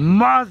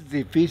más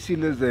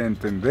difíciles de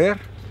entender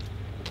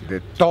de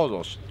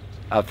todos,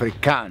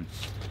 afrikaans.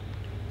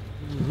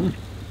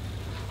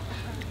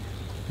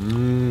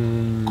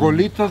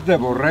 Colitas de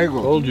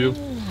borrego. Told you.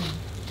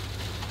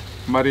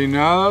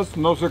 Marinadas,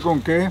 no sé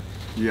con qué,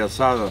 y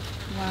asadas.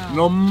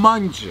 No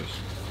manches.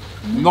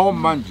 No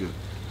manches.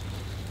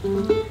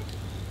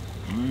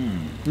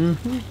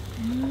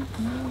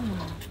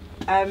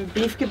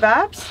 Beef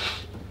kebabs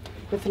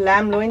with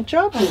lamb loin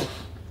chops.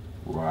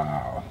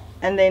 Wow.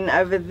 And then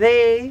over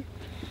there,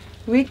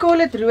 we call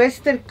it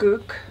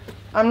roosterkoek.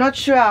 I'm not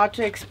sure how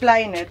to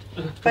explain it,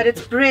 but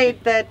it's bread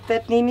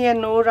that Nini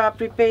and Nora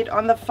prepared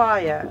on the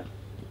fire.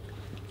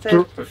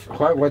 So,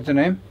 What's the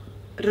name?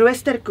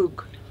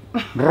 roosterkoek.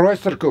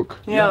 Roosterkoek.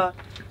 Yeah.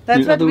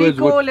 That's In what other we words,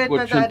 call it,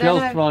 what but I don't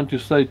Chantel's know. trying to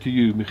say to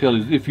you, Miguel,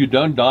 is if you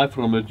don't die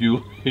from it,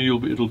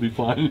 it'll be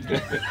fine.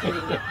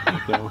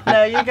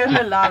 No, you're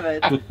gonna love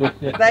it.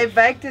 They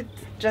baked it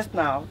just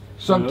now.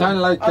 Sometime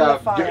like On the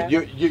fire.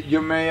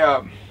 you may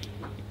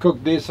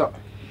cook this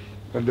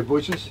in the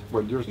bushes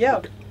when you're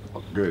Yeah.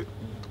 Oh, good.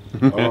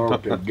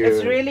 Okay, good.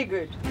 It's really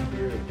good.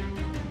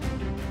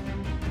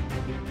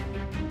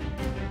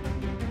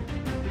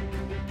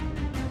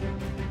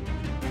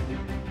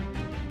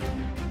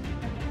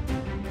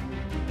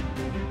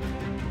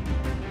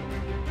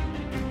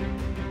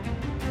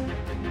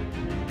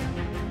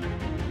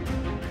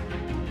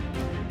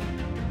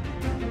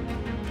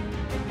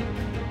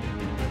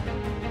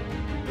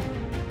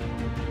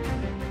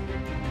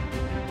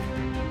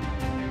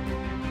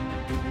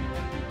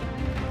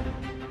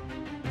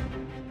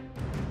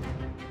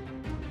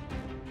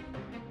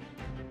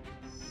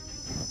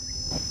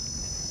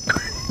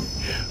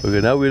 Okay,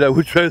 now we know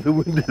which way the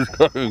wind is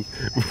going.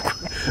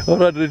 All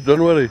right, Rich,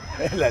 don't worry.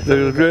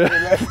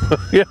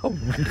 Yeah.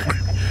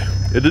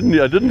 I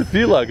didn't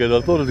feel like it.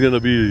 I thought it was going to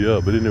be, yeah,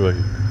 but anyway,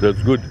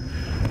 that's good.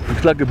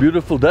 Looks like a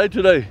beautiful day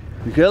today,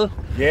 Miguel.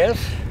 Yes.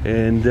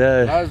 And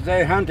Last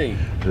day hunting.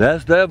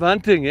 last day of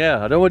hunting,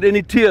 yeah. I don't want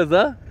any tears,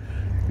 huh?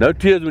 No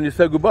tears when you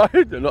say goodbye.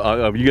 You're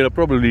going to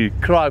probably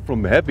cry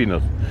from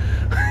happiness.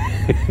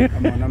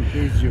 Come on, I'm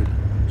pleased you,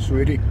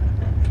 sweetie.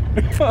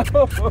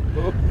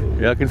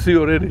 Yeah, I can see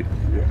already.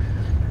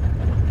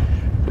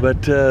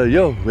 But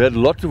yo, we had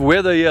lots of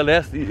weather here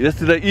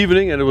yesterday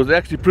evening, and it was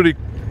actually pretty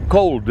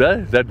cold.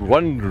 That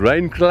one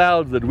rain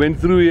cloud that went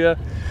through here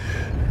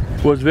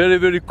was very,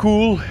 very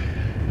cool.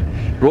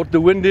 Brought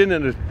the wind in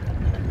and it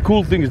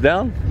cooled things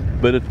down,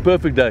 but it's a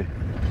perfect day.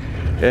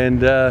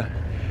 And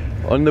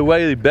on the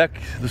way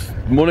back this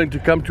morning to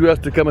come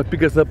and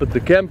pick us up at the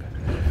camp,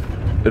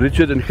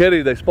 Richard and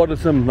Gerry, they spotted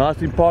some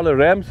nice Impala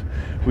rams.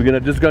 We're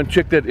gonna just go and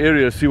check that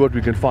area, see what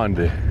we can find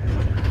there.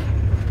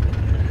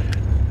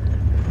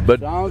 But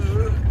Sounds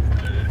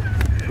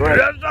great.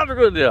 That sounds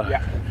good,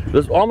 yeah.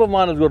 This arm of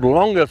mine has got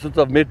longer since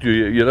I've met you.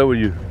 You know when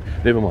you,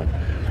 never mind.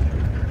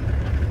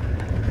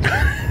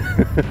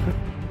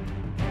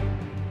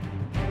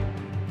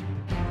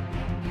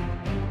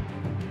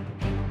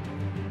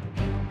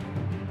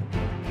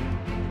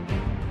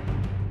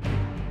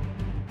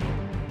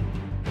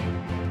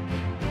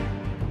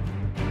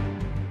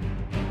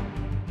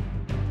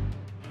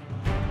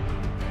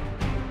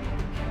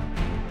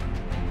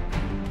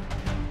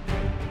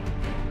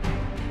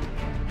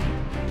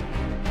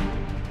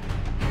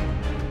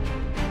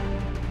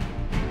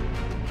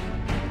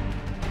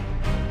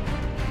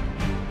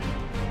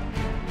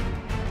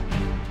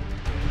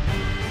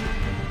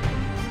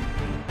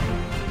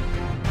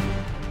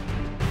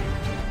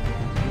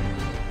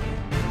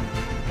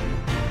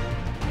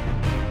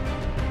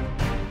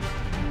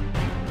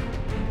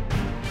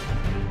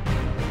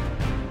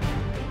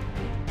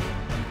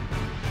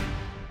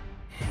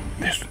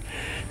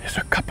 There's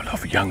a couple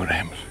of young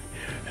rams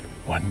and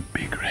one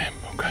big ram,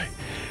 okay?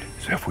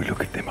 So if we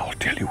look at them, I'll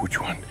tell you which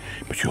one,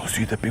 but you'll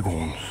see the big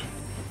horns.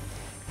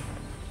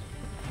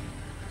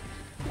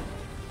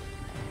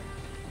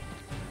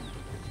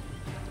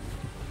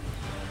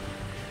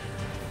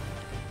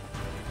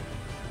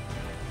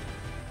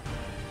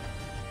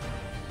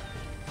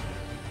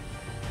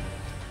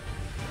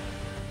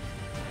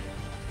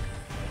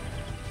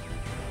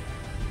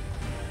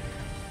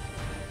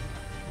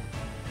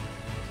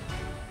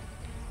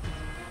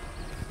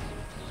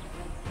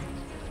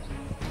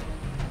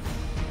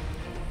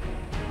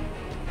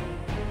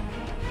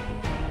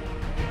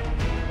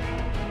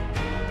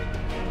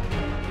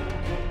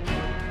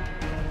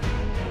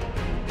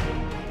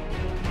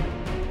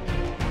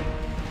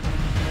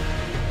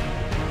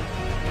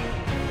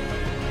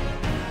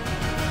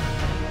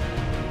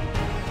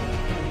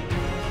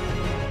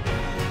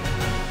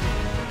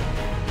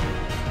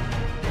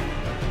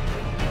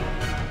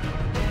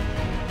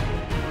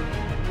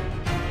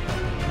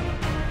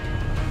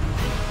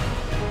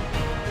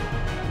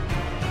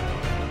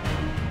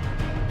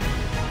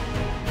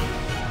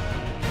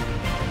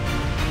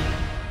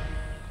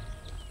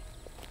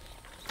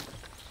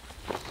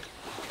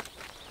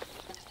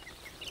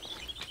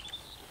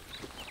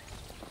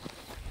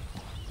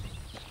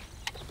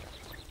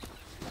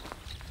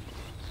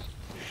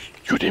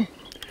 Shoot him.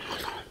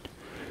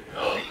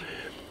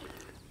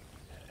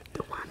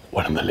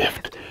 One on the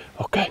left.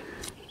 Okay.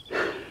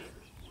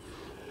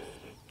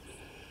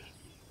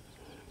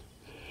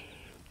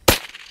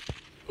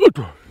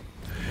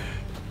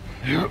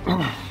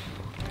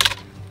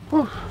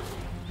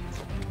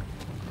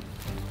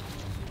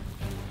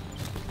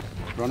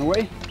 Run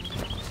away.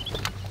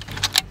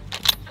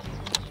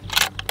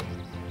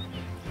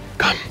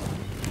 Come.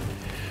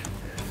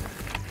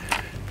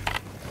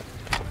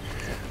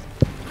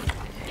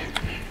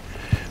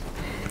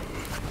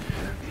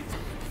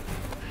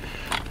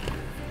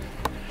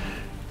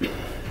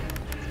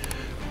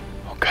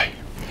 Okay.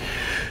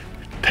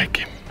 Take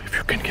him if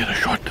you can get a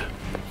shot.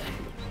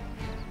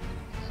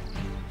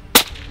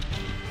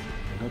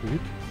 Another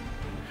hit.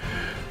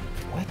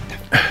 What the?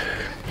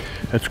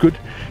 That's good.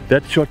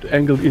 That shot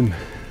angled in.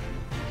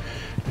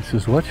 Let's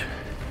just watch.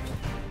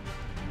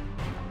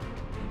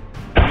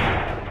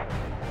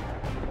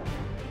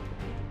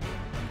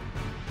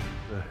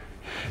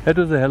 That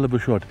was a hell of a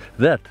shot.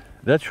 That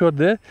shot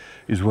there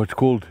is what's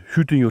called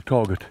shooting your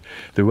target.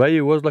 The way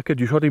he was like that,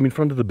 you shot him in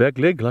front of the back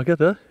leg like that,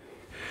 huh?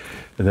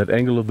 And that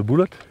angle of the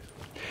bullet.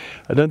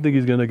 I don't think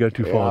he's going to go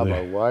too far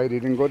there. But why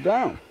didn't go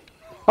down?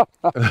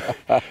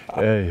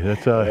 Hey,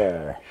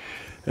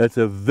 that's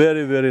a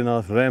very, very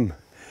nice ram.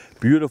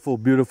 Beautiful,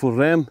 beautiful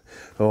ram.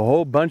 A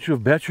whole bunch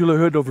of bachelor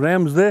herd of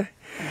rams there.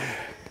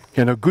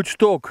 And a good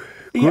stalk.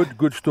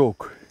 Good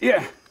stalk.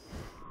 Yeah.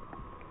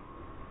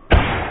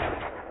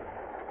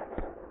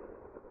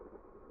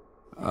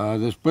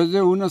 Después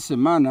de una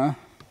semana,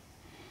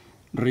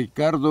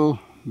 Ricardo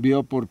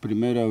vio por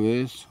primera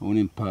vez un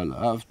impala.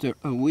 After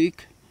a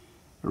week,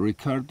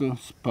 Ricardo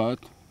spot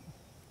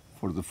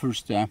for the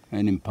first time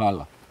an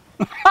impala.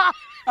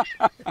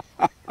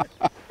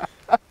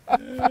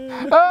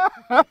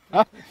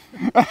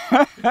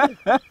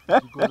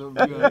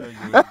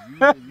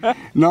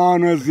 No,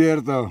 no es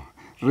cierto.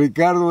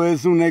 Ricardo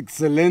es un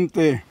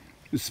excelente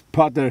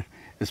spotter.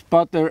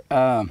 Spotter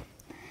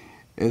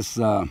es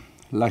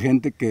la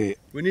gente que...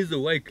 When he's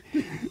awake.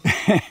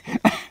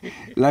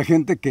 La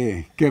gente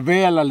que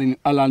ve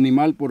al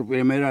animal por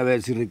primera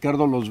vez. Y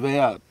Ricardo los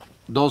ve a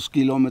 2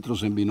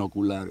 kilómetros en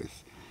binoculares.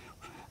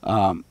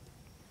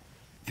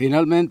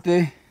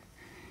 Finalmente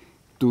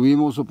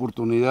tuvimos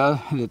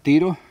oportunidad de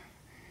tiro.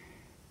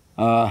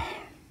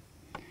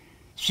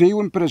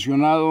 Sigo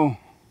impresionado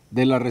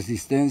de la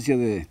resistencia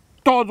de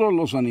todos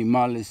los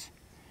animales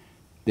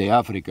de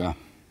África.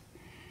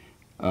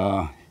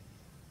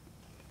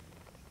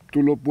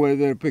 Tú lo puedes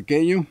ver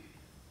pequeño.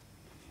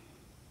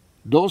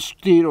 2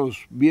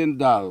 tiros bien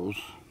dados,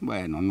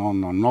 bueno,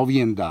 no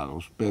bien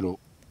dados, pero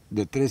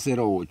de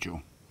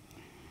 308.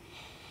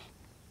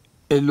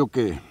 Es lo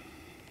que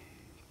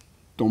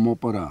tomó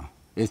para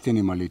este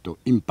animalito,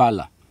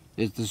 impala.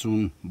 Este es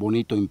un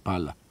bonito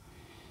impala.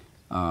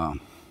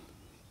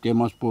 ¿Qué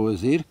más puedo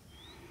decir?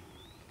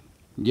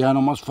 Ya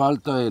no más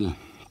falta el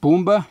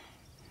pumba.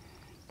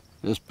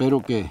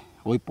 Espero que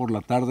hoy por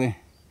la tarde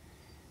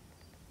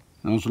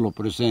nos lo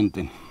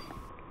presenten.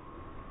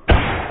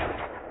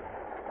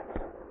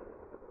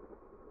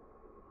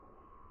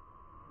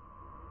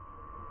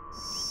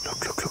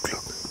 Look.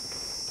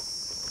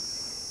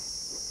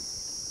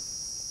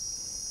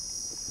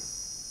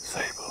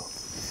 Sable.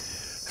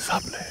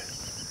 Sable.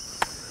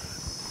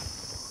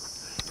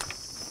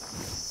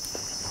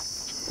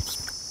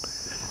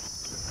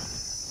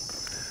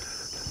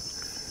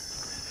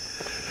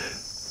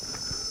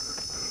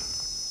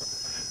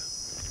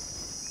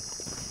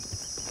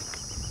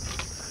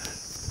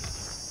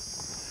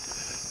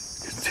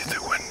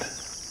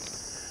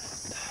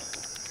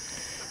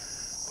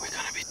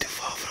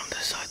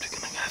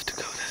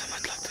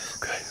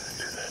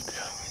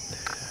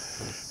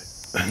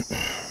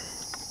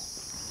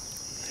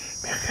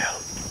 Miguel,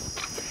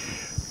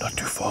 not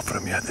too far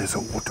from here, there's a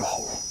water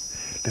hole.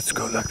 Let's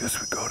go like this,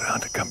 we go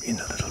around and come in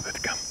a little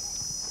bit, come.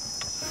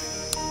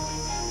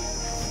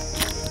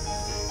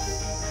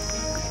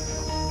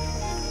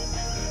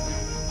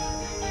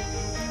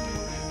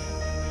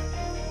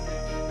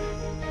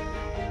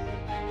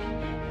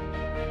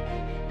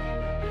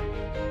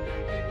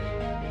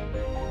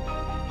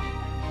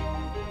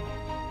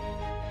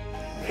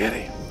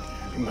 Harry,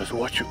 you must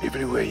watch you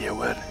everywhere you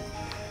were.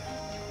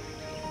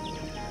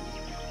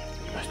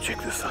 You must check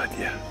the side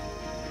here.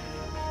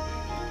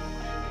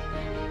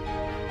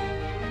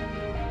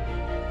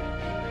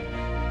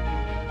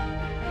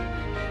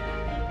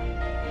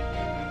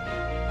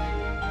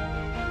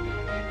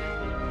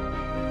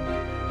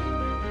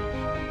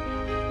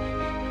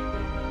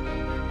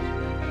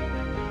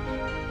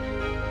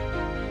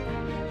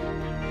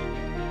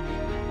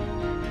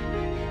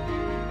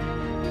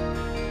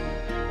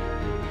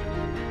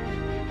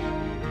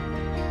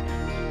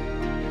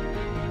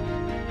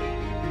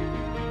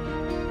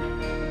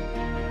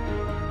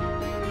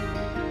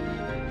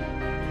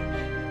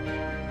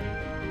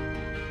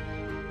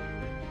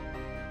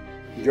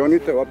 Johnny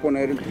te va a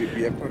poner el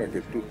tripié para que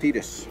tú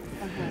tires.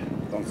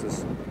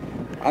 Entonces,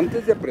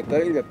 antes de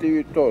apretar el gatillo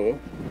y todo,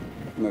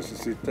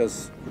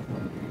 necesitas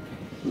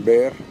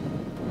ver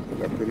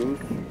la cruz,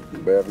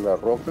 ver la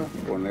roca,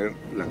 poner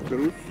la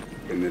cruz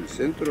en el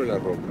centro de la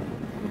roca.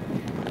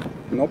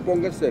 No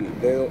pongas el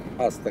dedo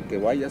hasta que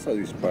vayas a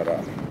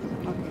disparar.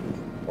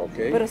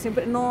 ¿Okay? Pero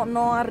siempre,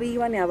 no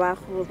arriba ni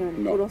abajo, en el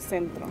puro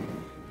centro.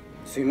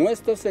 Si no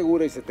estás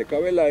segura y se te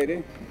cabe el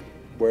aire,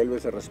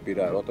 vuelves a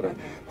respirar otra vez.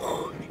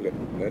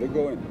 Let it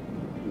go in.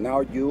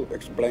 Now you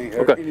explain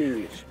her in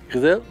English.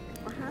 Giselle,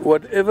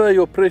 whatever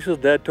your precious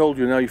dad told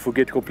you, now you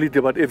forget completely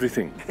about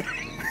everything.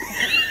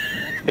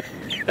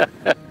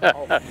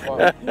 Oh,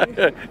 fuck.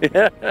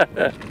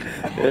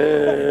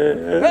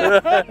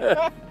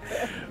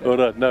 All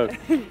right, no.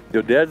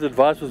 Your dad's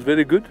advice was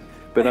very good,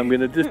 but I'm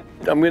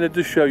gonna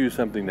just show you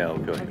something now.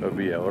 Okay,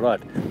 over here. All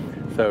right.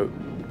 So,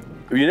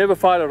 you never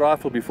fired a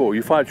rifle before.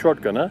 You fired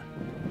shotgun, huh?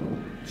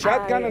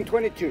 Shotgun and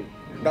 22.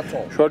 That's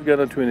all. Shotgun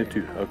and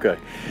 22. Okay.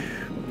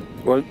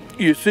 Well,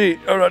 you see.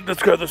 All right,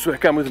 let's go this way.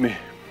 Come with me.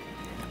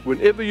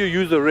 Whenever you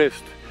use a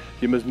rest,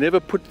 you must never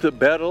put the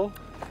barrel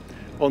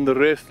on the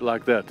rest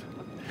like that.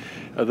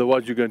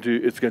 Otherwise,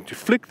 it's going to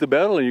flick the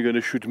barrel and you're going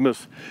to shoot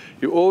miss.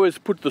 You always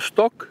put the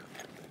stock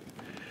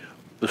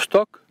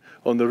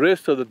on the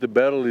rest so that the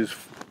barrel is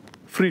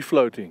free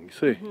floating.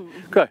 See?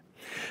 Okay.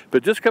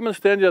 But just come and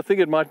stand here. I think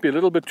it might be a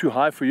little bit too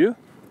high for you.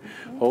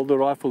 Hold the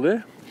rifle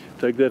there.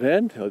 Take that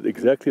hand.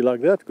 Exactly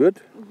like that.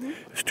 Good.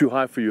 It's too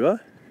high for you, huh?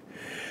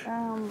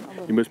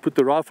 You must put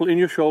the rifle in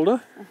your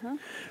shoulder.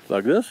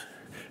 Like this.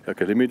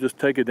 Okay, let me just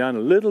take it down a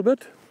little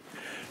bit.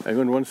 Hang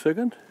on 1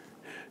 second.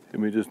 Let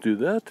me just do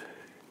that.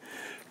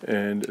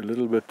 And a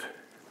little bit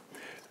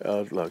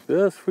out like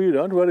this for you.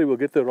 Don't worry, we'll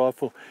get the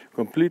rifle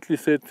completely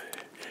set.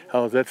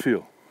 How's that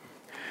feel?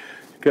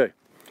 Okay.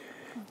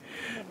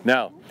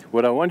 Now,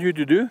 what I want you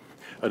to do,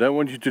 I don't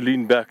want you to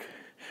lean back.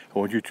 I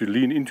want you to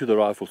lean into the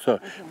rifle. So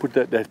put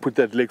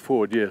that leg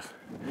forward, yes.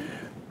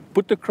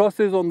 Put the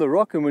crosses on the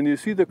rock, and when you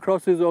see the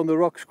crosses on the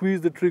rock,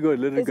 squeeze the trigger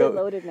and let it go. Is it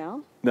loaded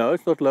now? No,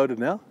 it's not loaded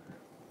now.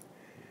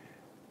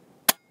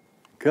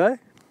 Okay?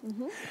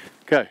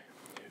 Okay.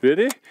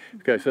 Ready?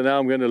 Okay, so now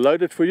I'm going to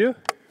load it for you.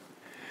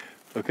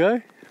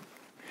 Okay?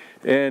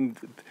 And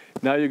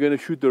now you're going to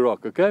shoot the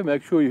rock, okay?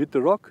 Make sure you hit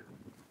the rock.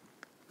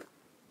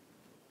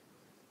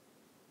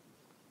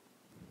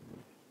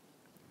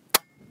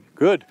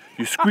 Good.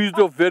 You squeezed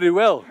off very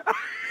well.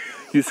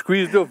 You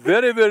squeezed off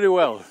very, very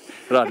well.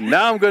 Right,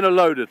 now I'm going to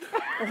load it.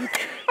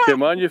 Okay,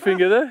 mind your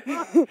finger there.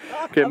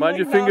 Okay, mind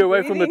your finger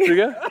away from the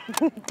trigger.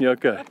 Yeah,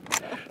 okay.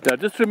 Now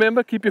just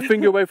remember, keep your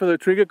finger away from the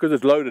trigger because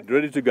it's loaded,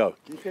 ready to go.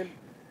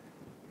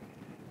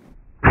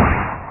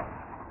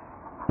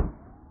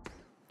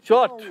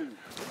 Shot.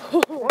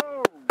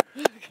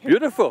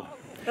 Beautiful.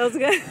 That was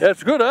good.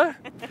 That's good, huh?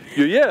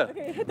 You're here.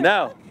 Okay,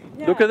 now,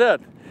 look at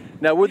that.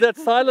 Now with that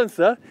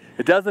silencer,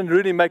 it doesn't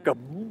really make a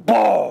boom.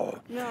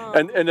 No.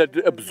 And it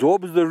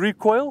absorbs the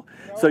recoil,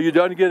 so you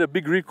don't get a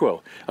big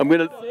recoil.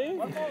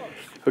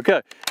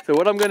 Okay, so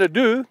what I'm gonna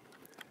do,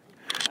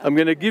 I'm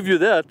gonna give you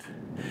that,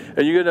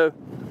 and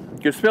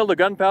you smell the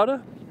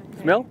gunpowder?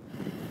 Smell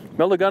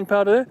the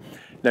gunpowder there?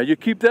 Now you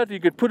keep that, you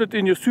can put it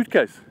in your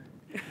suitcase.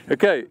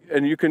 Okay,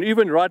 and you can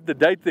even write the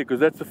date there, because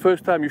that's the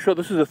first time you shot.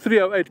 This is a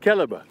 .308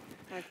 caliber.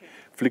 Okay.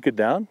 Flick it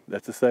down,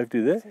 that's the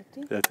safety there.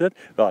 Safety? That's it.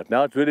 Right,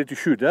 now it's ready to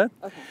shoot, huh?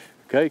 Okay.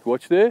 Okay,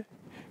 watch there.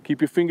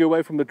 Keep your finger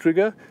away from the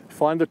trigger.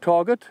 Find the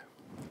target.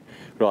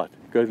 Right,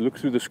 go look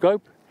through the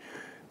scope.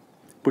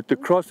 Put the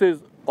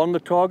crosshairs on the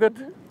target.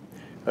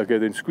 Okay,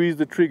 then squeeze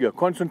the trigger.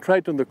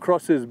 Concentrate on the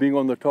crosshairs being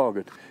on the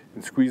target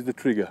and squeeze the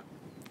trigger.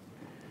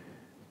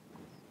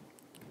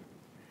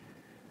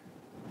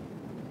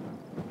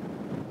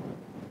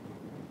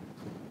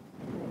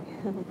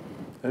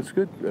 That's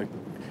good.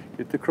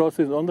 Get the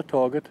crosshairs on the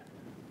target.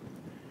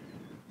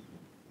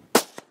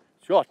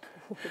 Shot.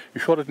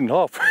 You shot it in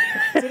half.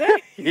 Did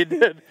I? You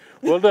did.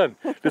 Well done.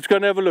 Let's go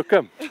and have a look.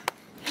 Come.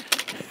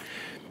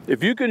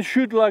 If you can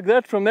shoot like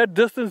that from that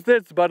distance there,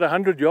 it's about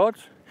 100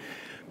 yards,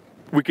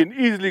 we can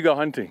easily go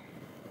hunting.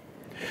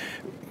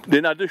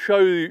 Then I'll just show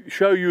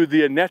you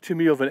the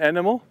anatomy of an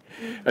animal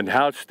and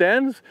how it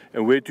stands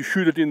and where to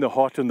shoot it in the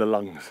heart and the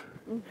lungs.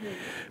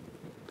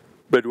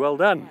 But well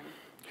done.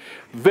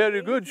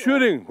 Very good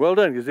shooting. Well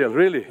done, Giselle,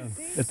 really.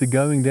 At the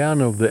going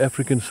down of the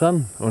African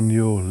sun on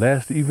your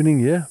last evening,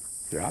 yeah?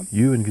 Yeah.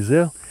 You and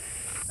Giselle.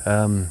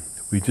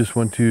 We just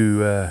want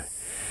to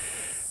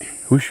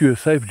wish you a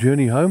safe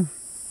journey home,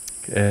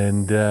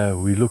 and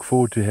we look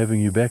forward to having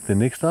you back the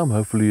next time.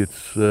 Hopefully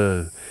it's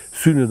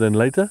sooner than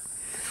later.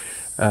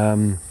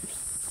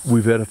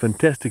 We've had a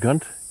fantastic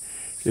hunt.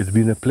 It's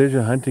been a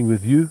pleasure hunting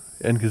with you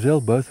and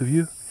Giselle, both of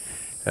you.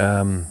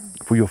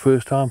 For your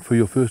first time, for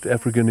your first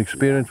African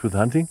experience with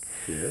hunting.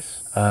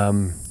 Yes.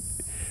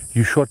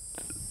 You shot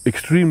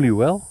extremely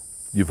well.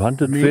 You've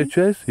hunted fair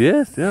chase?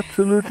 Yes,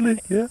 absolutely.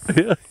 Yeah.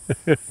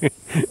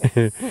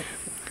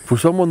 For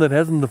someone that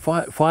hasn't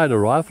fired a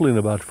rifle in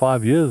about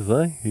 5 years,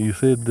 eh? You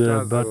said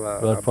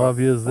about 5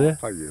 years there?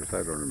 5 years,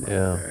 I don't remember.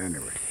 Yeah.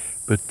 Anyway.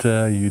 But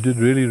you did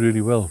really,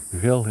 really well,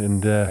 Miguel.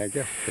 And thank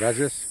you.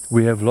 Gracias.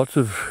 we have lots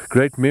of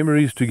great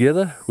memories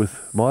together with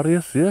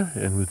Marius, yeah,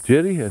 and with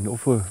Jerry, and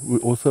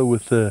also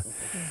with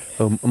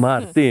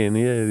Martin,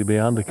 yeah,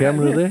 behind the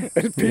camera there.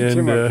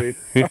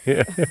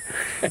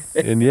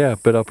 And yeah,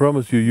 but I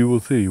promise you, you will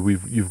see.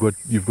 You've got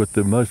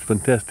the most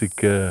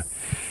fantastic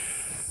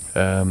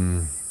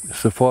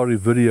safari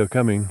video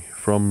coming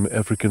from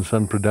African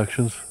Sun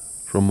Productions,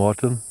 from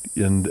Martin,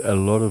 and a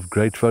lot of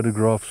great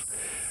photographs,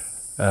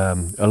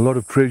 a lot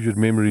of treasured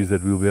memories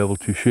that we'll be able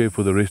to share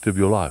for the rest of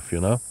your life, you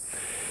know.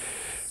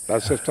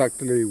 That's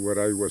exactly what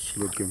I was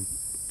looking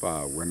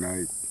for when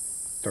I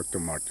talked to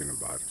Martin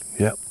about it.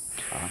 Yeah.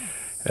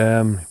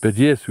 But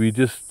yes, we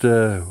just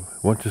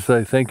want to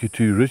say thank you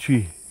to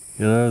Richie,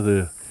 you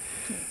know,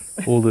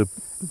 all the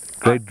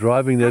great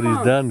driving that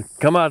he's done.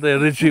 Come out there,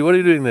 Richie, what are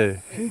you doing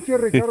there?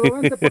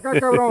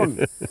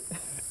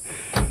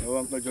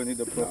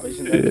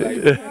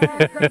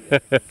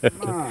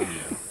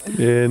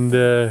 And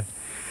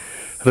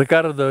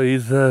Ricardo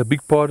is a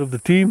big part of the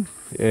team,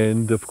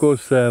 and of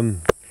course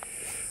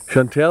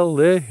Chantel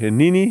there, and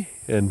Nini,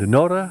 and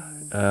Nora,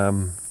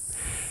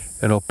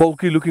 and our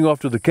Polky looking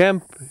after the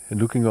camp and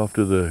looking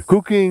after the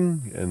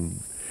cooking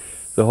and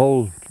the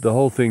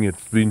whole thing.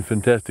 It's been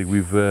fantastic.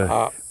 We've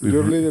you're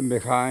leaving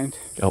behind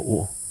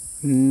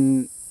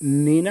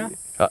Nina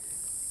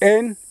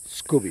and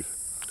Scooby.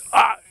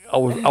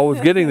 I was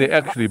getting there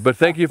actually, but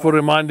thank you for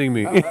reminding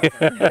me.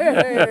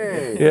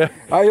 Yeah.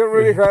 I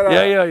already had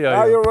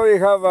I already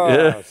have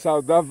a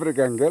South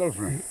African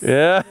girlfriend.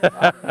 Yeah.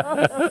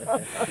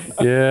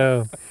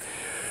 Yeah.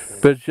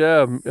 But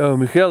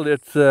Miguel,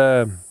 it's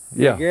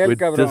Miguel we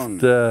Cabron.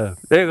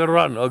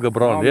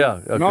 Cabron,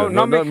 yeah. Okay.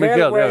 No,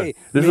 Miguel. Yeah.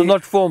 This is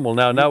not formal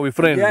now. Now we're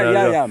friends.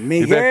 Yeah.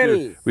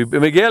 Miguel.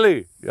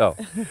 Miguel. Yeah.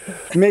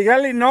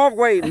 Miguel, no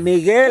way.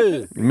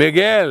 Miguel.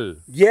 Miguel.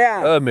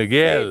 Yeah. Oh,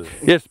 Miguel.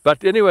 Yes,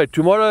 but anyway,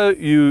 tomorrow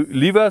you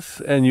leave us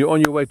and you're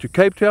on your way to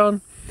Cape Town.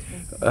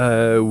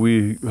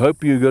 We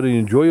hope you're going to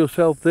enjoy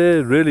yourself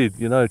there. Really,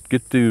 you know,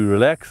 get to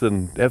relax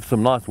and have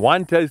some nice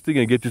wine tasting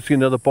and get to see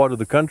another part of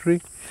the country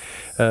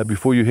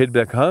before you head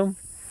back home.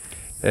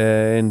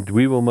 And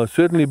we will most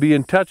certainly be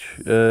in touch,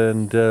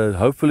 and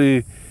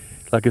hopefully,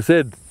 like I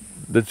said,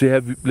 let's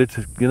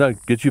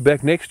get you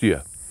back next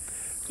year.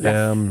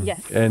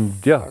 Yes. And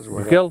yeah,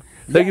 Miguel,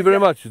 thank you very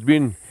much. It's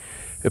been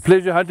a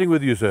pleasure hunting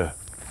with you, sir.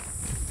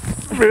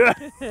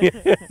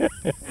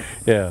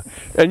 Yeah,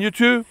 and you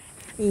too.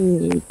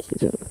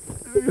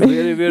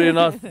 Very, very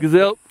nice,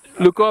 Gazelle.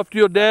 Look after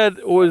your dad.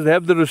 Always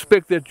have the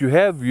respect that you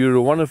have. You're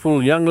a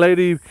wonderful young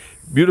lady,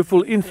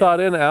 beautiful inside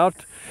and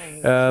out.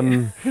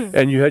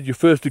 And you had your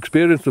first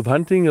experience of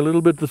hunting a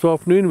little bit this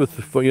afternoon with,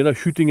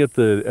 shooting at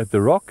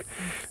the rock.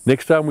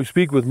 Next time we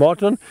speak with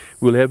Martin,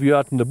 we'll have you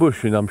out in the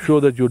bush, and I'm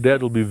sure that your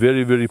dad will be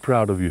very, very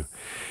proud of you.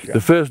 Yeah. The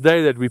first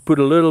day that we put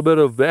a little bit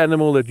of the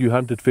animal that you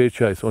hunted fair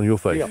chase on your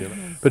face. Yeah.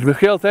 But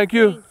Miguel, thank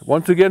you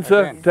once again,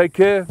 sir. Take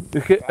care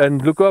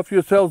and look after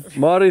yourselves.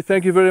 Mari,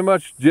 thank you very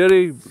much.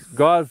 Jerry,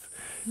 guys,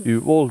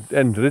 you all,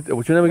 and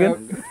what's your name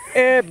again?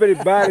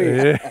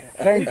 Everybody,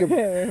 thank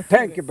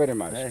you very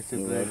much.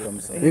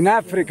 In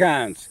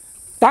Afrikaans,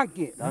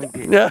 dankie.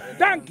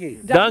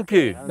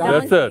 Dankie.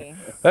 That's it.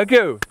 Thank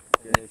you.